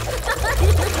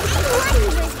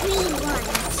Wondrous green one.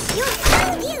 Your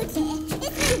sole duty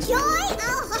is to enjoy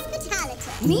our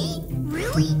hospitality. Me?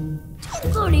 Really?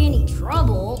 Don't go to any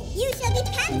trouble. You shall be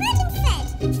pampered and fed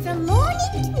from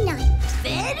morning to night.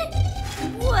 Fed?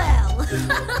 Well,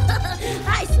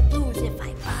 I suppose if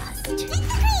I must. Take the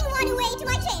green one away to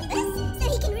my chambers so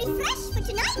he can refresh for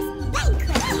tonight's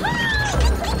banquet.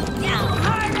 Now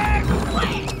harder,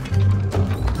 quick!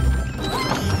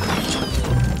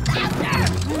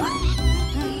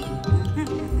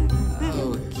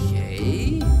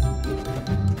 Okay.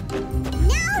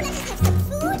 Now let us have some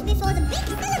food before the big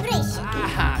celebration.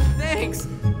 Ah, thanks.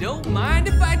 Don't mind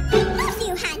if I... Love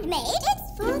you, handmaid. It's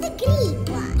for the green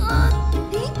one.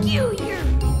 Thank you, your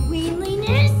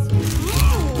queenliness.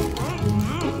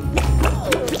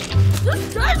 This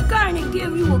does kind of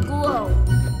give you a glow.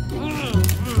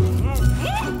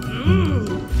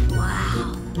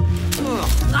 Wow.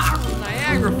 Ugh,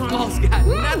 Niagara Falls got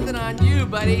nothing on you,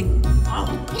 buddy.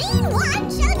 Green one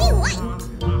shall be white.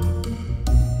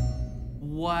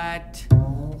 What?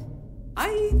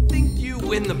 I think you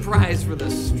win the prize for the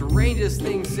strangest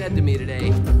thing said to me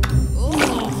today.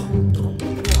 Ugh.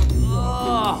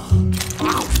 Ugh.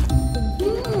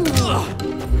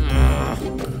 Now,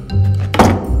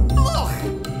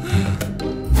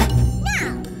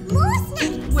 more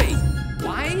snacks. Wait,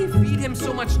 why feed him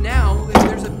so much now if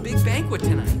there's a big banquet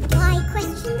tonight? Why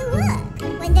question the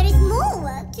work when there is more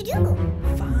work to do?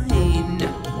 Fine.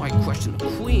 Why question the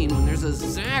queen when there's a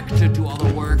Zach to do all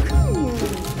the work?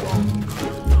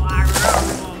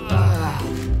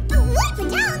 Wipe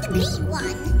down the green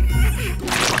one.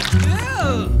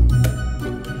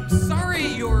 Sorry,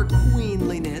 your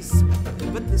queenliness,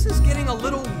 but this is getting a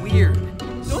little weird.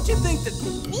 Don't you think that...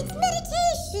 It's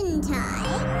meditation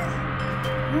time.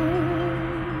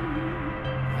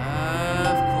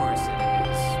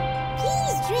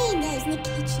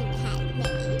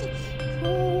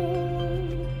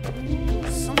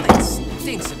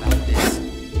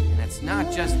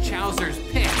 just Chowser's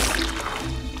picks.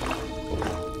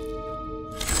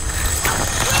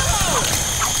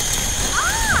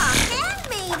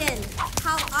 Handmaiden!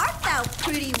 How art thou,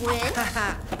 pretty wind?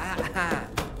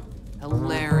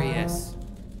 Hilarious.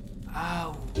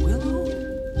 Willow,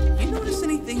 you notice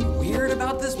anything weird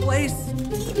about this place?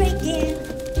 He's right there.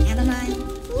 Never mind.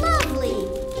 Lovely.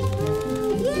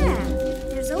 Yeah,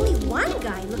 there's only one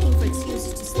guy looking for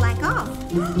excuses to slack off.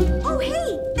 Oh,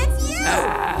 hey, that's you!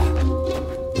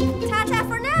 Ta-ta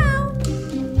for now.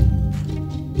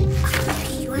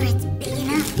 Sure it's big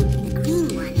enough. The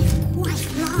green one is quite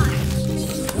large.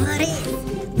 Sure is.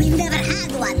 We've never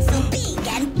had one so big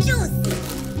and juicy.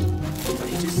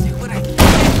 Did you see what I...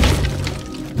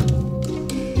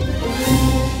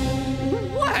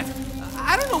 What?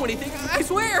 I don't know anything, I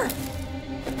swear.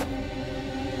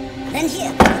 Then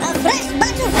here, a fresh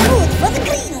bunch of fruit for the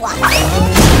green one.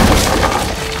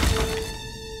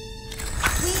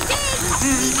 We dig,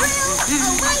 we drill,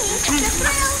 away to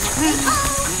thrill. Hey ho,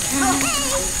 oh hey,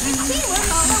 it's teamwork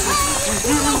all the way.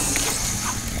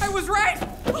 I was right!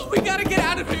 We gotta get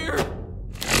out of here!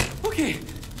 Okay,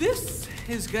 this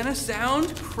is gonna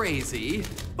sound crazy,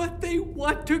 but they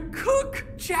want to cook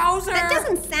Chowser! That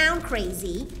doesn't sound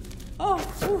crazy. Oh,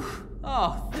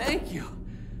 thank you.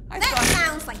 That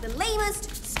sounds like the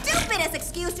lamest, stupidest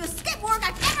excuse to skip work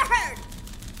I've ever heard.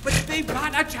 But they've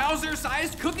got a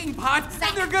Chowser-sized cooking pot, Zach,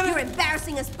 and they're gonna... You're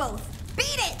embarrassing us both.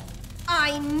 Beat it!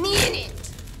 I mean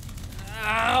it!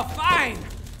 Fine.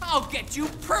 I'll get you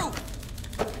proof.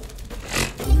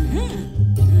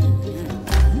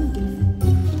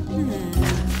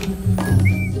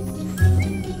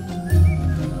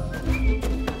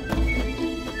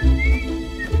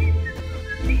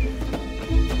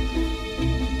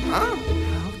 Huh?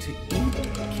 How to eat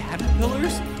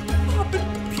caterpillars? Popping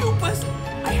pupas?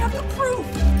 I have the proof.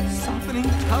 Softening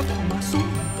tough muscle?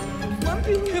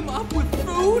 Lumping him up with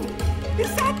food?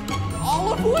 Is that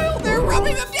olive oil they're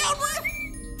rubbing him down with?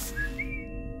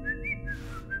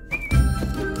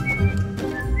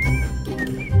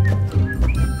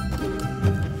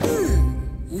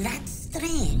 That's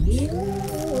strange.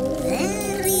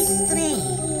 Very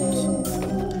strange.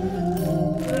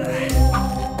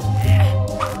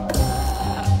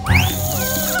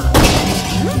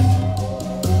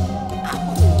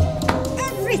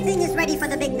 Everything is ready for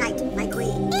the big night, my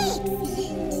queen.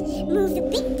 Excellent. Move the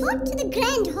big pot to the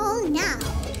grand hall now.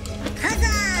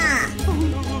 Huzzah!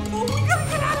 Oh, we gotta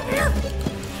get out of here!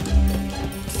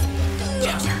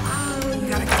 Chowser, we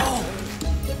gotta go.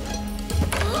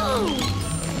 Oh,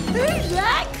 there's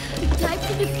Zach. Time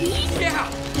for the feast? Yeah,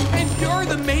 and you're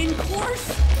the main course?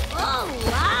 Oh,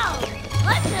 wow.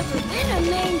 I've never been a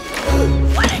main...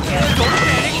 What did you Don't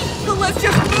panic, so let's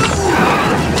just move!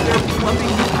 They're plumbing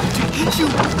you up to eat you.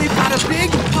 They've got a big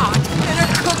pot and a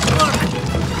cookbook.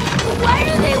 Why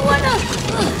do they want to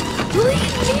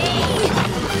leave me?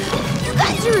 You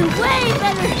guys are in way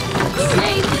better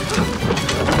shape.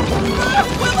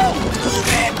 Willow, move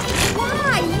it!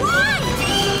 Why?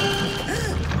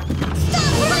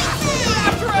 Stop right there!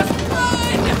 After us,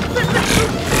 run!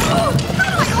 How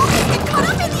do I always get caught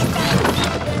up in these things?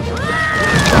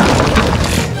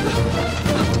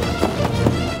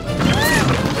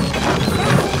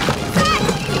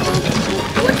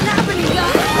 What's happening,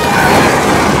 guys?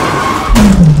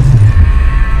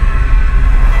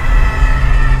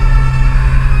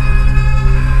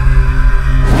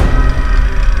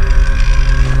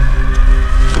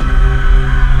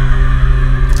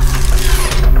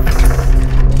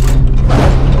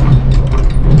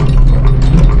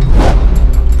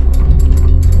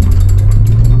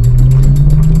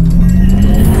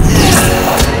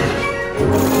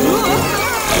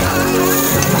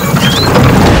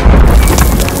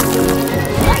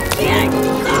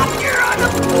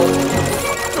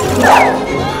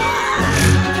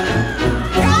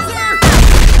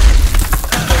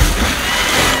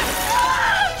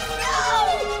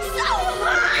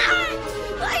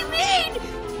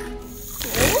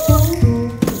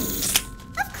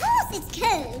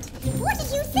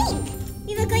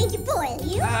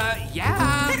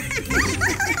 Yeah.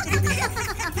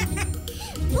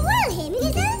 Boil him in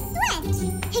his own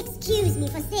sweat. Excuse me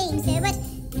for saying so, but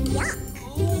yuck.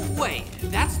 Wait,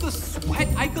 that's the sweat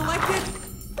I collected?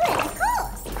 Well, of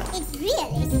course. It's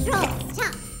really strong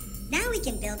stuff. Now we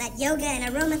can build that yoga and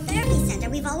aromatherapy center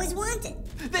we've always wanted.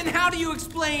 Then how do you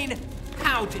explain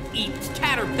how to eat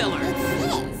caterpillars? It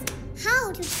says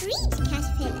how to treat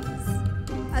caterpillars.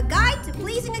 A guide to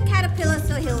pleasing a caterpillar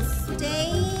so he'll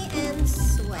stay and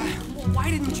sweat. Why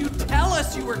didn't you tell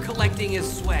us you were collecting his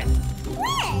sweat?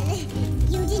 Well,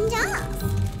 you didn't ask.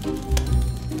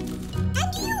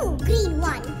 And you, green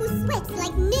one, who sweat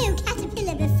like no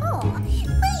caterpillar before.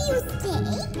 Will you stay,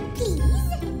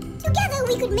 please? Together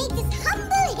we could make this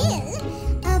humble hill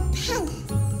a palace.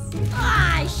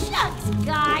 Ah, shucks,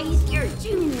 guys. You're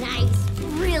too nice,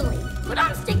 really. But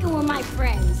I'm sticking with my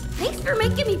friends. Thanks for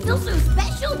making me feel so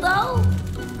special, though.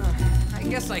 I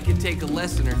guess I could take a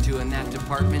lesson or two in that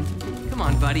department. Come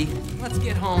on, buddy. Let's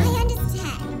get home. I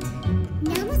understand.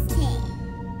 Namaste.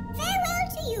 Farewell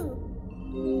to you.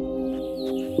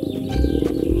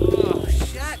 Oh,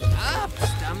 shut up,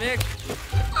 stomach.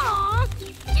 Aw,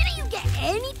 didn't you get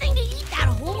anything to eat that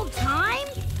whole time?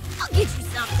 I'll get you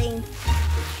something.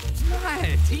 What?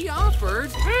 He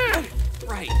offered.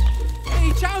 Right.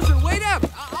 Hey, Chowser, wait up.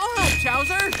 I'll help,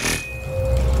 Chowser.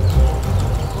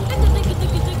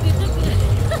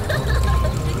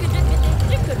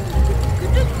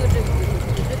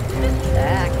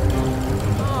 Zach.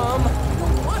 Mom, I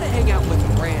don't want to hang out with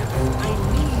Gramps. I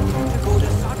need to go to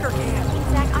soccer camp.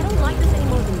 Zach, I don't like this any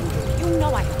more than you do. You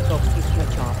know I have to go because you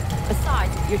switch off.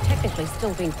 Besides, you're technically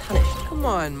still being punished. Come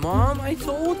on, Mom. I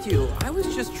told you. I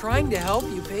was just trying to help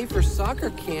you pay for soccer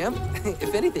camp.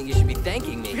 If anything, you should be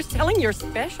thanking me. You're selling your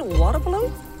special water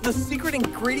balloons? The secret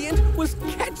ingredient was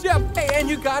ketchup. Hey, and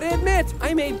you gotta admit,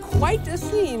 I made quite a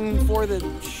scene for the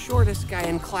shortest guy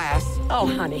in class. Oh,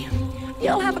 honey.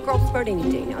 You'll have a growth spurt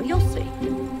any day now. You'll see.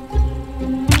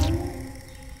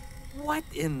 What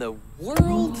in the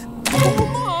world? Oh,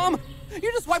 Mom!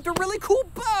 You just wiped a really cool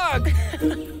bug!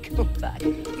 Go back.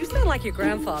 You sound like your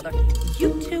grandfather.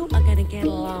 You two are gonna get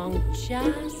along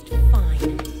just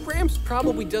fine. Gramps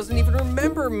probably doesn't even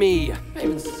remember me. I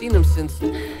haven't seen him since...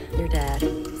 Your dad.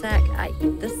 Zach,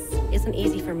 this isn't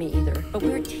easy for me either. But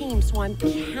we're a team, so I'm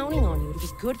counting on you to be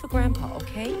good for Grandpa,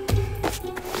 okay?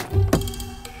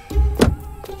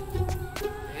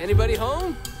 Anybody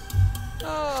home?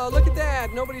 Oh, look at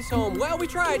that. Nobody's home. Well, we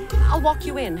tried. I'll walk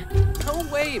you in. No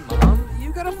way, Mom.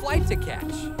 You got a flight to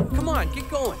catch. Come on, get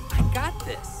going. I got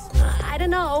this. I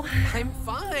don't know. I'm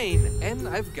fine. And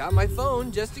I've got my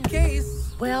phone just in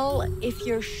case. Well, if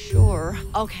you're sure.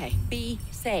 Okay, be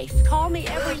safe. Call me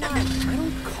every night. I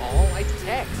don't call, I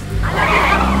text. I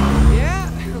love you.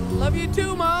 Yeah, love you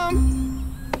too, Mom.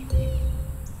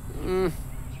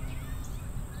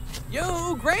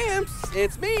 Yo, Gramps,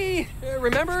 it's me.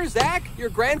 Remember Zach, your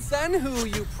grandson, who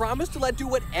you promised to let do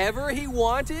whatever he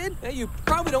wanted? You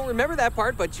probably don't remember that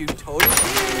part, but you totally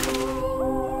did.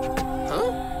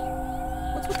 Huh?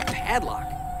 What's with the padlock?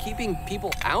 Keeping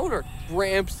people out or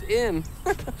Gramps in?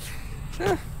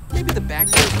 Maybe the back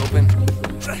door's open.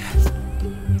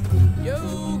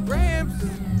 Yo, Gramps.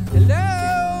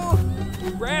 Hello?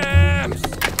 Gramps.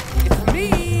 It's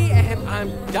me, and I'm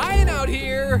dying out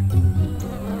here.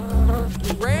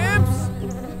 Gramps?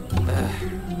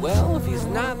 Well, if he's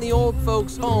not in the old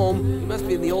folks' home, he must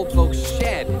be in the old folks'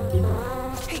 shed.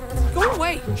 Hey, go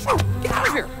away! Get out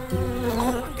of here!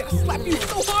 Oh, I'm gonna slap you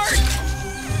so hard!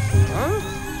 Huh?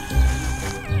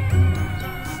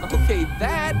 Okay,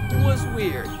 that was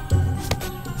weird.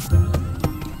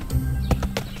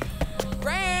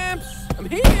 Gramps! I'm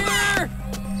here!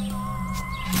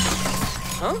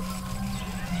 Huh?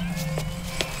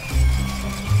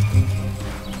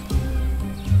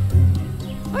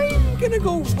 I'm gonna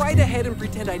go right ahead and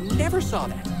pretend I never saw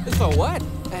that. So what?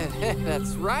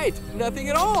 That's right, nothing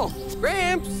at all.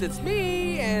 Gramps, it's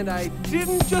me, and I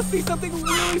didn't just see something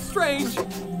really strange.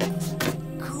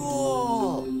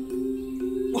 Cool.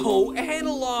 Whoa,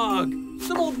 analog.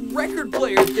 Some old record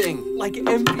player thing, like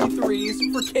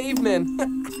MP3s for cavemen.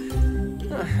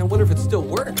 I wonder if it still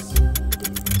works.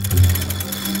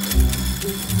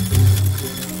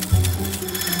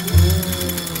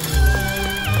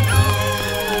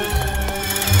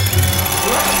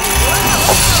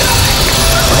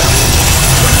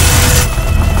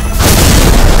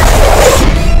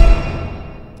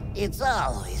 It's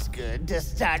always good to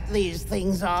start these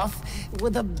things off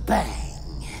with a bang.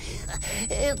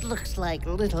 It looks like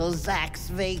little Zach's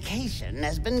vacation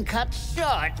has been cut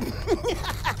short.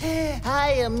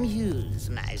 I amuse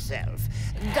myself,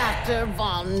 Dr.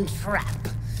 Von Trapp,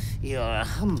 your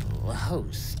humble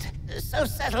host. So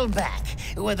settle back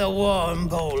with a warm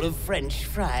bowl of French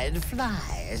fried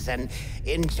flies and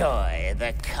enjoy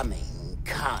the coming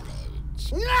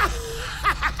carnage.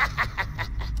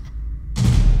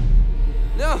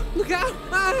 No, look out!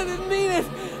 I didn't mean it!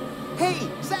 Hey,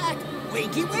 Zach!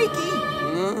 Wakey,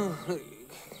 wakey!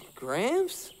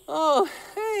 Gramps? Oh,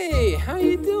 hey, how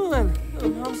you doing?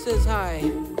 Mom says hi.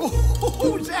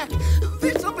 Oh, Zach,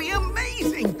 this'll be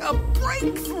amazing! A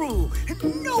breakthrough!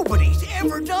 Nobody's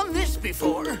ever done this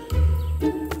before.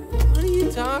 What are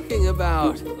you talking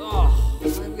about? Oh,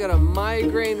 I've got a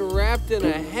migraine wrapped in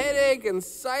a headache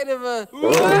inside of a...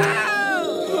 Ah!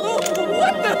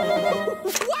 What the?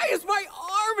 Why is my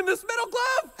arm in this metal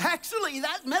glove? Actually,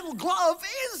 that metal glove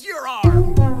is your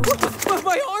arm.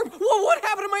 My arm? What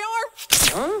happened to my arm?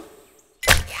 Huh?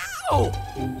 Ow!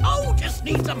 Oh, just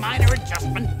needs a minor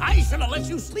adjustment. I should have let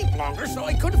you sleep longer so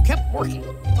I could have kept working.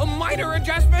 A minor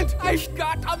adjustment? I've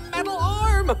got a metal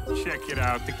arm! Check it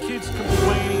out. The kid's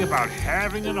complaining about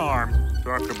having an arm.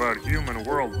 Talk about human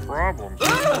world problems.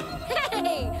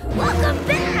 Hey, welcome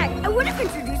back! I would have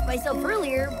introduced myself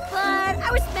earlier, but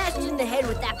I was smashed in the head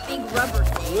with that big rubber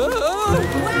thing. Wow!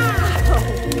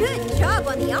 Good job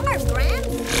on the arm, Gramps.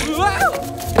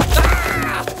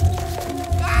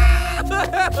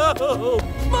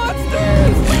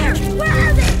 Monsters! Where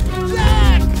are they?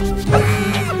 Jack!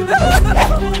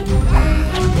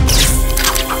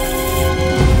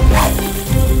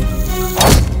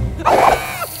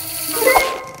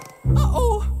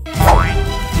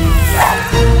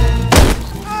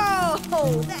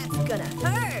 Oh, that's gonna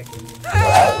hurt.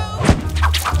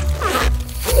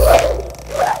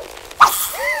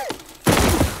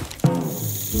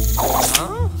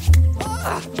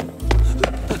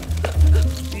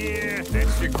 Yeah,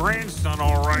 that's your grandson,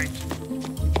 all right.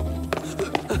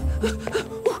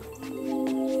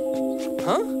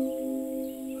 Huh?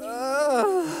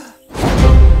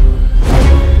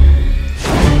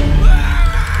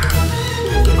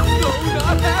 No,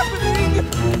 not happening!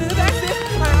 That's it!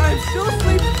 I'm still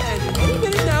asleep, and any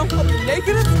minute now, I'll be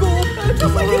naked at school,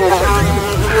 just like in the dream!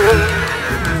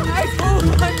 I told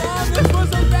my mom this was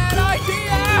a bad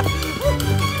idea!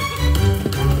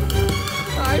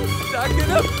 I'm stuck in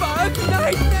a bug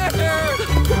nightmare!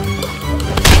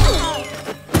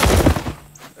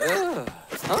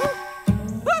 Huh?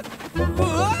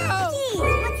 Geez,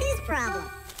 what's his problem?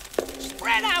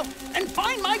 Spread out and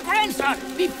find my grandson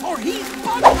before he's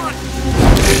bug run.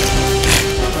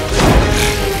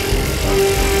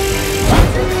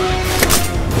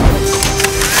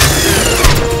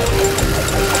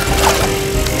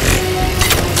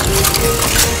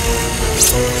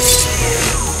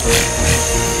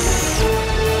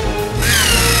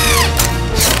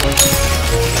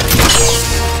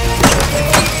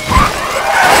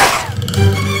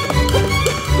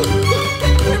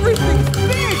 Everything's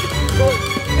big!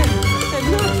 And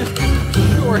not just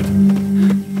short.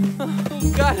 Oh,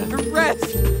 gotta rest.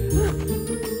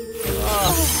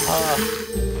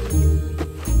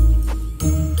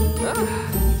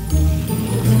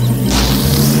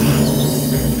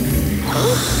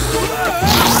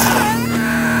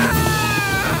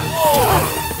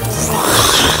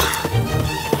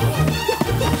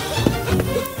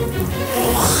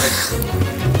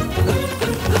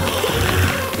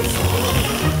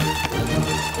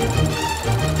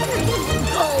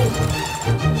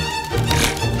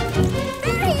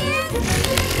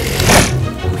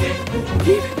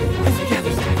 Keep it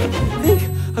together, Zach. Think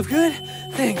of good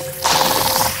things.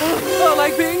 I don't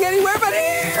like being anywhere but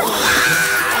here!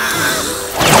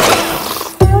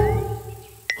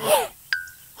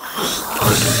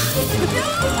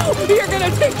 No! You're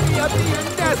gonna take me up to your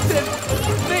nest and...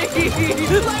 Please,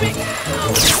 let me go!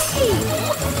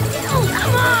 Oh,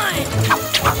 come on!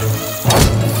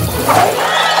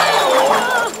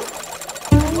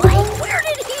 Where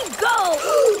did he go?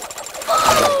 Food!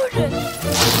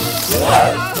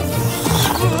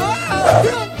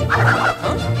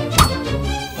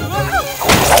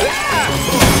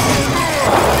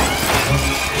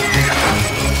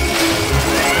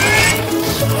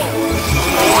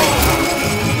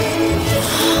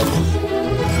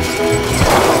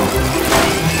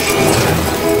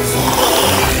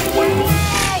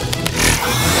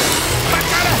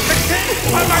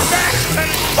 On my back!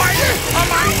 And spider on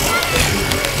my...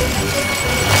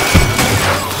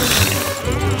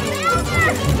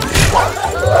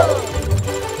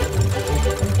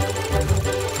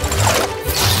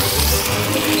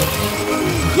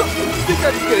 I think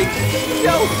I'm getting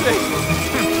shell sick.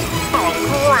 Oh,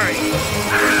 great!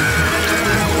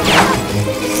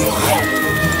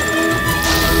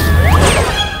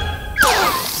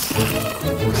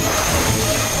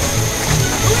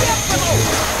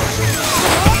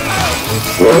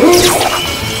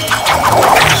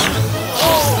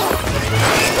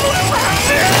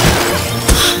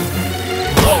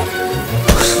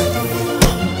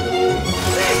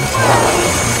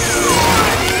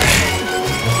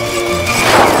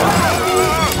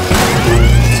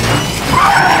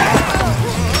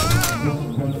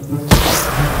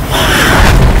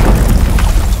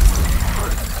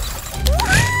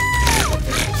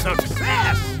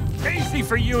 Success! Easy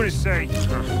for you to say.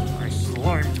 I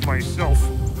slimed myself.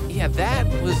 Yeah, that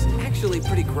was actually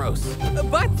pretty gross.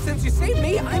 But since you saved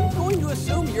me, I'm going to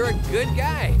assume you're a good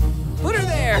guy. Put her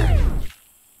there.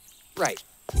 Right.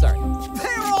 Sorry.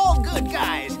 They're all good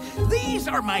guys. These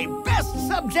are my best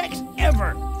subjects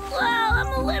ever. Well, I'm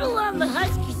a little on the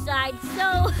husky side,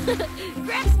 so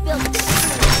Gramps built this.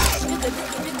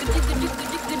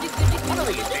 One of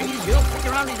these days, you'll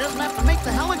figure out he doesn't have to make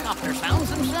the helicopter sounds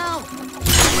himself.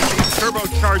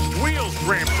 Turbocharged wheels,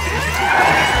 Gramps.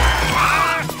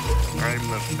 I'm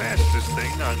the fastest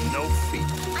thing on no feet.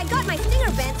 I got my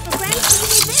stinger vents for Gramps to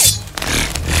give me this.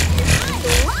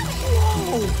 I love it.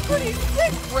 Whoa, pretty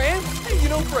sick, Gramps. Hey, you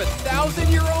know, for a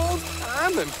 1,000-year-old,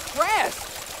 I'm impressed.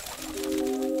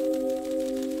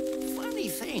 Funny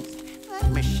thing,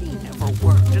 that machine never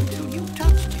worked until you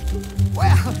touched it.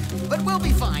 Well, but we'll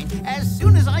be fine as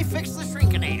soon as I fix the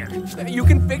shrinkinator. You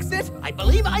can fix it? I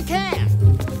believe I can.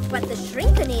 But the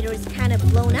shrinkinator is kind of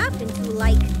blown up into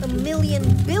like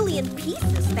 1,000,000 billion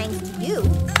pieces thanks to you.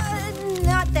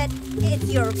 Not that it's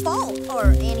your fault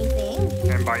or anything.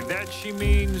 And by that she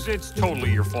means it's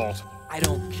totally your fault. I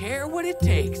don't care what it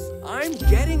takes. I'm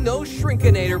getting those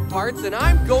shrinkinator parts and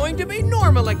I'm going to be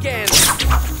normal again.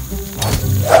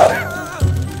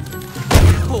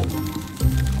 Oh.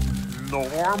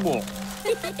 Normal.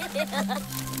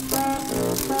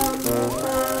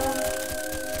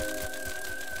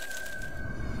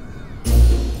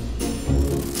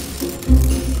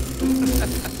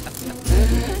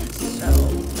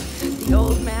 The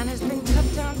old man has been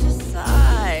cut down to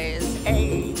size,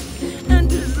 eh? And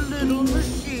his little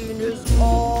machine is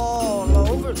all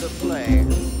over the place.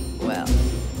 Well,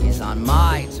 he's on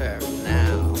my turf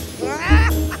now.